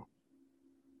liberal.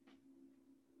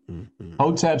 Mm-hmm.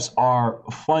 Hoteps are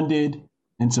funded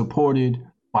and supported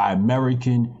by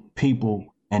American people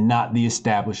and not the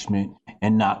establishment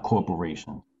and not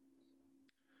corporations.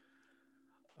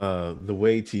 The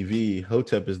Way TV,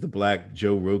 Hotep is the black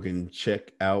Joe Rogan.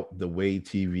 Check out the Way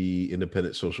TV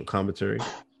independent social commentary.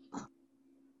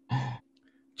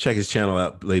 Check his channel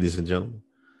out, ladies and gentlemen.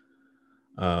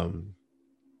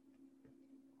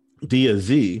 Dia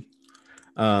Z,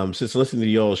 since listening to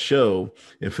y'all's show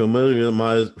and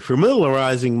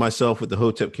familiarizing myself with the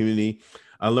Hotep community,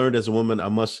 I learned as a woman,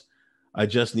 I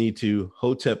just need to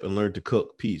hotep and learn to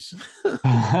cook. Peace.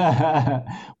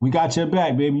 We got your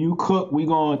back, baby. You cook, we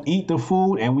gonna eat the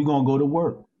food, and we gonna go to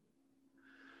work.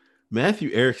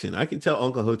 Matthew Erickson, I can tell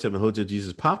Uncle Hotep and Hotep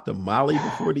Jesus popped a Molly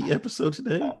before the episode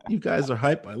today. You guys are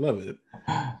hype. I love it.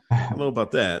 I don't know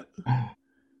about that.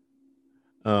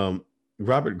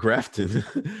 Robert Grafton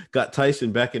got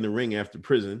Tyson back in the ring after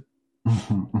prison.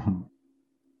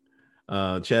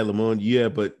 Chad Lamont, yeah,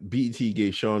 but BET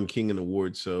gave Sean King an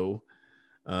award. So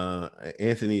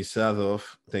Anthony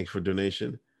Sathoff, thanks for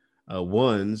donation.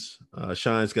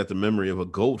 Shine's got the memory of a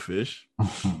goldfish.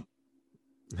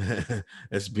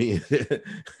 That's being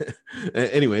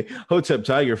anyway. Hotep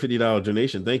Tiger, $50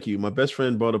 donation. Thank you. My best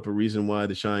friend brought up a reason why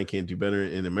the Shine can't do better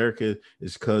in America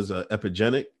is because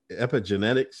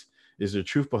epigenetics. Is there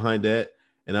truth behind that?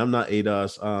 And I'm not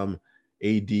ADOS.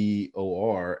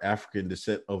 ADOR, African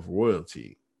descent of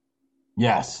royalty.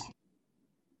 Yes,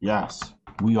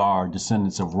 we are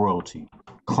descendants of royalty.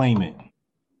 Claim it.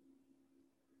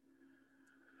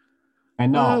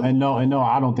 And no,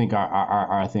 I don't think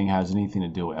our thing has anything to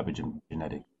do with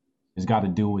epigenetic. It's got to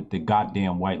do with the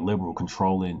goddamn white liberal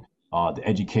controlling the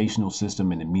educational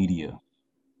system and the media,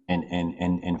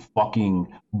 and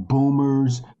fucking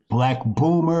boomers, black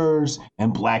boomers,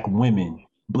 and black women.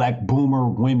 Black boomer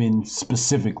women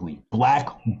specifically. Black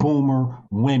boomer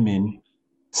women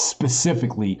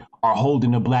specifically are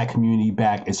holding the black community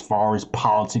back as far as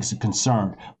politics are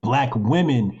concerned. Black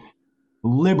women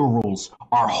liberals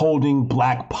are holding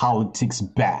black politics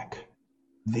back.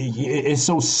 It's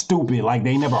so stupid. Like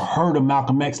they never heard of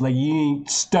Malcolm X. Like you ain't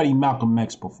studied Malcolm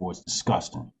X before. It's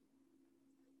disgusting.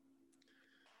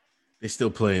 They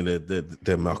still playing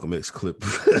that Malcolm X clip.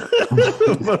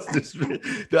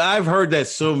 I've heard that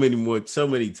so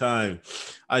many times.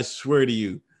 I swear to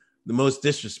you, the most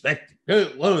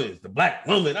disrespected woman is the black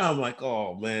woman. I'm like,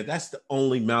 oh man, that's the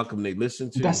only Malcolm they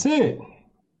listen to. That's it.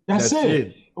 That's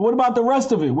it. What about the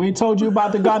rest of it? We told you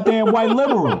about the goddamn white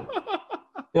liberal.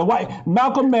 The white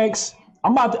Malcolm X.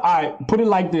 All right, put it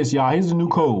like this, y'all. Here's the new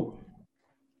code.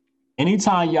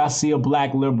 Anytime y'all see a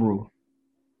black liberal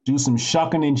do some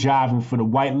shucking and jiving for the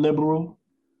white liberal,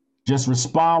 just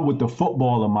respond with the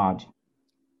football emoji.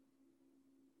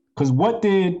 Because what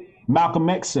did Malcolm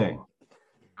X say?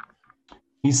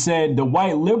 He said the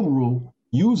white liberal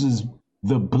uses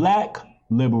the black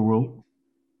liberal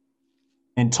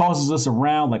and tosses us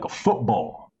around like a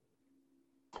football.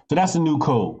 So that's the new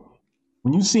code.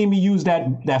 When you see me use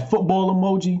that football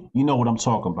emoji, you know what I'm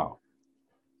talking about.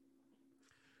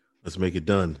 Let's make it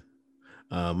done.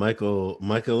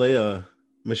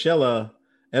 Michelle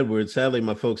Edwards. Sadly,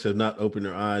 my folks have not opened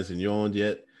their eyes and yawned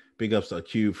yet. Big ups to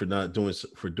Q for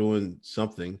doing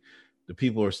something. The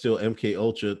people are still MK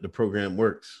Ultra. The program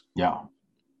works. Yeah.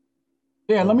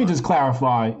 Let me just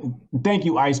clarify. Thank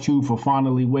you, Ice Cube, for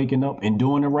finally waking up and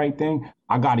doing the right thing.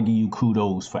 I got to give you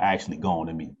kudos for actually going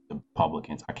to meet the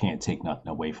Republicans. I can't take nothing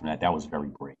away from that. That was very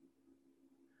great.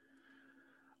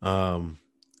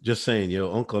 Just saying,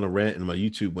 yo, Uncle on a rant and my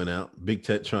YouTube went out. Big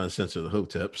Tech trying to censor the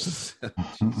Hoteps.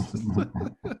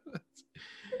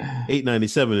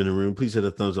 897 in the room. Please hit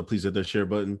a thumbs up. Please hit that share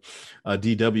button.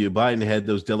 DW, Biden had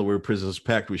those Delaware prisons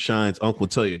packed with shines. Uncle will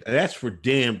tell you. That's for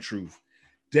damn truth.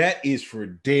 That is for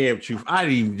damn truth. I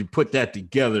didn't even put that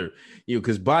together,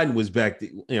 because Biden was back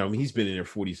there. He's been in there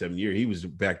 47 years. He was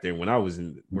back there when I was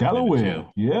in Delaware.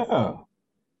 Yeah.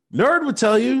 Nerd would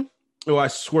tell you. Oh, I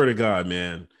swear to God,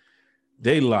 man.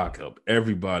 They lock up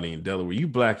everybody in Delaware. You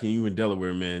black and you in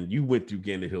Delaware, man. You went through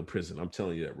Gander Hill Prison. I'm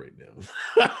telling you that right now.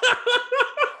 I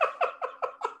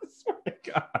swear to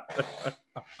God.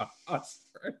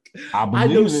 I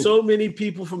know so many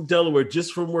people from Delaware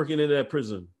just from working in that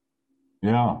prison.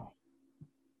 Yeah.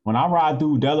 When I ride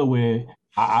through Delaware,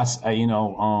 I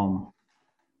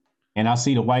and I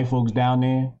see the white folks down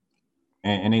there,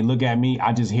 and they look at me,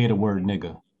 I just hear the word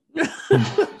nigga.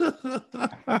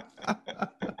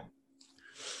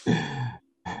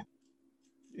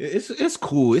 It's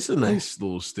cool. It's a nice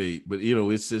little state, but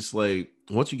it's just like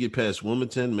once you get past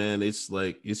Wilmington, man, it's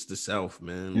like it's the South,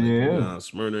 man. Like,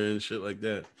 Smyrna and shit like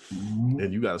that,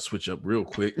 and you gotta switch up real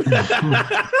quick.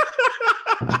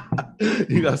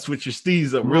 You gotta switch your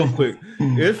steeds up real quick.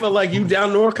 It felt like you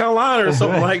down North Carolina or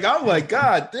something. Like I'm like,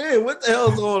 God damn, what the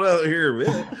hell's going on here,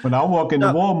 man? When I walk into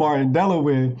Walmart in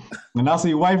Delaware and I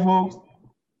see white folks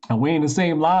and we in the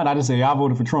same line, I just say I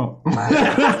voted for Trump.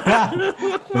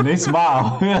 And they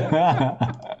smile.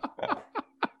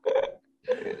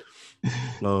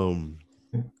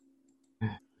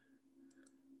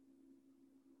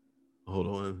 Hold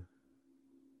on.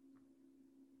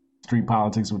 Street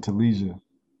politics with Talesia.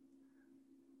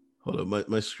 Hold on,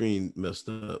 my screen messed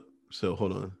up. So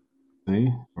hold on.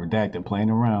 See, redacted, playing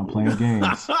around, playing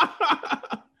games.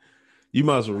 You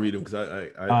might as well read them because I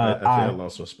think I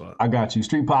lost my spot. I got you.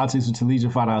 Street Politics with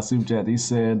Talija $5 super chat. They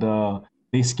said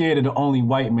they scared of the only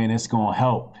white man that's gonna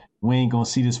help. We ain't gonna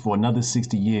see this for another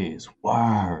 60 years.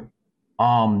 Word.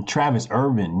 Travis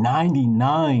Urban,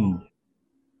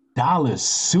 $99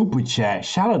 super chat.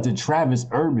 Shout out to Travis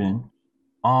Urban.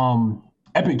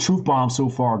 Epic truth bomb so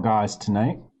far, guys,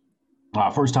 tonight.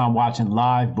 First time watching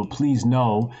live, but please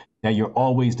know that you're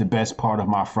always the best part of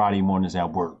my Friday mornings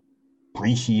at work.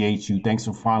 Appreciate you. Thanks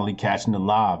for finally catching the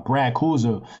live. Brad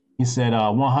Kuzer, he said,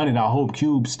 100, I hope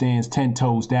Cube stands 10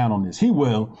 toes down on this. He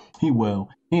will. He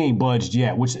ain't budged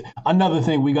yet, which another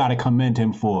thing we got to commend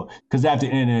him for, because after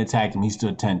the internet attacked him, he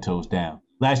stood 10 toes down.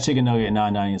 Last Chicken Nugget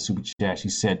 99 in super chat. She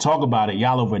said, talk about it.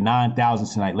 Y'all over 9,000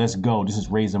 tonight. Let's go. This is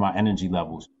raising my energy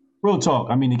levels. Real talk.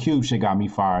 I mean, the Cube shit got me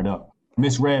fired up.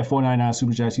 Miss Red 499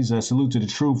 super chat. She said, salute to the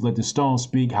truth. Let the stone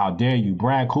speak. How dare you?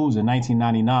 Brad Kuzer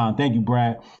 1999. Thank you,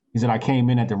 Brad. He said, I came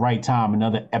in at the right time.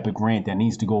 Another epic rant that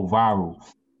needs to go viral.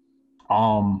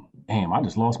 Damn, I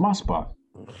just lost my spot.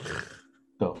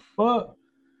 The fuck?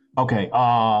 Okay,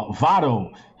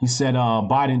 Votto, he said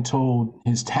Biden told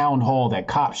his town hall that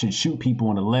cops should shoot people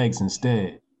in the legs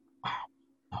instead. Wow.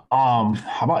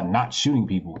 How about not shooting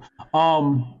people?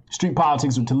 Street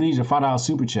Politics with Talija, $5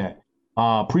 super chat.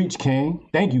 Preach King,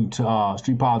 thank you to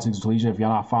Street Politics with Talija. If y'all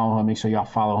not following her, make sure y'all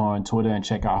follow her on Twitter and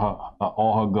check out her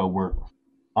all her good work.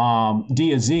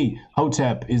 Dia Z,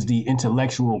 Hotep is the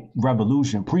intellectual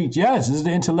revolution. Preach, yes, this is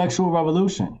the intellectual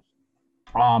revolution.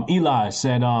 Eli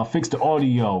said, fix the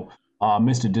audio,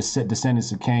 Mr.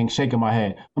 Descendants of King, shaking my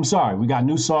head. I'm sorry, we got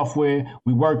new software,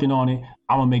 we working on it.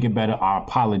 I'm gonna make it better, I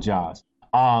apologize.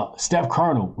 Steph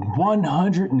Colonel,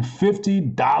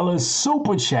 $150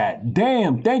 super chat.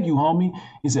 Damn, thank you, homie.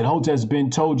 He said, Hotep's been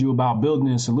told you about building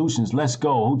and solutions. Let's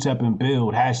go, Hotep and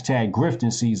build, hashtag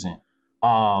grifting season.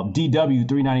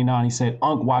 DW399, he said,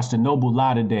 Unc watched a Noble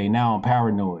Lie today, now I'm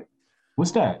paranoid.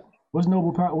 What's that? What's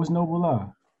Noble Lie?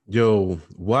 Yo,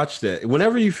 watch that.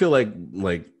 Whenever you feel like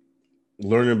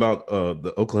learning about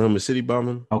the Oklahoma City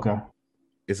bombing, okay,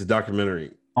 it's a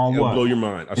documentary. On It'll what? blow your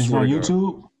mind. I it's swear on to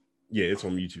YouTube? God. Yeah, it's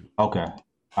on YouTube. Okay.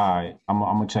 All right. I'm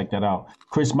gonna check that out.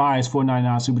 Chris Myers,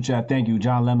 $4.99 super chat. Thank you.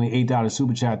 John Lemley, $8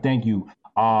 super chat. Thank you.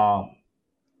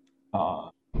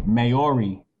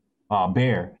 Maori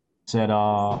Bear said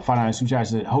 $5 super chat.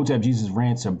 Said Hotep Jesus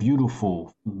rants are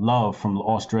beautiful. Love from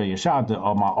Australia. Shout out to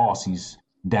my Aussies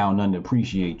down under.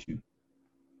 Appreciate you.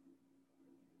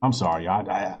 I'm sorry.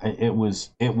 It was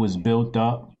built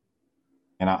up,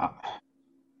 and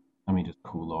let me just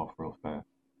cool off real fast.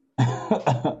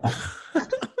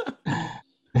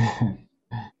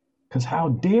 Because how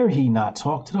dare he not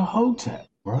talk to the Hotep,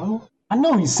 bro? I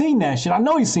know he's seen that shit. I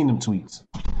know he's seen them tweets.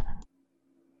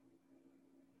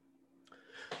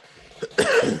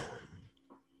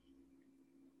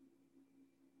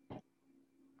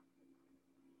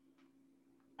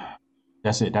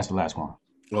 That's it. That's the last one.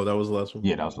 Oh, that was the last one?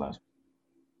 Yeah, that was the last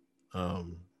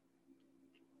one.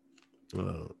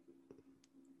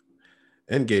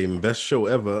 Endgame, best show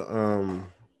ever.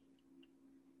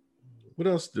 What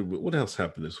else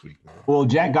happened this week, man? Well,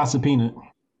 Jack got subpoenaed.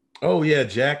 Oh yeah,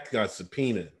 Jack got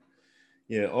subpoenaed.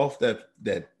 Yeah, off that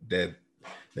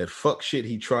fuck shit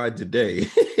he tried today.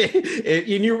 and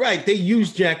you're right, they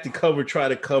used Jack to try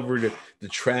to cover the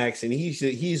tracks, and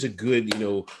he's a good,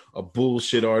 a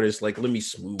bullshit artist. Like, let me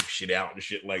smooth shit out and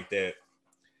shit like that.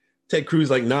 Ted Cruz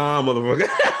like, nah, motherfucker.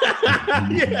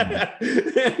 Yeah.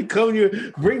 Come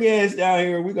here, bring your ass down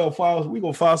here. We gonna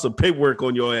file some paperwork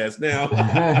on your ass now.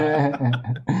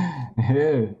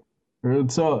 Yeah. Real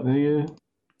talk, nigga.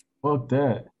 Fuck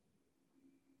that.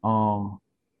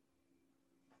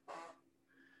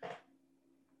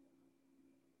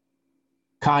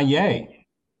 Kanye.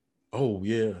 Oh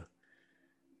yeah.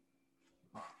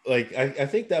 Like I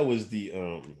think that was the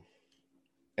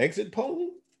exit poll.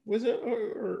 Was it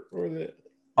or the?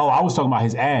 Oh, I was talking about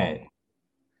his ad.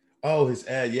 Oh, his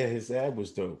ad. Yeah, his ad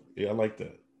was dope. Yeah, I like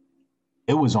that.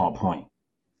 It was on point.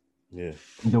 Yeah.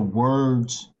 The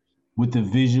words with the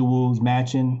visuals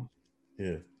matching.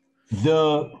 Yeah.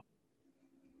 The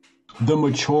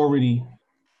maturity,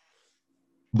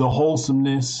 the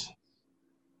wholesomeness.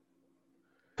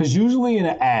 Because usually in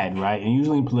an ad, right, and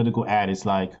usually in political ad, it's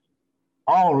like,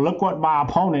 oh, look what my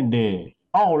opponent did.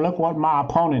 Oh, look what my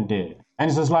opponent did. And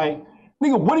it's just like,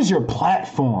 nigga, what is your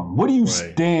platform? What do you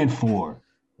stand for?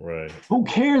 Right. Who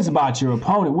cares about your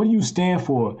opponent? What do you stand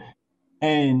for?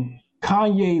 And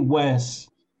Kanye West,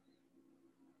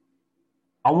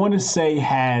 I want to say,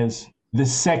 has the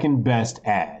second best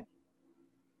ad.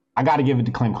 I got to give it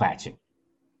to Kim Classic.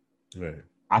 Right.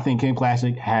 I think Kim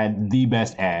Classic had the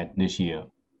best ad this year.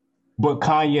 But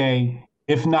Kanye,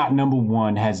 if not number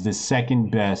one, has the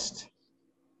second best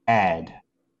ad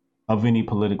of any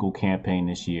political campaign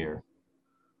this year.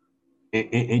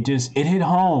 It hit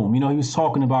home. You know, he was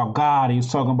talking about God. He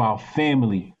was talking about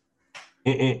family.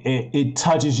 It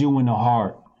touches you in the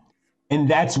heart. And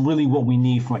that's really what we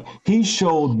need from. He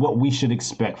showed what we should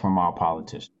expect from our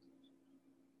politicians.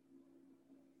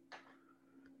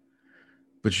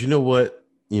 But you know what?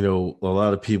 You know, a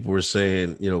lot of people were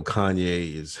saying, you know,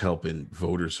 Kanye is helping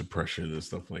voter suppression and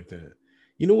stuff like that.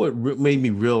 You know what made me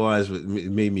realize, what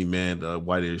made me mad,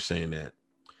 why they're saying that?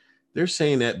 They're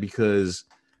saying that because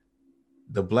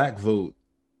the black vote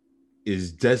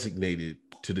is designated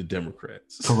to the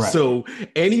Democrats. Correct. So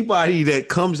anybody that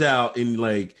comes out and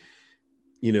like,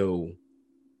 you know,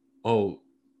 oh,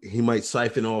 he might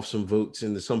siphon off some votes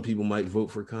and some people might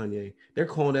vote for Kanye. They're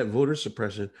calling that voter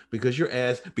suppression because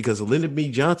because Lyndon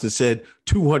B. Johnson said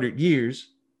 200 years,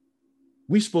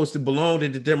 we supposed to belong to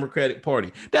the Democratic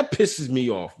Party. That pisses me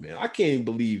off, man. I can't even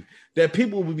believe that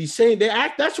people would be saying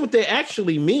that's what they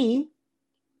actually mean.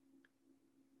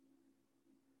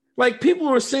 Like people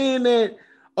are saying that,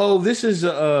 oh, this is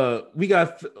we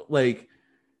got like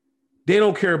they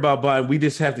don't care about Biden. We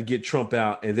just have to get Trump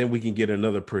out and then we can get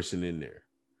another person in there.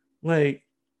 Like,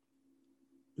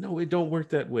 no, it don't work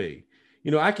that way.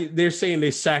 You know, they're saying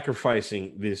they're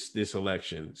sacrificing this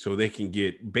election so they can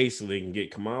get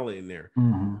Kamala in there.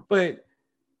 Mm-hmm. But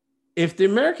if the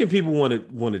American people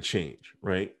want to change,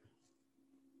 right?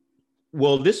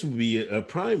 Well, this would be a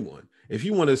prime one. If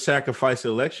you want to sacrifice the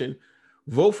election,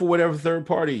 vote for whatever third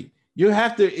party. You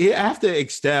have to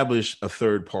establish a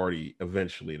third party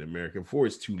eventually in America before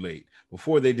it's too late.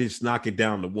 Before they just knock it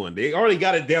down to one. They already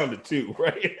got it down to two,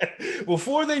 right?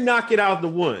 Before they knock it out to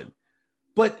one.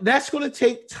 But that's going to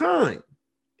take time.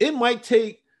 It might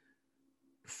take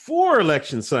 4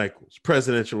 election cycles,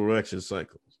 presidential election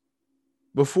cycles,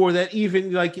 before that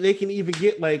even like they can even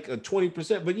get like a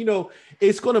 20%. But you know,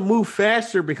 it's going to move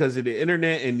faster because of the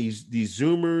internet and these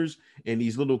Zoomers and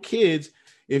these little kids.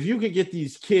 If you can get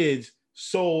these kids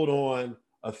sold on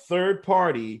a third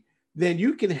party, then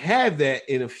you can have that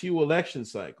in a few election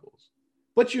cycles.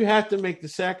 But you have to make the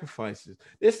sacrifices.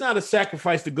 It's not a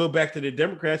sacrifice to go back to the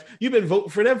Democrats. You've been voting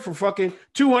for them for fucking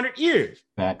 200 years.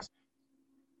 Facts.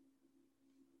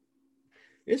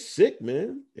 It's sick,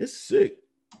 man. It's sick.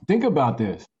 Think about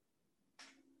this.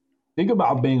 Think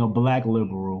about being a black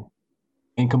liberal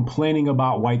and complaining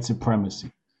about white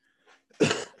supremacy.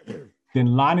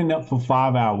 Then lining up for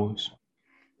 5 hours,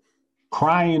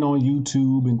 crying on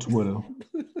YouTube and Twitter,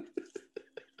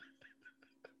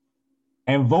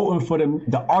 and voting for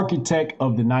the architect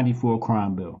of the 94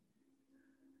 crime bill.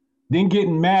 Then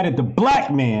getting mad at the black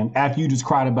man after you just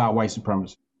cried about white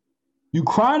supremacy. You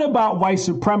crying about white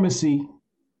supremacy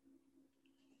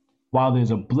while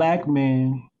there's a black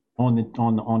man on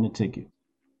the ticket.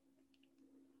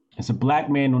 It's a black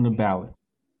man on the ballot.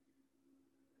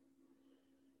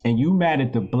 And you mad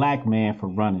at the black man for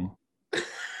running.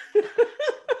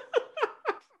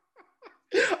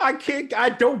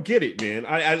 I don't get it, man.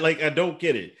 I don't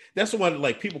get it. That's why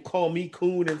like people call me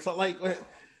coon and stuff like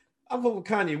I'm over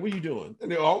Kanye. What are you doing?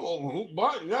 And they're all, I'm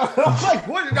like,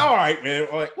 what? All right, man.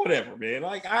 Like, whatever, man.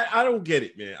 Like, I don't get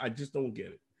it, man. I just don't get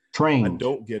it. Trained. I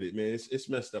don't get it, man. It's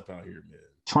messed up out here, man.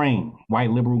 Trained. White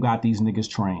liberal got these niggas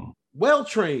trained. Well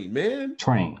trained, man.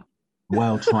 Trained.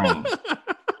 Well trained.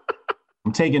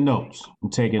 I'm taking notes.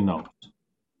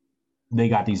 They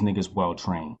got these niggas well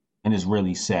trained. And it's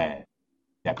really sad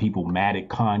that people mad at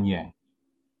Kanye,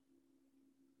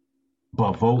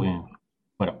 but voting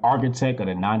for the architect of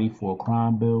the 94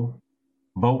 crime bill,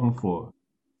 voting for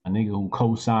a nigga who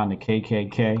co-signed the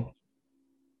KKK,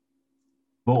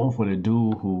 voting for the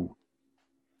dude who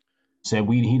said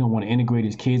he don't want to integrate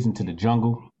his kids into the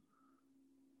jungle,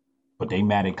 but they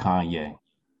mad at Kanye.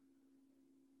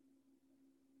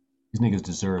 These niggas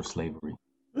deserve slavery.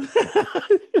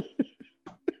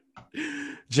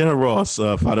 Jenna Ross,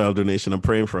 $5 donation. I'm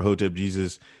praying for Hotep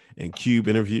Jesus and Cube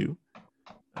interview.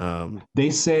 They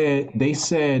said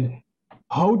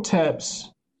Hoteps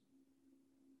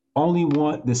only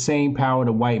want the same power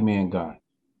the white man got.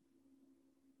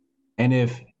 And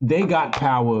if they got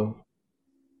power,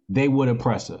 they would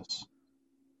oppress us.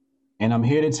 And I'm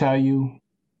here to tell you,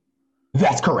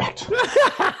 that's correct.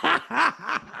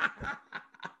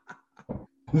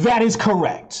 That is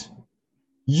correct.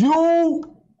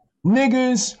 You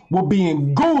niggas will be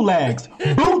in gulags,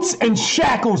 boots and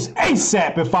shackles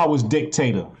ASAP if I was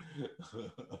dictator.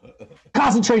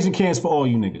 Concentration camps for all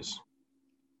you niggas.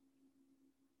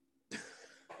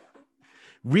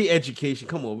 Re-education.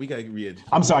 Come on, we gotta get re-education.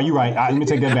 I'm sorry, you're right. Let me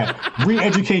take that back.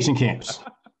 Re-education camps.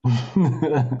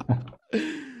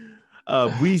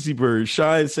 Weezy Bird,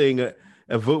 Shine saying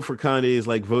a vote for Kanye is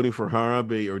like voting for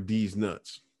Harambe or D's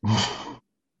nuts.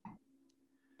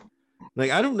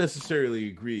 Like, I don't necessarily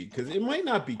agree because it might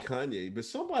not be Kanye, but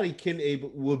somebody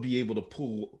will be able to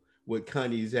pull what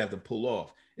Kanye's have to pull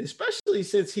off, especially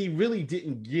since he really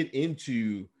didn't get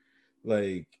into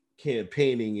like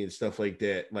campaigning and stuff like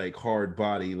that, like hard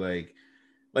body, like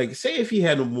say if he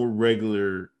had a more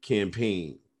regular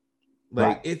campaign, like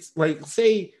Right. it's like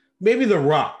say maybe The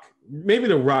Rock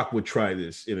would try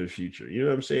this in the future. You know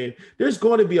what I'm saying? There's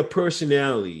going to be a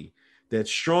personality that's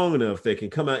strong enough that can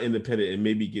come out independent and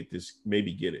maybe get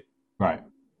it. Right.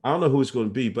 I don't know who it's going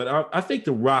to be, but I think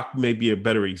The Rock may be a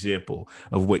better example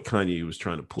of what Kanye was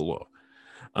trying to pull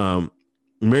off.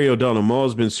 Mary O'Donnell,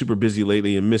 Maul's been super busy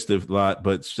lately and missed a lot,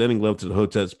 but sending love to the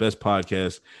Hotep's best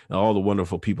podcast and all the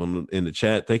wonderful people in the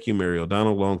chat. Thank you, Mary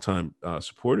O'Donnell, longtime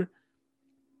supporter.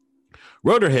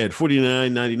 Rotorhead,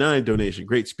 $49.99 donation.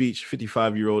 Great speech.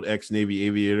 55-year-old ex-Navy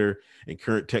aviator and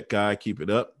current tech guy. Keep it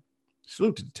up.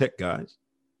 Salute to the tech guys.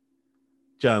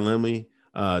 John Lemley,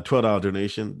 $12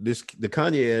 donation. The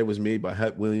Kanye ad was made by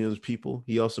Hype Williams people.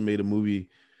 He also made a movie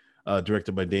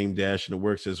directed by Dame Dash in the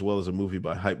works, as well as a movie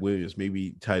by Hype Williams,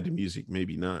 maybe tied to music,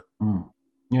 maybe not.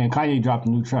 Yeah, and Kanye dropped a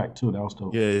new track too. That was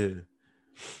dope. Yeah.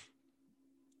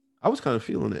 I was kind of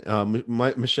feeling it.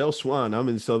 Michelle Swan, I'm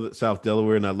in South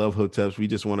Delaware, and I love Hoteps. We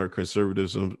just want our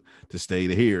conservatism to stay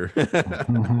here.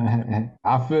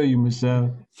 I feel you,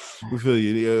 Michelle. We feel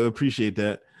you. Appreciate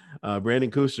that. Brandon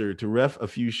Kuster, to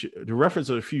reference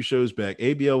a few shows back,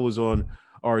 ABL was on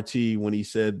RT when he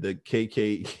said the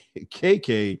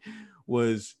KK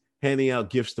was handing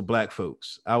out gifts to black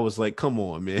folks. I was like, come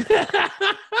on, man.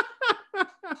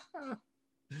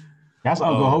 That's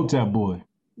Uncle Hotep boy.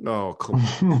 Oh, come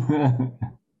on.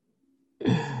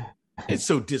 It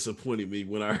so disappointed me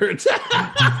when I heard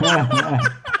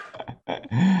that.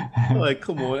 Like,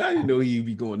 come on. I didn't know he'd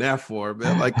be going that far,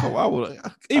 man. Like, come on.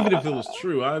 Even if it was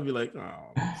true, I'd be like,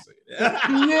 oh, don't say that.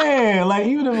 Yeah, like,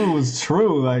 even if it was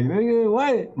true, like, nigga,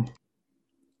 what?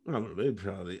 I don't know.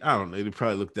 They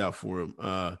probably looked out for him.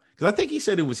 Because I think he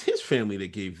said it was his family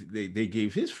that they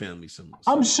gave his family some.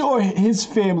 I'm sure his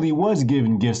family was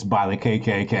given gifts by the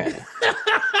KKK.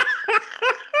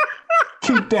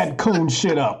 Keep that coon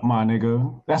shit up, my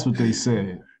nigga. That's what they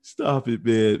said. Stop it,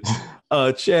 man.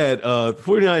 Chad,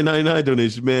 $49.99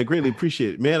 donation, man. Greatly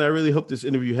appreciate it. Man, I really hope this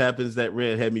interview happens. That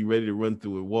rant had me ready to run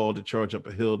through a wall to charge up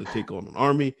a hill to take on an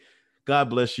army. God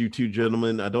bless you two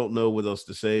gentlemen. I don't know what else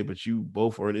to say, but you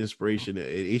both are an inspiration.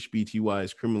 HBTY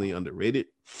is criminally underrated.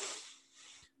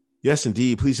 Yes,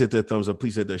 indeed. Please hit that thumbs up.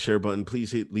 Please hit that share button.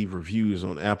 Please leave reviews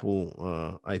on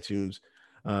Apple, iTunes.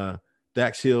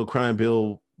 Dax Hill, crime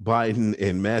bill, Biden,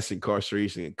 and mass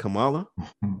incarceration in Kamala.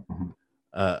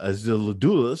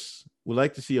 Aziladulas would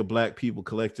like to see a black people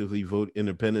collectively vote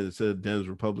independent instead of Dems,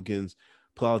 Republicans.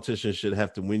 Politicians should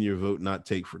have to win your vote, not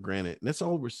take for granted. And that's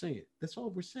all we're saying. That's all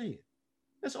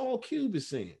Cube is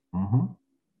saying. Mm-hmm.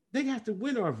 They have to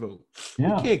win our vote.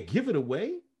 Yeah. We can't give it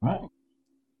away. Right.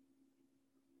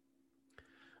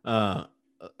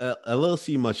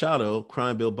 LLC Machado,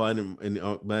 crime bill, Biden,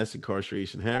 and mass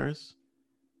incarceration, Harris.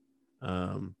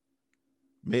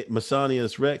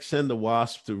 Masanias Rex, send the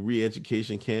WASP to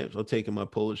re-education camps. I'm taking my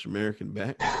Polish American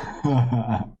back.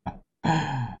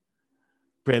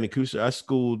 Brandon Kuster, I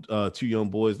schooled two young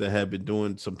boys that had been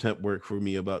doing some temp work for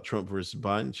me about Trump versus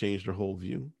Biden, changed their whole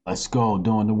view. Let's go,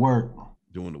 doing the work.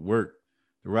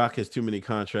 The Rock has too many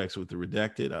contracts with the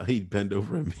redacted. He'd bend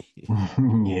over at me.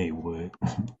 Yeah, he would.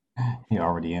 He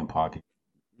already in pocket.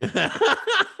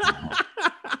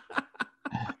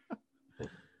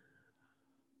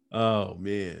 Oh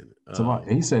man.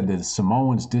 He said that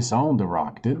Samoans disowned The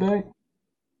Rock. Did they?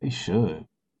 They should.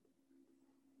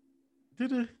 Did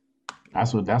they?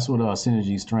 That's what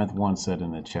Synergy Strength 1 said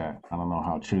in the chat. I don't know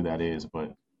how true that is,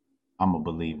 but I'm gonna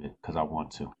believe it because I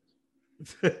want to.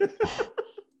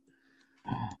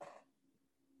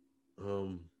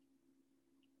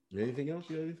 Anything else?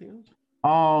 You got anything else?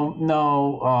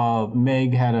 No.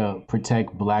 Meg had a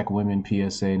protect black women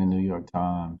PSA in the New York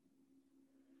Times.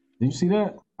 Did you see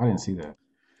that? I didn't see that.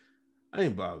 I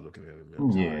ain't bother looking at it,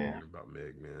 man. Yeah. About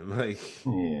Meg, man. Like,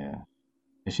 yeah.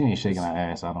 If she ain't shaking her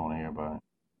ass, I don't want to hear about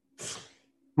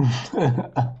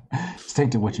it.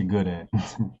 Stick to what you're good at.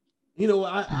 You know,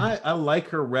 I like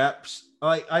her raps.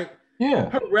 Yeah.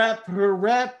 Her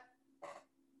rap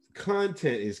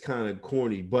content is kind of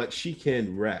corny, but she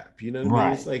can rap. You know what I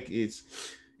mean? It's like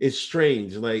it's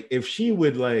strange. Like if she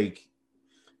would like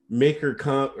make her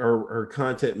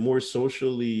content more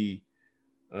socially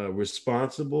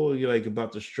responsible, you like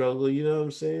about the struggle, you know what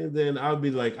I'm saying? Then I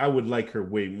would like her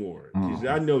way more.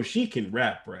 I know she can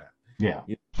rap. Yeah.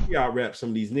 You know, she out rap some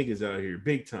of these niggas out here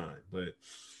big time, but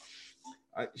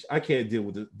I can't deal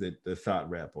with the thought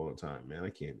rap all the time, man. I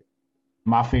can't.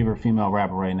 My favorite female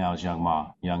rapper right now is Young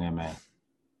M.A.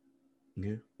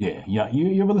 Yeah.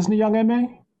 You ever listen to Young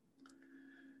M.A.?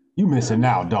 You missing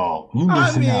out, dog. You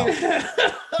missing out.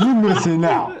 You missing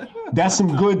out. That's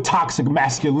some good toxic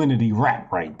masculinity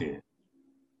rap right there.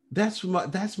 That's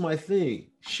my thing.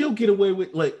 She'll get away with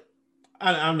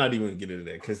I'm not even gonna get into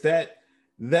that because that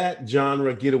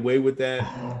genre get away with that.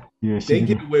 Yeah, they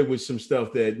get away with some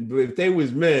stuff that if they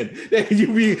was men, they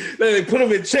put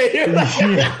them in jail.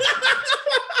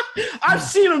 I've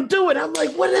seen them do it. I'm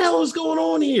like, what the hell is going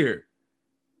on here?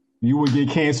 You would get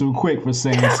canceled quick for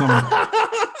saying something.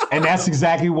 And that's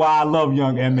exactly why I love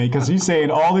Young M.A. because he's saying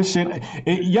all this shit.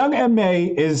 Young M.A.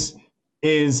 is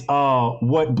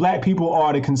what black people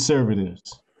are to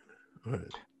conservatives. Right.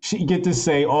 She get to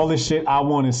say all the shit I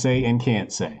want to say and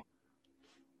can't say.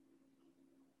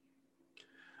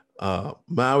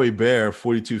 Maui Bear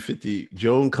 4250.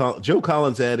 Joe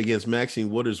Collins' ad against Maxine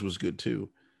Waters was good too.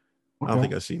 Okay. I don't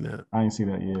think I've seen that. I didn't see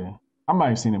that. Yeah, I might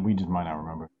have seen it. We just might not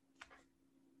remember.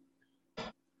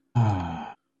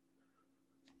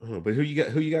 But who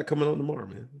you got coming on tomorrow,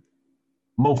 man?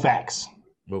 Mo Fax.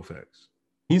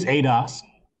 He's ADOS.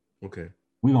 Okay.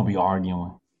 We're gonna be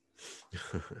arguing.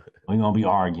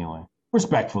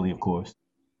 Respectfully, of course.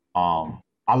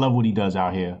 I love what he does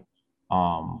out here.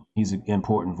 He's an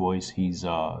important voice. He's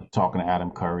talking to Adam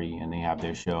Curry, and they have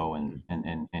their show,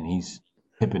 and he's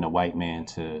hipping the white man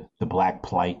to the black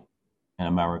plight in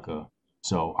America.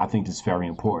 So I think it's very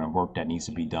important work that needs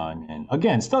to be done. And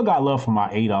again, still got love for my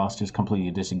ADOS, just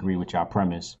completely disagree with your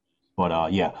premise.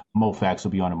 But yeah, Mo Fax will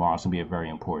be on tomorrow. It's going to be a very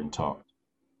important talk.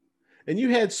 And you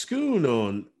had Scoon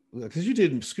on, because you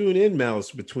did Scoon and Malice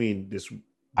between this.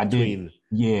 I did.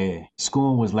 Yeah.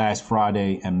 Scoon was last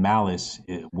Friday and Malice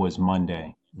was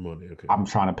Monday. Okay. I'm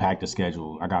trying to pack the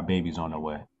schedule. I got babies on the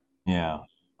way. Yeah.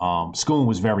 Scoon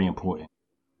was very important.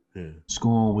 Yeah.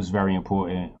 School was very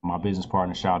important. My business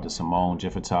partner, shout out to Simone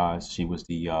Jiffitage. She was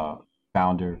the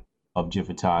founder of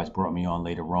Jiffitage, brought me on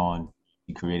later on.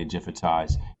 She created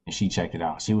Jiffitage, and she checked it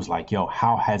out. She was like, yo,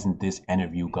 how hasn't this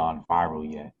interview gone viral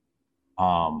yet?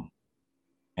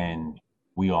 And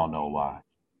we all know why.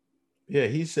 Yeah,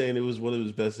 he's saying it was one of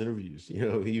his best interviews. You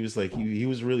know, he was like, he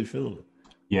was really feeling it.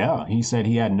 Yeah, he said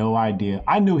he had no idea.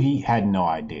 I knew he had no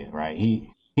idea, right?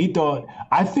 He thought,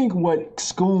 I think what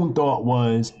Scoon thought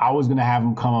was I was going to have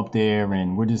him come up there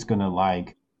and we're just going to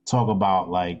like talk about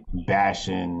like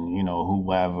bashing, you know,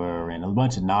 whoever and a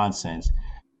bunch of nonsense.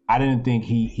 I didn't think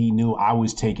he knew I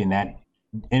was taking that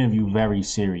interview very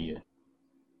serious.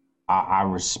 I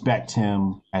respect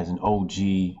him as an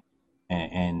OG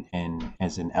and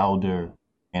as an elder,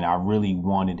 and I really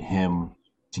wanted him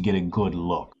to get a good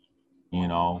look, you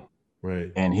know?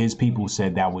 Right. And his people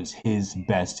said that was his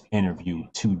best interview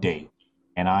to date.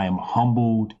 And I am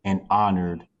humbled and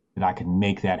honored that I could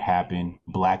make that happen.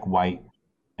 Black, white,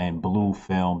 and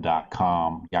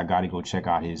bluefilm.com. Y'all got to go check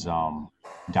out his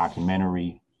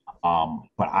documentary.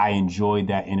 But I enjoyed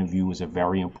that interview. It was a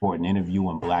very important interview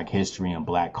in Black history and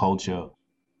Black culture.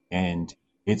 And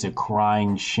it's a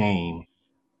crying shame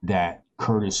that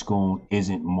Curtis Scoon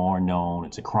isn't more known.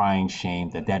 It's a crying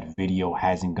shame that that video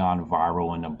hasn't gone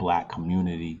viral in the Black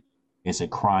community. It's a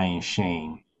crying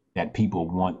shame that people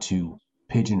want to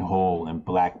pigeonhole and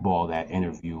blackball that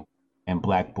interview and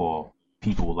blackball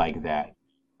people like that.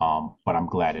 But I'm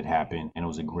glad it happened, and it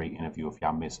was a great interview. If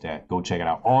y'all missed that, go check it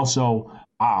out. Also,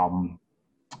 I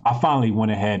finally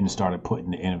went ahead and started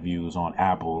putting the interviews on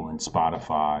Apple and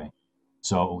Spotify.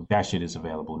 So that shit is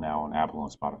available now on Apple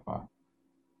and Spotify.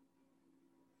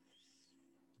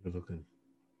 Good looking.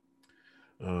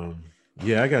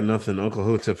 Yeah, I got nothing. Uncle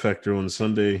Hotep Factor on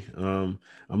Sunday. I'm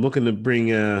looking to bring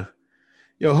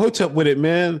Hotep with it,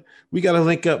 man. We got to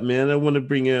link up, man. I want to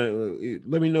bring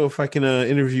let me know if I can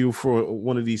interview for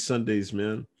one of these Sundays,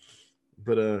 man.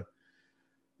 But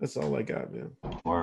that's all I got, man.